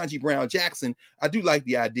Ketanji Brown Jackson, I do like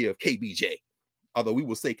the idea of KBJ, although we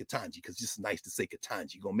will say Ketanji because it's just nice to say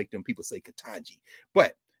Ketanji. You're going to make them people say Ketanji.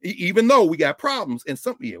 But even though we got problems and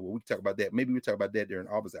we talk about that. Maybe we talk about that during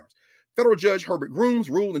office hours. Federal Judge Herbert Grooms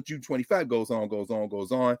ruled in June 25, goes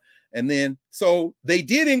on. And then, so they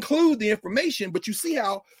did include the information, but you see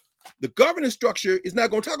how the governance structure is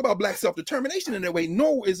not going to talk about Black self-determination in that way,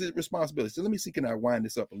 nor is it responsibility. So let me see, can I wind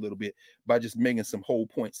this up a little bit by just making some whole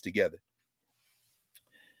points together?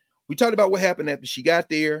 We talked about what happened after she got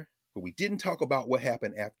there, but we didn't talk about what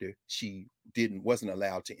happened after she wasn't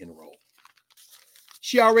allowed to enroll.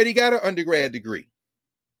 She already got her undergrad degree.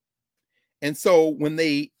 And so when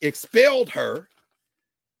they expelled her,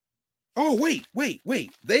 oh, wait.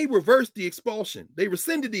 They reversed the expulsion. They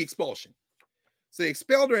rescinded the expulsion. So they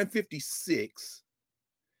expelled her in 56.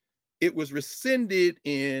 It was rescinded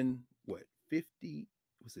in what, 50?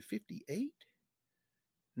 Was it 58?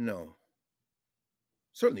 No.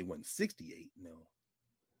 Certainly wasn't 68. No.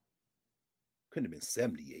 Couldn't have been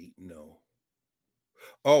 78. No.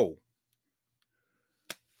 Oh.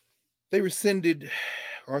 They rescinded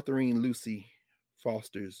Arthurine Lucy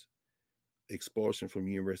Foster's expulsion from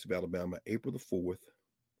the University of Alabama, April the 4th,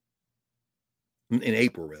 in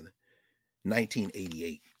April, rather,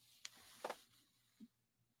 1988.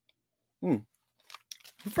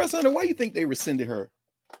 Professor Hunter, why do you think they rescinded her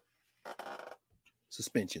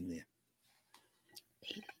suspension then?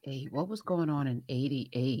 88. What was going on in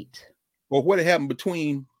 88? Well, what had happened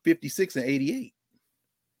between 56 and 88?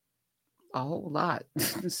 A whole lot.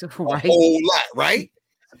 So, a whole lot, right?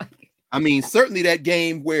 I mean, certainly that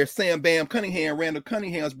game where Sam Bam Cunningham, Randall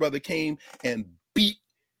Cunningham's brother, came and beat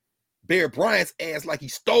Bear Bryant's ass like he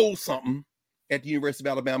stole something at the University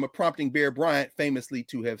of Alabama, prompting Bear Bryant famously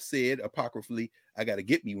to have said, apocryphally, I got to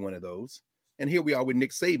get me one of those. And here we are with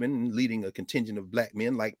Nick Saban leading a contingent of Black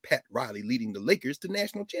men like Pat Riley leading the Lakers to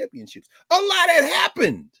national championships. A lot had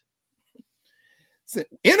happened. So,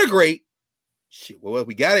 integrate. Shit, well, if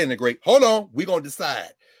we got to integrate, hold on, we're going to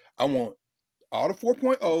decide. I want all the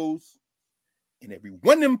 4.0s and every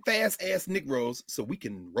one of them fast-ass Negroes so we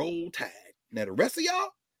can roll tide. Now, the rest of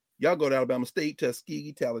y'all go to Alabama State,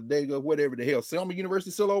 Tuskegee, Talladega, whatever the hell. Selma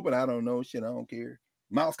University still open? I don't know. Shit, I don't care.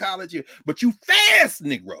 Miles College, but you fast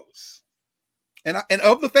Negroes. And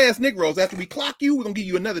of the fast Negroes, after we clock you, we're going to give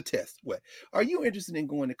you another test. What? Are you interested in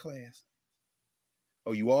going to class?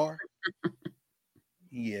 Oh, you are?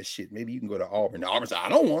 Yeah, shit. Maybe you can go to Auburn. Auburn said, I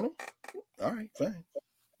don't want them. All right, fine.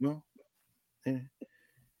 Well, yeah.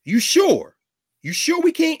 You sure? You sure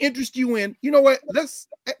we can't interest you in? You know what?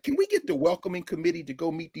 Can we get the welcoming committee to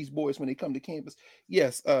go meet these boys when they come to campus?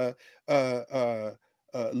 Yes.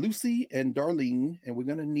 Lucy and Darlene, and we're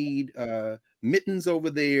gonna need Mittens over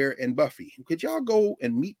there and Buffy. Could y'all go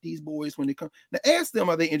and meet these boys when they come? Now ask them,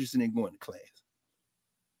 are they interested in going to class?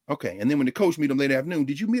 Okay, and then when the coach meet them late afternoon,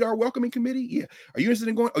 did you meet our welcoming committee? Yeah. Are you interested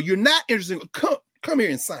in going? Oh, you're not interested in come here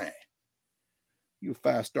and sign. You're a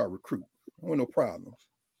 5-star recruit. I want no problems.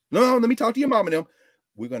 No, let me talk to your mom and them.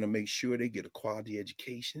 We're gonna make sure they get a quality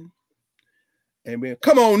education. And then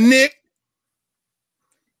come on, Nick.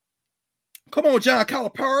 Come on, John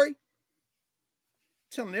Calipari.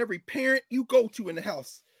 Telling every parent you go to in the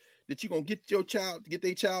house that you're going to get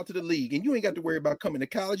their child to the league. And you ain't got to worry about coming to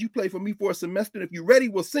college. You play for me for a semester. And if you're ready,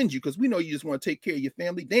 we'll send you because we know you just want to take care of your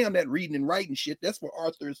family. Damn that reading and writing shit. That's for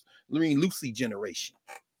Arthur's Lorene Lucy generation.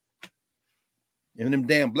 And them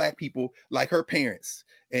damn Black people like her parents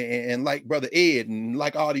and like Brother Ed and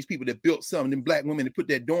like all these people that built some of them Black women that put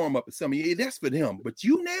that dorm up and some of you, that's for them. But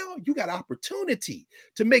you got opportunity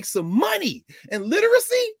to make some money and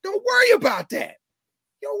literacy. Don't worry about that.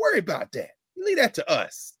 Don't worry about that. You leave that to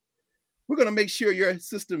us. We're going to make sure your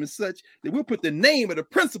system is such that we'll put the name of the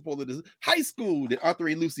principal of the high school that Arthur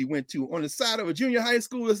and Lucy went to on the side of a junior high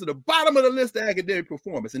school. It's at the bottom of the list of academic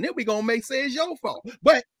performance. And then we're going to say it's your fault.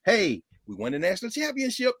 But hey, we won the national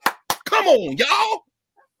championship. Come on, y'all.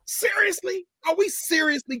 Seriously? Are we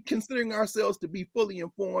seriously considering ourselves to be fully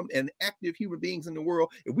informed and active human beings in the world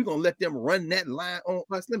if we're going to let them run that line on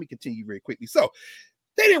us? Let me continue very quickly. So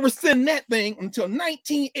they didn't rescind that thing until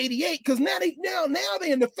 1988 because now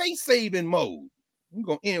they're in the face saving mode. We're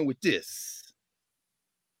going to end with this.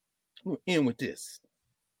 We'll end with this.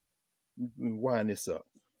 Let me wind this up.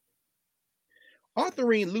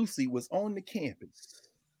 Arthurine Lucy was on the campus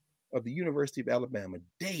of the University of Alabama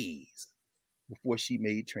days before she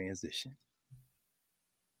made transition.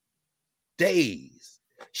 Days.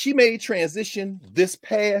 She made transition this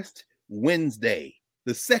past Wednesday,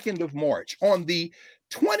 the 2nd of March, on the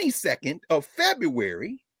 22nd of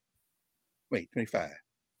February. Wait, 25,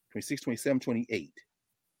 26, 27, 28.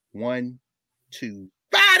 1, 2,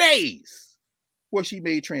 5 days before she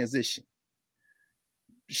made transition.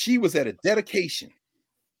 She was at a dedication.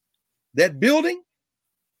 That building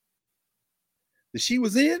that she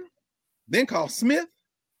was in, then called Smith,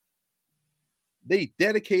 They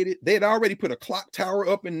dedicated, they had already put a clock tower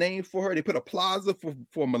up and named for her. They put a plaza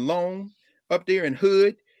for Malone up there in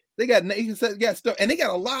Hood. They got stuff, and they got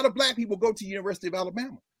a lot of black people go to University of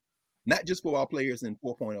Alabama, not just football players and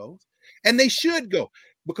 4.0s. And they should go,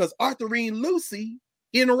 because Arthurine Lucy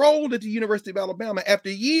enrolled at the University of Alabama after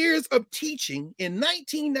years of teaching. In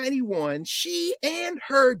 1991, she and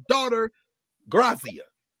her daughter, Grazia.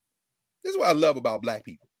 This is what I love about black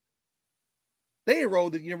people. They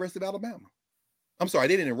enrolled at the University of Alabama. I'm sorry,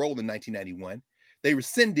 they didn't enroll in 1991. They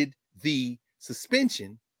rescinded the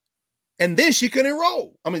suspension, and then she could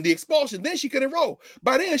enroll. I mean, the expulsion, then she could enroll.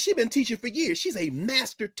 By then, she'd been teaching for years. She's a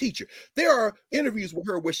master teacher. There are interviews with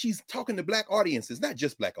her where she's talking to black audiences, not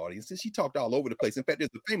just black audiences. She talked all over the place. In fact,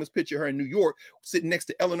 there's a famous picture of her in New York sitting next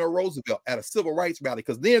to Eleanor Roosevelt at a civil rights rally,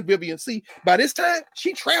 because then Vivian C., by this time,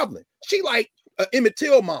 she traveling. She like an Emmett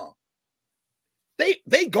Till mom.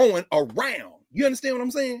 They going around. You understand what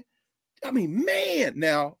I'm saying? I mean, man,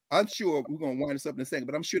 now I'm sure we're going to wind this up in a second,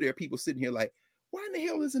 but I'm sure there are people sitting here like, why in the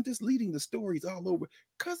hell isn't this leading the stories all over?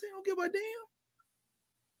 Because they don't give a damn.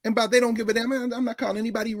 And by they don't give a damn, I'm not calling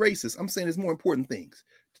anybody racist. I'm saying there's more important things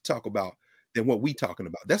to talk about than what we talking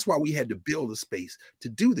about. That's why we had to build a space to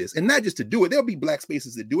do this. And not just to do it. There'll be black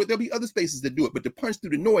spaces that do it. There'll be other spaces that do it. But to punch through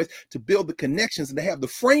the noise, to build the connections and to have the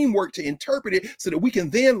framework to interpret it so that we can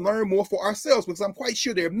then learn more for ourselves. Because I'm quite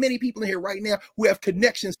sure there are many people in here right now who have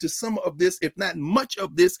connections to some of this, if not much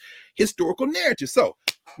of this historical narrative. So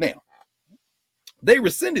now, they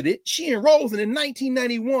rescinded it. She enrolls, and in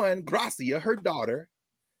 1991, Grazia, her daughter,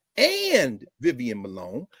 and Vivian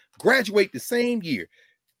Malone graduate the same year.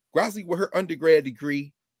 Grazia with her undergrad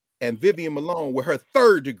degree, and Vivian Malone with her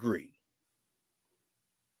third degree.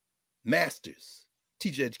 Master's,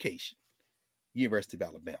 teacher education, University of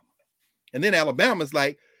Alabama. And then Alabama's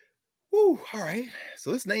like, ooh, all right.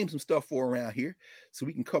 So let's name some stuff for around here so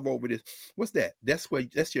we can cover over this. What's that?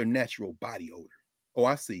 That's your natural body odor. Oh,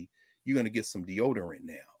 I see. You're going to get some deodorant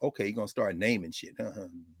now. Okay, you're going to start naming shit.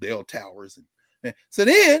 Bell towers. And so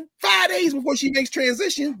then 5 days before she makes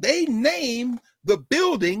transition, they name the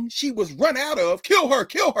building she was run out of. Kill her,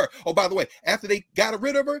 kill her. Oh, by the way, after they got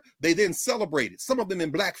rid of her, they then celebrated. Some of them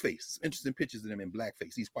in blackface. Interesting pictures of them in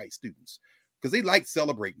blackface, these white students, because they like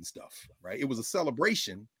celebrating stuff, right? It was a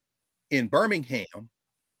celebration in Birmingham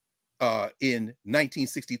in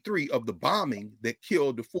 1963 of the bombing that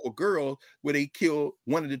killed the 4 girls, where they killed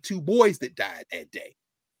one of the 2 boys that died that day,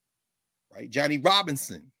 right? Johnny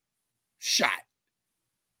Robinson shot.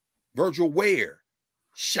 Virgil Ware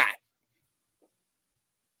shot.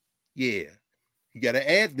 Yeah, you got to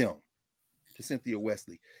add them to Cynthia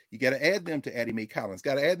Wesley. You got to add them to Addie Mae Collins.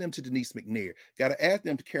 Got to add them to Denise McNair. Got to add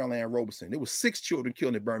them to Carol Ann Robeson. There was 6 children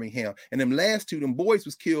killed in Birmingham, and them last 2, them boys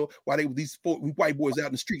was killed while they were these 4 white boys out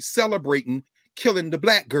in the street celebrating killing the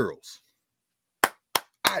black girls.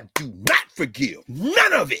 I do not forgive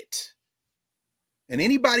none of it. And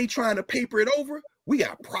anybody trying to paper it over, we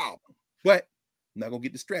got a problem. But I'm not gonna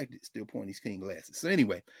get distracted. Still pointing these king glasses. So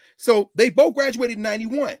anyway, so they both graduated in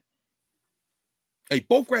 91. They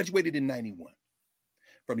both graduated in 91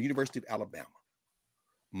 from the University of Alabama.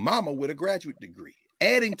 Mama with a graduate degree,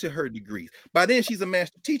 adding to her degrees. By then, she's a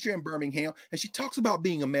master teacher in Birmingham, and she talks about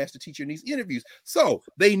being a master teacher in these interviews. So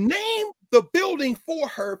they named the building for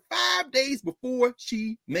her 5 days before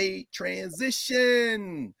she made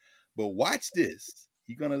transition. But watch this.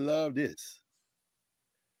 You're gonna love this.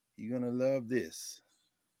 You're going to love this.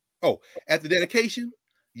 Oh, at the dedication,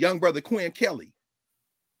 young brother Quinn Kelly,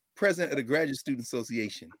 president of the Graduate Student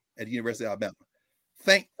Association at the University of Alabama,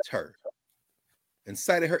 thanked her and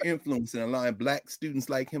cited her influence in allowing black students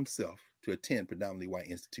like himself to attend predominantly white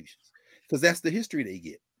institutions. Because that's the history they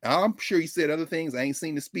get. I'm sure he said other things. I ain't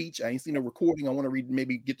seen the speech. I ain't seen a recording. I want to read,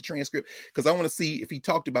 maybe get the transcript, because I want to see if he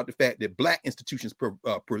talked about the fact that black institutions,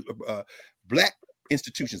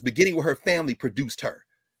 beginning with her family, produced her.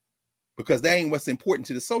 Because that ain't what's important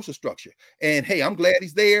to the social structure. And hey, I'm glad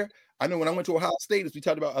he's there. I know when I went to Ohio State, as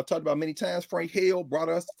I've talked about many times, Frank Hale brought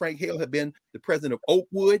us. Frank Hale had been the president of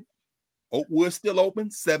Oakwood. Oakwood's still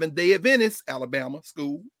open, Seventh-day Adventist, Alabama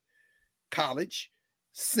school, college.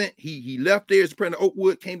 He left there as president of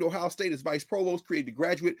Oakwood, came to Ohio State as vice provost, created the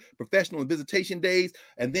graduate, professional, and visitation days.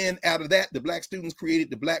 And then out of that, the black students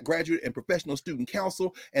created the Black Graduate and Professional Student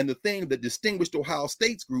Council. And the thing that distinguished Ohio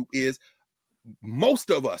State's group is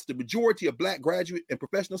most of us, the majority of black graduate and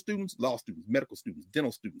professional students, law students, medical students,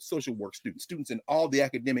 dental students, social work students, students in all the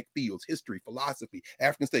academic fields, history, philosophy,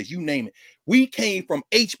 African studies, you name it. We came from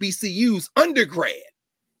HBCU's undergrad.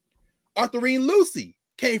 Arthurine Lucy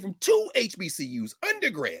came from 2 HBCUs,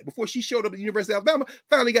 undergrad, before she showed up at the University of Alabama,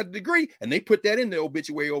 finally got the degree, and they put that in the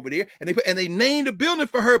obituary over there, and they named a building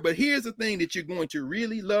for her. But here's the thing that you're going to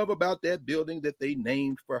really love about that building that they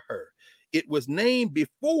named for her. It was named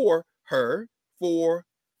before her for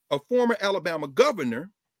a former Alabama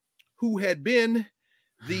governor who had been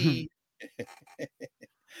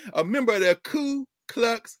a member of the Ku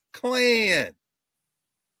Klux Klan.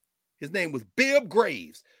 His name was Bibb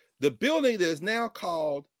Graves. The building that is now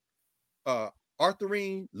called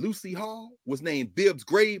Arthurine Lucy Hall was named Bibb's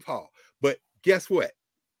Grave Hall. But guess what?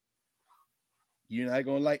 You're not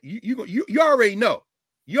gonna like you already know.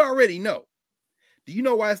 You already know. Do you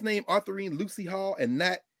know why it's named Arthurine Lucy Hall and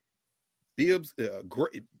not Bibb's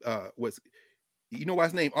was? You know why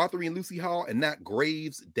it's named Arthurine Lucy Hall and not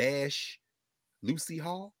Graves Lucy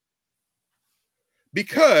Hall?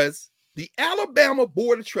 Because the Alabama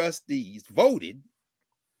Board of Trustees voted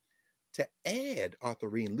to add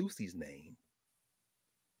Arthurine Lucy's name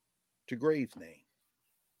to Graves' name.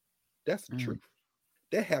 That's the truth.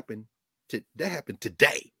 That happened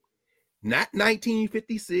today, not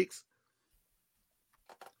 1956.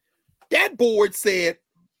 That board said,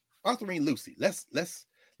 Arthurine Lucy, let's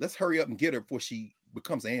hurry up and get her before she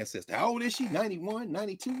becomes an ancestor. How old is she? 91,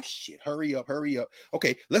 92? Shit, hurry up.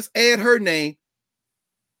 Okay, let's add her name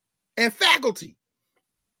and faculty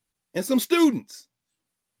and some students.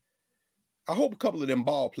 I hope a couple of them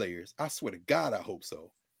ball players, I swear to God, I hope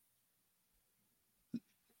so.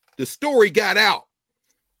 The story got out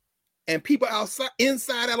and people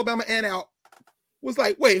inside Alabama and out was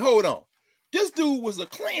like, wait, hold on. This dude was a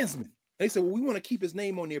Klansman. They said, well, we want to keep his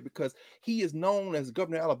name on there because he is known as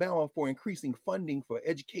governor of Alabama for increasing funding for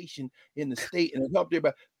education in the state and it helped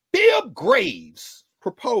everybody. Bibb Graves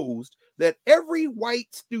proposed that every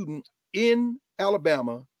white student in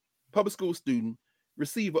Alabama, public school student,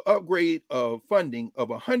 receive an upgrade of funding of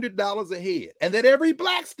 $100 a head, and that every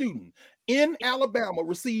black student in Alabama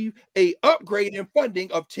receive a upgrade in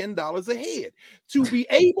funding of $10 a head to be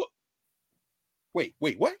able. Wait,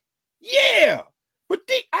 what? Yeah, but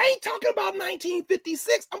I ain't talking about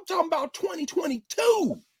 1956. I'm talking about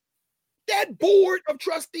 2022. That board of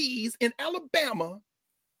trustees in Alabama,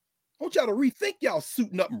 I want y'all to rethink y'all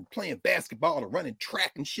suiting up and playing basketball or running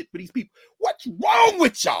track and shit for these people. What's wrong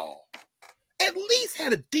with y'all? At least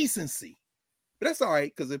had a decency. But that's all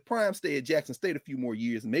right, because if Prime stayed at Jackson State a few more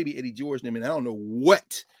years, and maybe Eddie George and them, and I don't know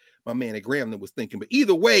what my man at Grambling was thinking, but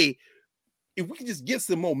either way, if we can just get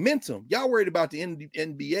some momentum, y'all worried about the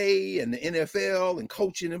NBA and the NFL and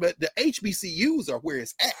coaching, but the HBCUs are where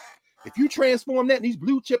it's at. If you transform that and these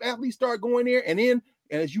blue chip athletes start going there, and then,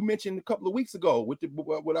 and as you mentioned a couple of weeks ago with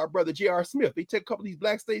our brother J.R. Smith, they take a couple of these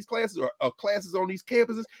black stage classes or classes on these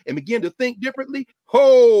campuses and begin to think differently.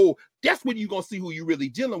 Oh, that's when you're going to see who you're really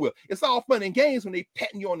dealing with. It's all fun and games when they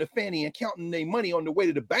patting you on the fanny and counting their money on the way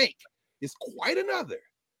to the bank. It's quite another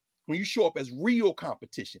when you show up as real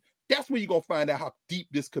competition. That's when you're going to find out how deep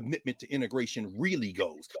this commitment to integration really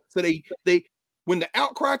goes. So they when the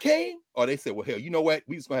outcry came, they said, well, hell, you know what?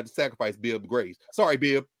 We just going to have to sacrifice Bibb Graves. Sorry,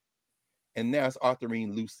 Bibb. And now it's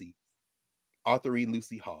Arthurine Lucy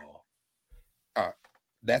Hall.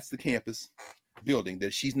 That's the campus building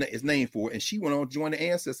that is named for. And she went on to join the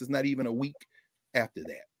Ancestors not even a week after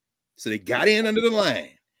that. So they got in under the line.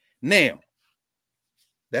 Now,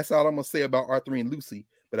 that's all I'm going to say about Arthurine Lucy.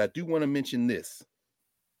 But I do want to mention this.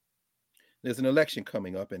 There's an election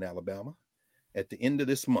coming up in Alabama at the end of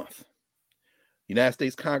this month. United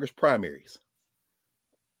States Congress primaries.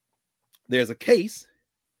 There's a case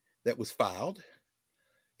that was filed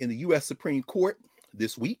in the U.S. Supreme Court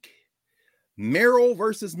this week. Merrill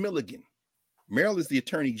versus Milligan. Merrill is the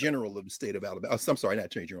Attorney General of the state of Alabama. I'm sorry, not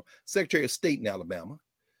Attorney General, Secretary of State in Alabama.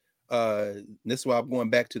 This is why I'm going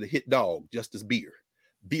back to the hit dog, Justice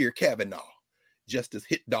Beer Kavanaugh, Justice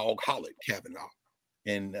Hit Dog Hollett Kavanaugh.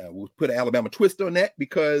 And we'll put an Alabama twist on that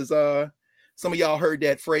because some of y'all heard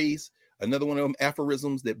that phrase, another one of them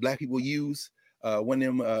aphorisms that black people use, one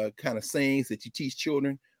of them kind of sayings that you teach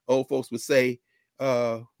children. Old folks would say,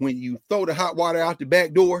 when you throw the hot water out the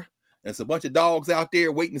back door, there's a bunch of dogs out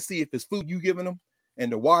there waiting to see if it's food you giving them,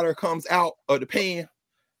 and the water comes out of the pan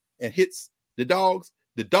and hits the dogs.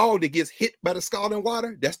 The dog that gets hit by the scalding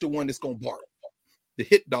water, that's the one that's going to bark. The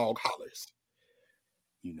hit dog hollers.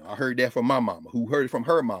 You know, I heard that from my mama, who heard it from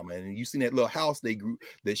her mama. And you seen that little house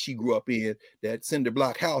that she grew up in, that cinder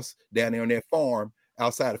block house down there on that farm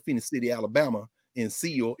outside of Phoenix City, Alabama, in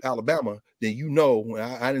Seal, Alabama. Then you know when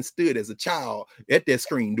I done stood as a child at that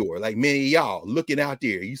screen door, like many of y'all looking out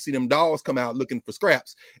there. You see them dogs come out looking for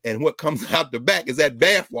scraps, and what comes out the back is that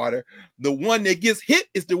bath water. The one that gets hit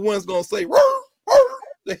is the one's gonna say, "Rrr, rrr."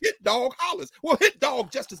 The hit dog hollers. Well, hit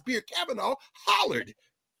dog Justice Beard Kavanaugh hollered.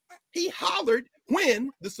 He hollered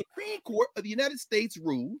when the Supreme Court of the United States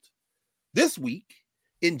ruled this week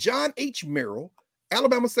in John H. Merrill,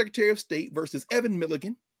 Alabama Secretary of State versus Evan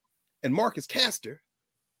Milligan and Marcus Castor.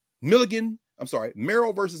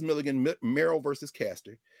 Merrill versus Milligan, Merrill versus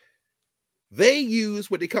Castor. They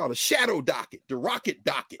use what they call a shadow docket, the rocket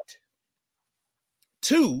docket,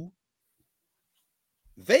 to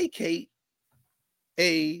vacate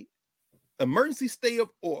a emergency stay of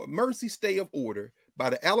order by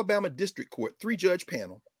the Alabama District Court 3-judge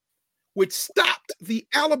panel, which stopped the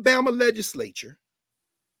Alabama legislature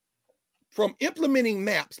from implementing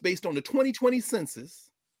maps based on the 2020 census.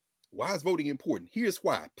 Why is voting important? Here's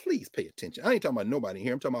why. Please pay attention. I ain't talking about nobody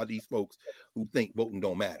here. I'm talking about these folks who think voting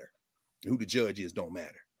don't matter. Who the judge is don't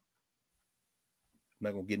matter. I'm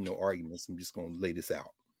not going to get into no arguments. I'm just going to lay this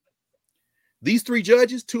out. These 3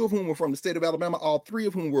 judges, 2 of whom were from the state of Alabama, all 3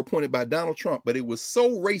 of whom were appointed by Donald Trump, but it was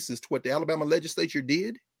so racist what the Alabama legislature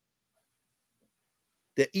did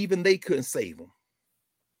that even they couldn't save them.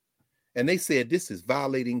 And they said this is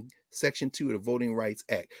violating Section 2 of the Voting Rights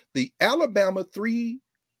Act. The Alabama 3-judge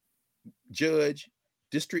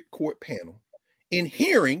district court panel, in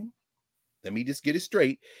hearing, let me just get it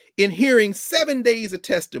straight, in hearing 7 days of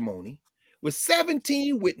testimony with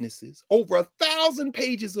 17 witnesses, over 1,000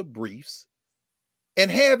 pages of briefs, and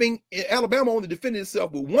having Alabama only defended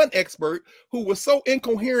itself with 1 expert who was so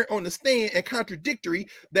incoherent on the stand and contradictory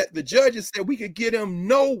that the judges said we could get him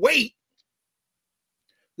no weight.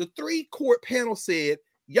 The 3-court panel said,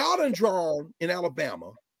 y'all done drawn in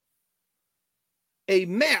Alabama a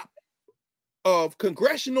map of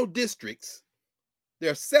congressional districts. There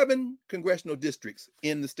are 7 congressional districts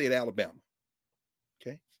in the state of Alabama.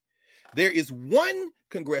 Okay. There is 1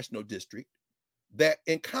 congressional district that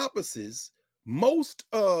encompasses most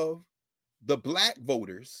of the Black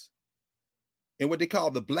voters in what they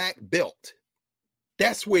call the Black Belt.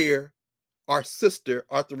 That's where our sister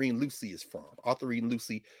Arthurine Lucy is from. Arthurine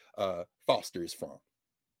Lucy Foster is from.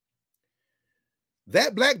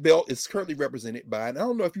 That Black Belt is currently represented by, and I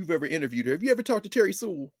don't know if you've ever interviewed her. Have you ever talked to Terry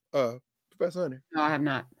Sewell, Professor Hunter? No, I have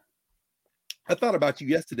not. I thought about you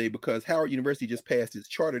yesterday because Howard University just passed its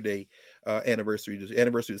Charter Day anniversary, the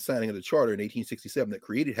anniversary of the signing of the charter in 1867 that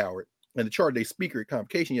created Howard. And the Charter Day speaker at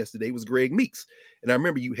convocation yesterday was Greg Meeks. And I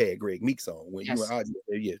remember you had Greg Meeks on when you were out.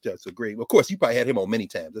 Yeah, so Greg. Of course, you probably had him on many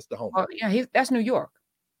times. That's the home. Oh, yeah, that's New York.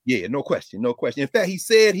 Yeah, no question. No question. In fact, he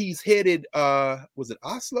said he's headed, was it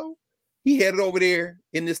Oslo? He headed over there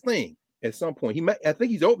in this thing at some point. I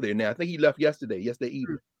think he's over there now. I think he left yesterday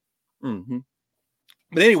evening. Mm-hmm.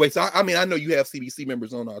 But anyway, so I mean, I know you have CBC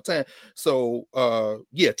members on all the time. So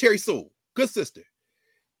yeah, Terry Sewell, good sister.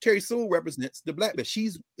 Terry Sewell represents the Black Belt.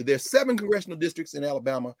 There's 7 congressional districts in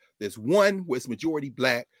Alabama. There's 1 where it's majority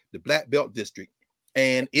Black, the Black Belt district,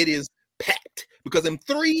 and it is packed because them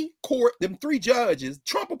 3 judges,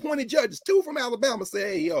 Trump appointed judges, 2 from Alabama, say,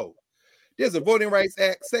 hey, yo, there's a Voting Rights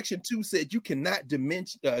Act. Section 2 said you cannot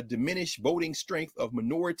diminish voting strength of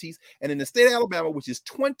minorities. And in the state of Alabama, which is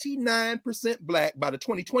 29% Black by the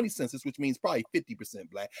 2020 census, which means probably 50%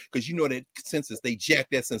 Black, because you know that census, they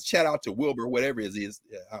jacked that census. Shout out to Wilbur, whatever it is.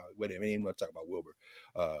 Whatever, I ain't going to talk about Wilbur.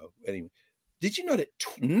 Anyway, did you know that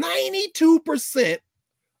 92%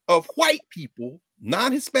 of white people,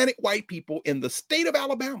 non-Hispanic white people in the state of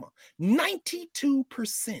Alabama,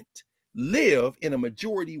 92% live in a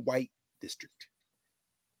majority white district?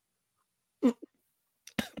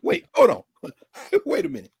 Wait, hold on. Wait a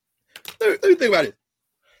minute. Let me think about it.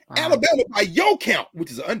 Wow. Alabama, by your count,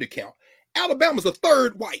 which is an undercount, Alabama's a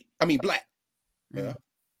third white. I mean, Black. Yeah.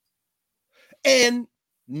 And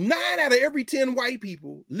 9 out of every 10 white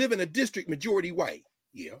people live in a district majority white.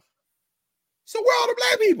 Yeah. So where are all the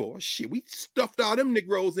Black people? Shit, we stuffed all them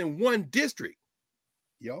Negroes in 1 district.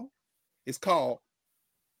 Yo, it's called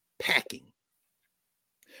packing.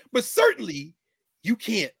 But certainly you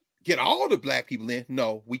can't get all the Black people in.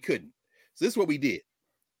 No, we couldn't. So this is what we did.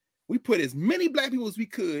 We put as many Black people as we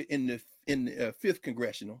could in the 5th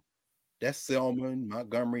congressional. That's Selma and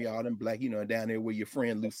Montgomery, all them Black, down there where your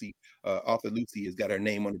friend Lucy, Arthur Lucy, has got her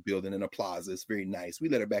name on the building in a plaza. It's very nice. We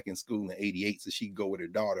let her back in school in '88 so she could go with her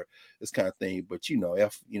daughter, this kind of thing. But we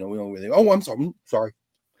don't really. Oh, I'm sorry.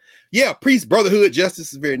 Yeah, priest, brotherhood,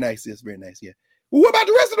 justice is very nice. It's very nice. Yeah. Well, what about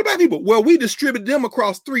the rest of the Black people? Well, we distributed them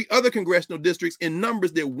across 3 other congressional districts in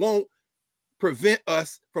numbers that won't prevent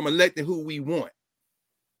us from electing who we want.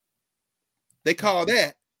 They call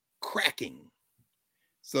that cracking.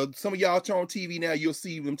 So some of y'all turn on TV now, you'll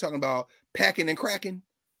see them talking about packing and cracking.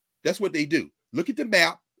 That's what they do. Look at the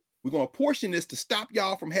map. We're going to portion this to stop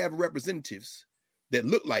y'all from having representatives. that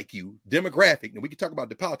look like you, demographic, and we can talk about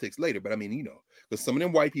the politics later, but I mean, you know, because some of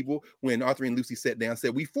them white people, when Arthur and Lucy sat down,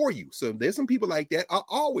 said, we for you. So there's some people like that, are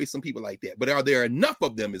always some people like that, but are there enough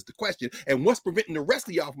of them is the question, and what's preventing the rest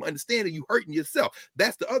of y'all from understanding you hurting yourself?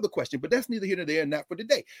 That's the other question, but that's neither here nor there, not for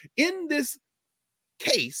today. In this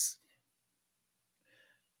case,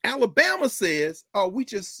 Alabama says, oh, we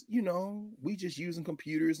just using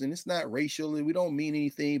computers and it's not racial and we don't mean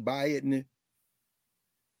anything by it. And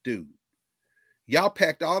dude, y'all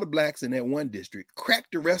packed all the blacks in that one district,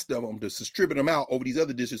 cracked the rest of them to distribute them out over these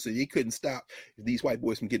other districts so they couldn't stop these white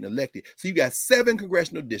boys from getting elected. So you got 7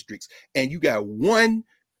 congressional districts and you got 1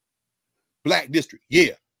 black district.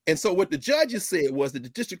 Yeah. And so what the judges said was that the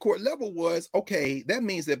district court level was, okay, that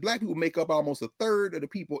means that black people make up almost 1/3 of the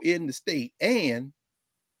people in the state and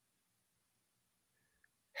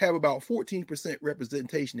have about 14%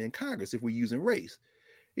 representation in Congress if we're using race.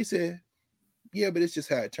 He said, yeah, but it's just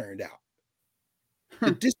how it turned out.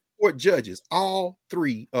 The district court judges, all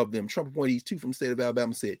 3 of them, Trump appointees, 2 from the state of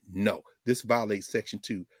Alabama, said, no, this violates Section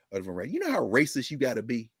 2 of the right. You know how racist you got to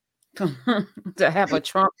be? To have a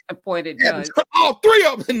Trump appointed judge. All 3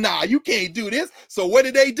 of them, nah, you can't do this. So what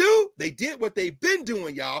did they do? They did what they've been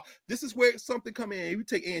doing, y'all. This is where something come in. We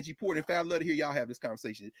take Angie Porter. In fact, I'd love to hear y'all have this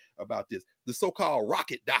conversation about this. The so-called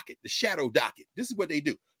rocket docket, the shadow docket. This is what they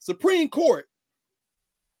do. Supreme Court,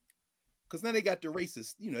 because now they got the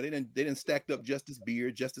racists, you know, they didn't stacked up Justice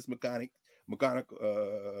Beard, Justice McConnell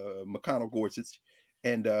Gorsuch,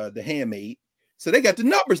 and the handmaid. So they got the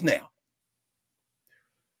numbers now.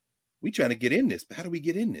 We trying to get in this, but how do we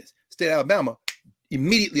get in this? State of Alabama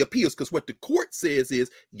immediately appeals because what the court says is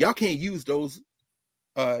y'all can't use those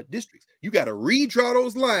districts. You got to redraw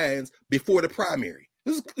those lines before the primary.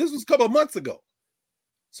 This was a couple of months ago.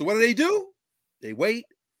 So what do? They wait,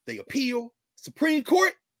 they appeal, Supreme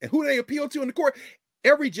Court, and who do they appeal to in the court?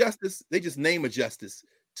 Every justice, they just name a justice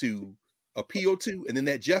to appeal to, and then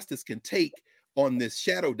that justice can take on this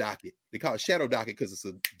shadow docket. They call it shadow docket because it's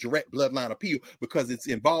a direct bloodline appeal because it's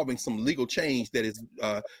involving some legal change that is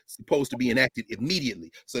supposed to be enacted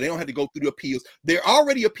immediately. So they don't have to go through the appeals. They're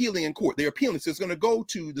already appealing in court. They're appealing. So it's going to go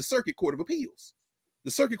to the Circuit Court of Appeals. The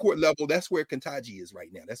Circuit Court level, that's where Ketanji is right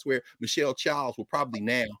now. That's where Michelle Childs will probably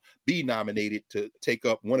now be nominated to take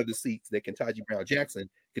up one of the seats that Ketanji Brown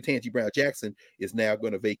Jackson is now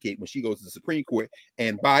going to vacate when she goes to the Supreme Court.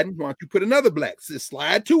 And Biden, why don't you put another black?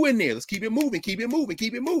 Slide 2 in there. Let's keep it moving, keep it moving,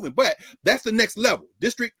 keep it moving. But that's the next level.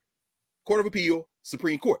 District Court of Appeal,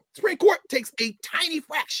 Supreme Court. Supreme Court takes a tiny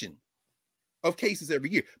fraction of cases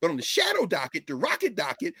every year. But on the shadow docket, the rocket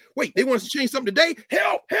docket, wait, they want us to change something today?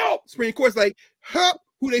 Help, help. Supreme Court's like, help.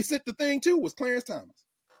 Who they sent the thing to was Clarence Thomas.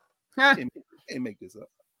 Can't make this up.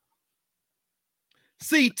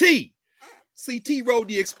 CT rode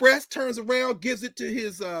the express, turns around, gives it to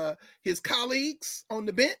his colleagues on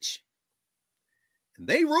the bench, and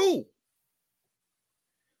they rule.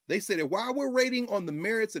 They said that while we're waiting on the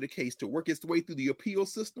merits of the case to work its way through the appeal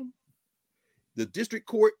system, the district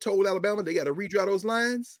court told Alabama they got to redraw those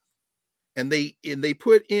lines, and they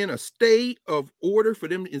put in a stay of order for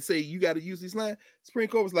them and say you got to use these lines. Supreme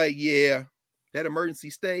Court was like, yeah, that emergency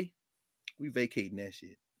stay, we vacating that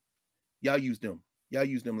shit. Y'all use them. Y'all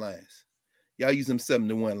use them lines. Y'all use them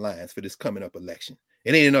 7-1 lines for this coming up election.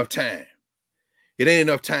 It ain't enough time. It ain't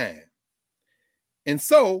enough time. And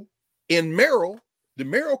so in Merrill, the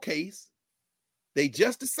Merrill case, they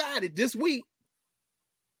just decided this week,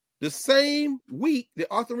 the same week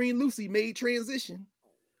that Arthurine Lucy made transition,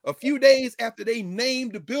 a few days after they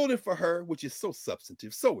named the building for her, which is so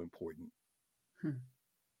substantive, so important.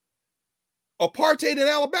 Apartheid in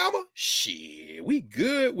Alabama? Shit, we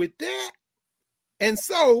good with that. And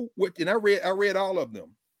so, and I read all of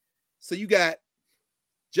them. So you got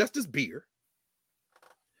Justice Beer.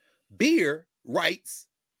 Beer writes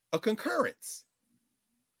a concurrence.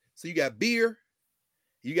 So you got Beer,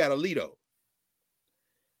 you got Alito.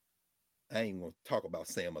 I ain't going to talk about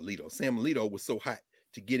Sam Alito. Sam Alito was so hot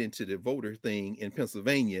to get into the voter thing in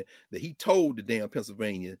Pennsylvania that he told the damn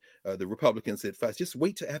Pennsylvania, the Republicans said, just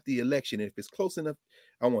wait till after the election. And if it's close enough,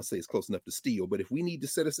 I won't say it's close enough to steal, but if we need to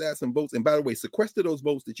set aside some votes, and by the way, sequester those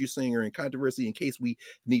votes that you're saying are in controversy in case we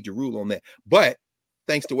need to rule on that. But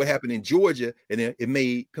thanks to what happened in Georgia, and it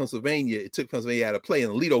took Pennsylvania out of play,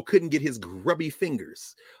 and Alito couldn't get his grubby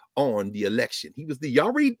fingers on the election. He was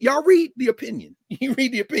y'all read the opinion. You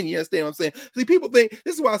read the opinion, you understand what I'm saying? See, people think,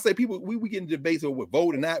 this is why I say people, we get into debates over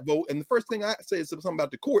vote and not vote. And the first thing I say is something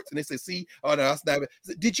about the courts, and they say, see, oh no, that's not.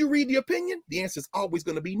 Did you read the opinion? The answer is always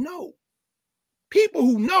going to be no. People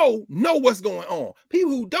who know what's going on.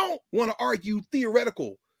 People who don't want to argue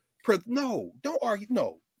theoretical. No, don't argue.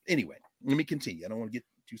 No. Anyway, let me continue. I don't want to get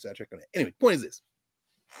too sidetracked on that. Anyway, point is this.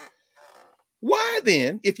 Why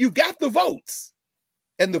then, if you got the votes,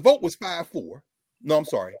 and the vote was 5-4, no, I'm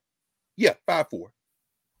sorry. Yeah, 5-4.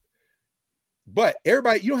 But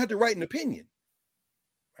everybody, you don't have to write an opinion,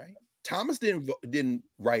 right? Thomas didn't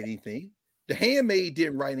write anything. The handmaid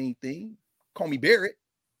didn't write anything. Coney Barrett.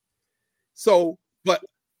 So, but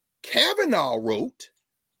Kavanaugh wrote,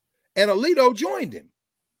 and Alito joined him.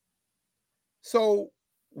 So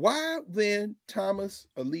why then Thomas,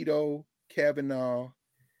 Alito, Kavanaugh,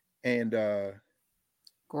 and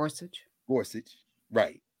Gorsuch,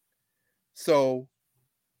 right? So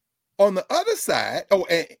on the other side,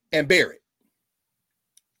 and Barrett,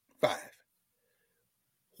 5.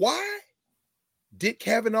 Why did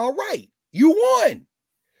Kavanaugh write? You won.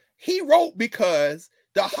 He wrote because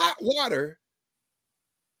the hot water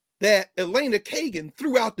that Elena Kagan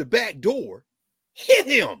threw out the back door hit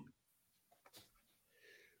him.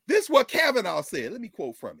 This is what Kavanaugh said. Let me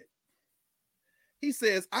quote from it. He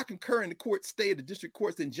says, I concur in the court's stay of the district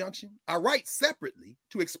court's injunction. I write separately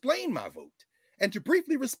to explain my vote and to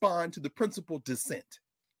briefly respond to the principal dissent.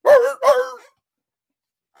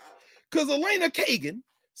 Because Elena Kagan,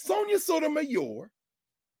 Sonia Sotomayor,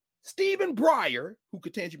 Stephen Breyer, who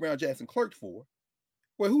Ketanji Brown Jackson clerked for.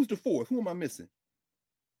 Well, who's the fourth? Who am I missing?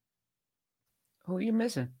 Who are you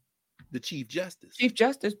missing? The Chief Justice. Chief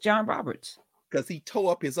Justice John Roberts. Because he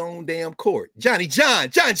tore up his own damn court. John.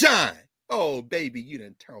 Oh, baby, you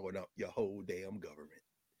done tore up your whole damn government.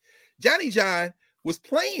 John was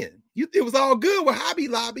playing. It was all good with Hobby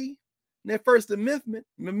Lobby and that First Amendment.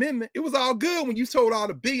 It was all good when you told all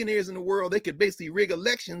the billionaires in the world they could basically rig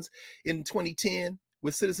elections in 2010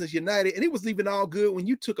 with Citizens United. And it was even all good when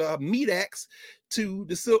you took a meat axe to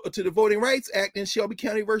the Voting Rights Act in Shelby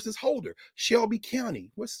County versus Holder. Shelby County.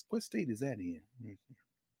 What state is that in?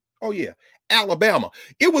 Oh, yeah. Alabama.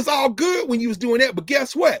 It was all good when you was doing that, but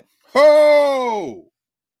guess what? Oh!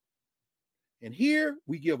 And here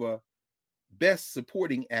we give a Best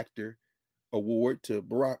Supporting Actor award to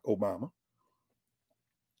Barack Obama.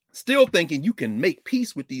 Still thinking you can make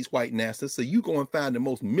peace with these white nastics, so you go and find the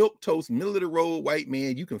most milquetoast, middle of the road white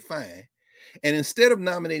man you can find. And instead of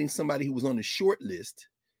nominating somebody who was on the short list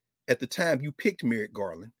at the time you picked Merrick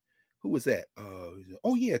Garland, who was that?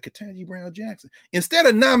 Ketanji Brown Jackson. Instead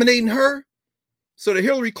of nominating her, so the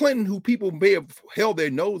Hillary Clinton, who people may have held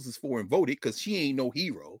their noses for and voted because she ain't no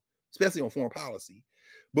hero, especially on foreign policy,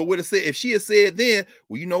 but would have said, if she had said then,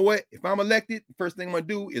 well, you know what? If I'm elected, the first thing I'm going to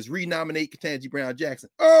do is renominate Ketanji Brown Jackson.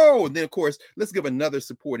 Oh, and then, of course, let's give another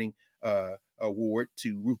supporting award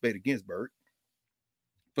to Ruth Bader Ginsburg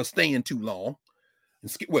for staying too long.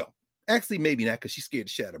 Well, actually, maybe not, because she's scared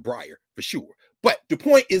to shatter Breyer, for sure. But the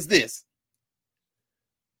point is this.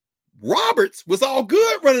 Roberts was all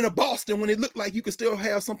good running to Boston when it looked like you could still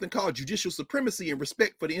have something called judicial supremacy and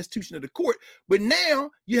respect for the institution of the court. But now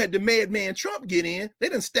you had the madman Trump get in. They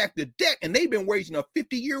done stacked the deck, and they've been waging a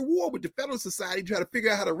 50-year war with the Federalist Society to try to figure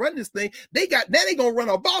out how to run this thing. Now they gonna run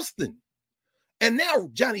on Boston. And now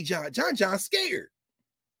John scared.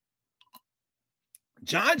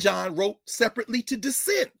 John wrote separately to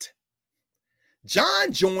dissent.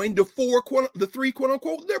 John joined the three quote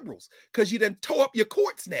unquote liberals because you done tore up your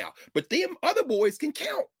courts now. But them other boys can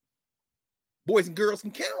count. Boys and girls can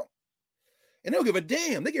count. And they'll give a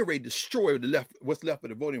damn. They get ready to destroy what's left of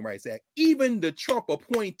the Voting Rights Act. Even the Trump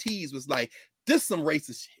appointees was like, this some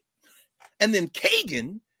racist shit. And then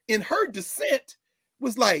Kagan, in her dissent,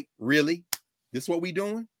 was like, really? This what we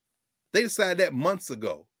doing? They decided that months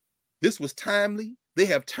ago. This was timely. They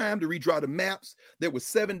have time to redraw the maps. There was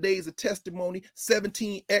 7 days of testimony,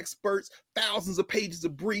 17 experts, thousands of pages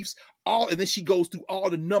of briefs, and then she goes through all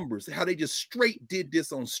the numbers, how they just straight did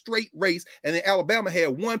this on straight race. And then Alabama had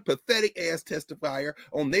one pathetic ass testifier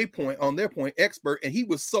on their point, expert, and he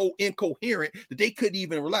was so incoherent that they couldn't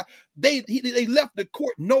even rely. They left the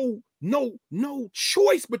court no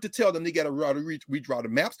choice but to tell them they got to redraw the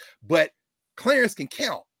maps. But Clarence can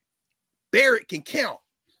count, Barrett can count,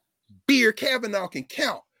 Kavanaugh can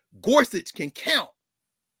count, Gorsuch can count,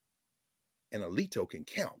 and Alito can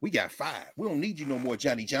count. We got 5. We don't need you no more,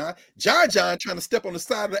 Johnny John. John trying to step on the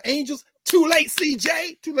side of the angels. Too late,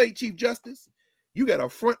 CJ. Too late, Chief Justice. You got a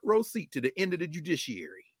front row seat to the end of the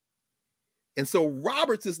judiciary. And so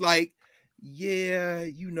Roberts is like, yeah,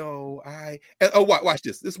 watch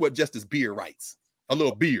this. This is what Justice Beer writes. I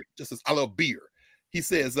love beer. He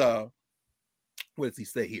says, what does he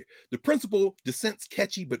say here? The principal dissent's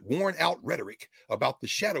catchy but worn out rhetoric about the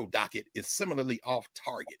shadow docket is similarly off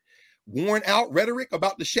target. Worn out rhetoric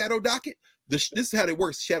about the shadow docket? This is how it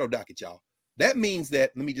works, shadow docket, y'all. That means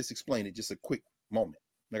that, let me just explain it just a quick moment.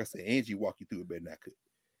 Like I said, Angie walked you through it better than I could.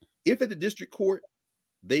 If at the district court,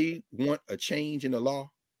 they want a change in the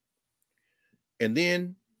law, and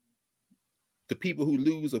then the people who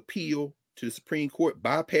lose appeal to the Supreme Court,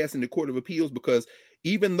 bypassing the Court of Appeals, because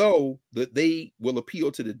even though that they will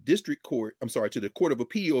appeal to the district court, to the Court of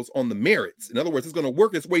Appeals on the merits. In other words, it's going to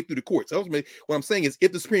work its way through the courts. Ultimately, what I'm saying is,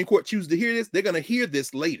 if the Supreme Court chooses to hear this, they're going to hear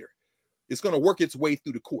this later. It's going to work its way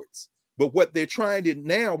through the courts. But what they're trying to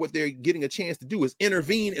now, what they're getting a chance to do is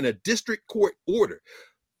intervene in a district court order.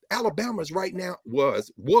 Alabama's right now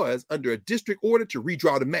was under a district order to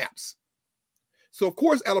redraw the maps. So, of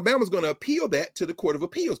course, Alabama's going to appeal that to the Court of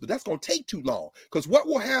Appeals, but that's going to take too long, because what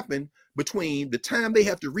will happen between the time they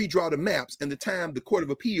have to redraw the maps and the time the Court of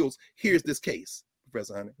Appeals hears this case,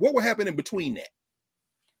 Professor Hunter? What will happen in between that?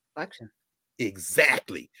 Election.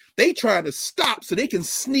 Exactly. They try to stop so they can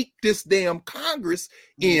sneak this damn Congress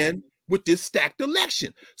in with this stacked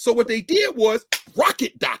election. So what they did was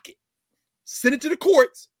rocket docket, send it to the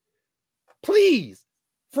courts. Please,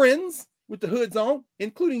 friends with the hoods on,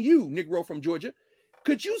 including you, Negro from Georgia,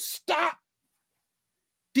 could you stop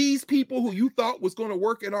these people who you thought was going to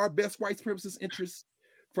work in our best white supremacist interests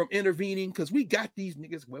from intervening? Because we got these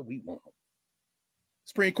niggas where we want them.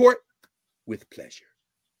 Supreme Court, with pleasure.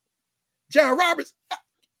 John Roberts.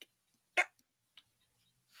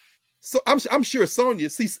 So I'm sure Sonia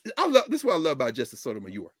sees. This is what I love about Justice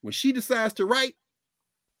Sotomayor. When she decides to write,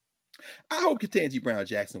 I hope Ketanji Brown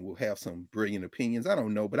Jackson will have some brilliant opinions. I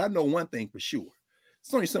don't know, but I know one thing for sure.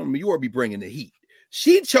 Sonia Sotomayor be bringing the heat.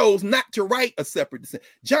 She chose not to write a separate dissent.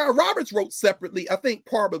 John Roberts wrote separately, I think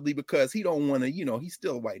probably because he don't want to, he's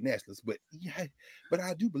still a white nationalist, but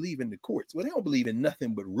I do believe in the courts. Well, they don't believe in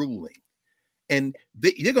nothing but ruling. And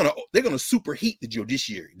they're gonna superheat the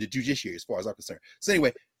judiciary as far as I'm concerned. So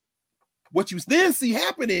anyway, what you then see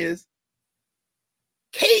happen is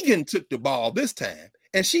Kagan took the ball this time,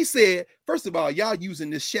 and she said, first of all, y'all using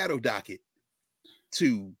this shadow docket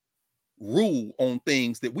to rule on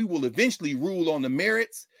things that we will eventually rule on the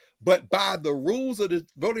merits, but by the rules of the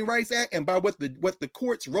Voting Rights Act and by what the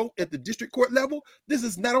courts wrote at the district court level, this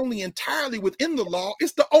is not only entirely within the law,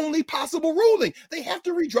 it's the only possible ruling. They have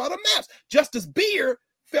to redraw the maps. Justice Beer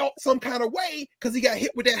felt some kind of way because he got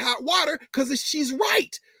hit with that hot water because she's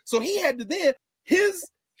right. So he had to then, his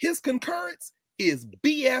concurrence is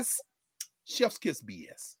BS, chef's kiss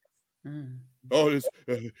BS. Oh,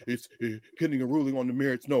 it's pending a ruling on the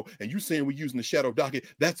merits. No, and you saying we're using the shadow docket?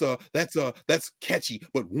 That's catchy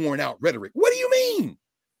but worn out rhetoric. What do you mean?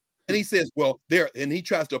 And he says, well, and he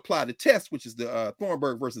tries to apply the test, which is the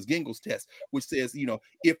Thornburg versus Gingell's test, which says,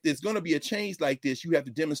 if there's going to be a change like this, you have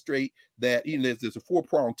to demonstrate that there's a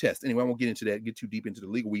 4-pronged test. Anyway, I won't get into that, get too deep into the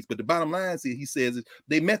legal weeds. But the bottom line is, he says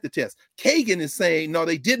they met the test. Kagan is saying no,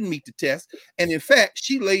 they didn't meet the test, and in fact,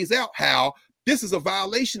 she lays out how this is a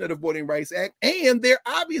violation of the Voting Rights Act, and they're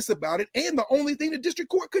obvious about it, and the only thing the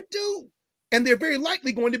district court could do. And they're very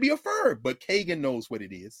likely going to be affirmed, but Kagan knows what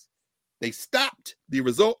it is. They stopped. The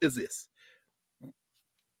result is this.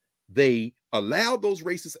 They allowed those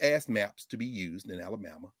racist-ass maps to be used in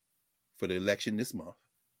Alabama for the election this month,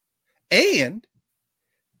 and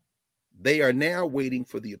they are now waiting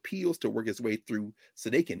for the appeals to work its way through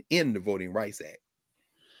so they can end the Voting Rights Act.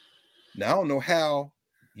 Now, I don't know how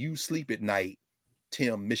you sleep at night,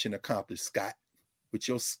 Tim Mission Accomplished Scott, with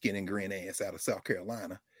your skin and grin ass out of South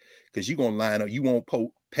Carolina, because you're going to line up, you won't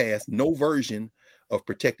pass no version of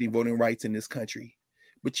protecting voting rights in this country.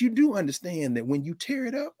 But you do understand that when you tear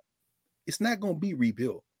it up, it's not going to be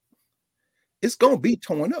rebuilt. It's going to be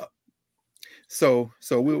torn up. So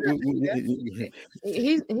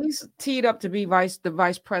he's teed up to be the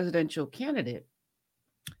vice presidential candidate.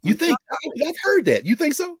 You think? I've heard that. You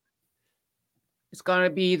think so? It's going to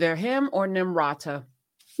be either him or Nimrata.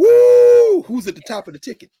 Woo! Who's at the top of the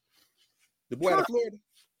ticket? The boy out of Florida?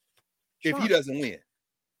 If he doesn't win.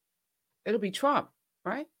 It'll be Trump,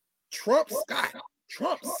 right? Trump Scott.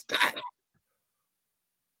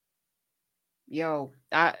 Yo,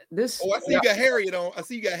 I see you got Harriet on. I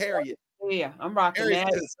see you got Harriet. Yeah, I'm rocking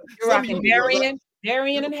that. You're rocking Darian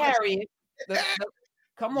and Harriet.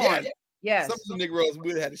 Come on. Yes. Some of the Negroes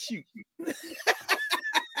would have to shoot.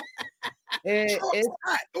 It's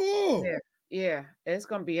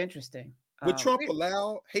going to be interesting. Would Trump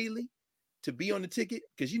allow Haley to be on the ticket?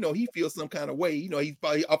 Because he feels some kind of way. He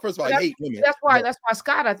first of all, he hates women. That's why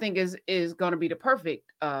Scott, I think, is going to be the perfect.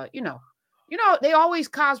 They always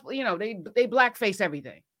cosplay. They blackface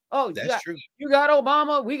everything. Oh, that's true. You got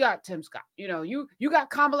Obama, we got Tim Scott. You got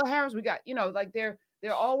Kamala Harris, we got. Like they're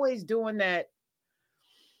always doing that.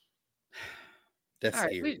 That's all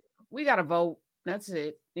right. We got to vote. That's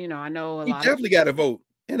it. I know a lot. Definitely got to vote.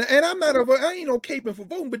 And I'm not I ain't no caping for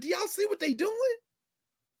voting, but do y'all see what they doing?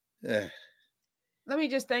 Let me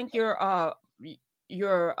just thank your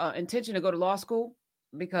your intention to go to law school?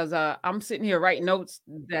 Because I'm sitting here writing notes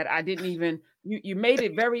that I didn't even. You made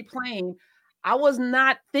it very plain. I was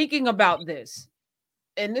not thinking about this.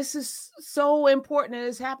 And this is so important, and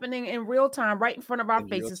it's happening in real time, right in front of our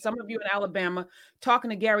faces. Some of you in Alabama talking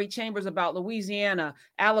to Gary Chambers about Louisiana,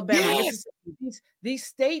 Alabama, Mississippi, these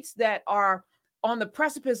states that are on the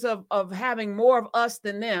precipice of having more of us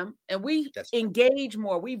than them, and we engage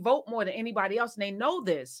more, we vote more than anybody else, and they know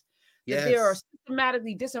this. That they are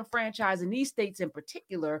systematically disenfranchised in these states in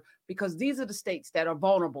particular, because these are the states that are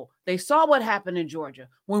vulnerable. They saw what happened in Georgia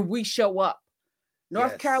when we show up.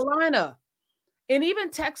 North Carolina. And even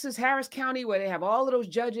Texas, Harris County, where they have all of those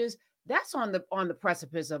judges, that's on the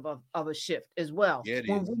precipice of a shift as well.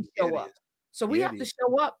 When we show up. So we have to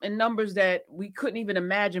show up in numbers that we couldn't even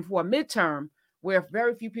imagine for a midterm, where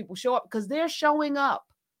very few people show up, because they're showing up.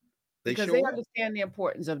 Because they understand the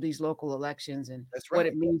importance of these local elections and what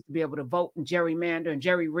it means to be able to vote and gerrymander and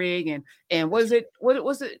jerry rig and what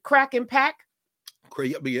was it, crack and pack?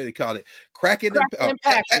 They call it cracking and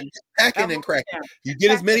packing and cracking. You get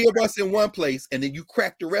as many of us in one place, and then you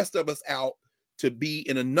crack the rest of us out to be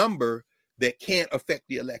in a number that can't affect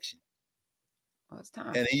the election. Well, it's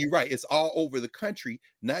time. And you're right, it's all over the country,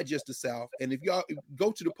 not just the South. And if y'all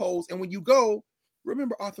go to the polls, and when you go,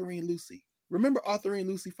 remember Autherine Lucy. Remember Autherine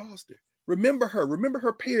Lucy Foster. Remember her. Remember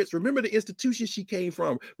her parents. Remember the institution she came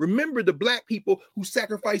from. Remember the Black people who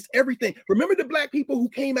sacrificed everything. Remember the Black people who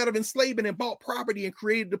came out of enslavement and bought property and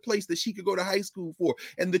created the place that she could go to high school for.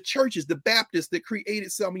 And the churches, the Baptists that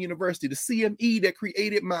created Selma University, the CME that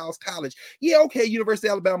created Miles College. Yeah, okay, University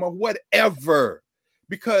of Alabama, whatever.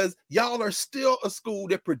 Because y'all are still a school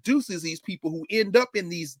that produces these people who end up in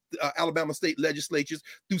these Alabama state legislatures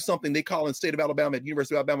through something they call in the state of Alabama, at the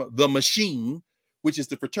University of Alabama, the machine, which is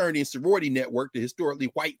the fraternity and sorority network, the historically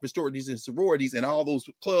white fraternities and sororities and all those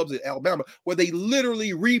clubs at Alabama, where they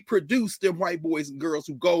literally reproduce them white boys and girls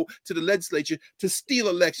who go to the legislature to steal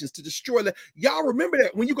elections, to destroy them. Y'all remember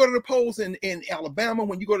that when you go to the polls in Alabama,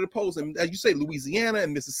 when you go to the polls in, as you say, Louisiana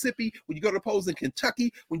and Mississippi, when you go to the polls in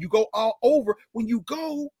Kentucky, when you go all over, when you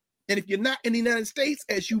go, and if you're not in the United States,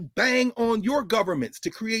 as you bang on your governments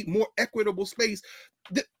to create more equitable space,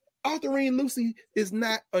 Autherine Lucy is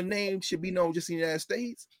not a name should be known just in the United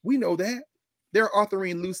States. We know that. There are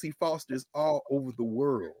Autherine Lucy Fosters all over the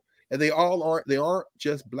world. And they aren't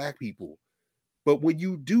just Black people. But when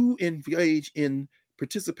you do engage in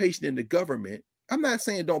participation in the government, I'm not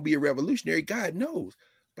saying don't be a revolutionary, God knows.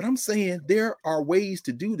 But I'm saying there are ways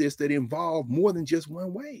to do this that involve more than just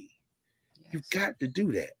one way. Yes. You've got to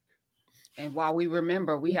do that. And while we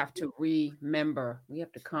remember, we have to remember. We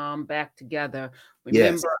have to come back together.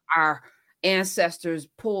 Remember our ancestors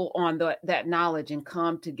pull on that knowledge and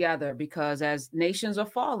come together, because as nations are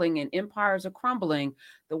falling and empires are crumbling,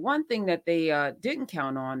 the one thing that they didn't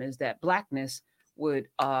count on is that Blackness would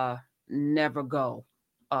never go.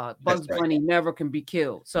 Bugs Bunny never can be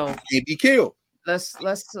killed. So can't be killed.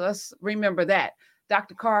 Let's remember that.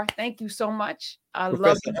 Dr. Carr, thank you so much. I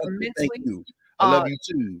love you immensely. Thank you. I love you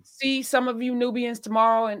too. See some of you Nubians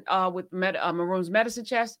tomorrow and with Maroon's Medicine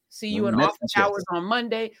Chest. See you in office hours on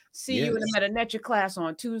Monday. See you in the Metanetra class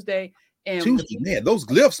on Tuesday. And man, those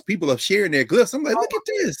glyphs, people are sharing their glyphs. I'm like, look at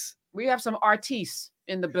this. We have some artistes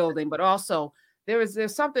in the building, but also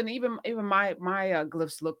there's something. Even my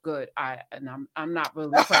glyphs look good. I'm not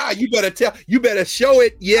really. You better show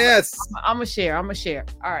it. Yes, I'm gonna share.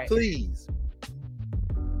 All right, please.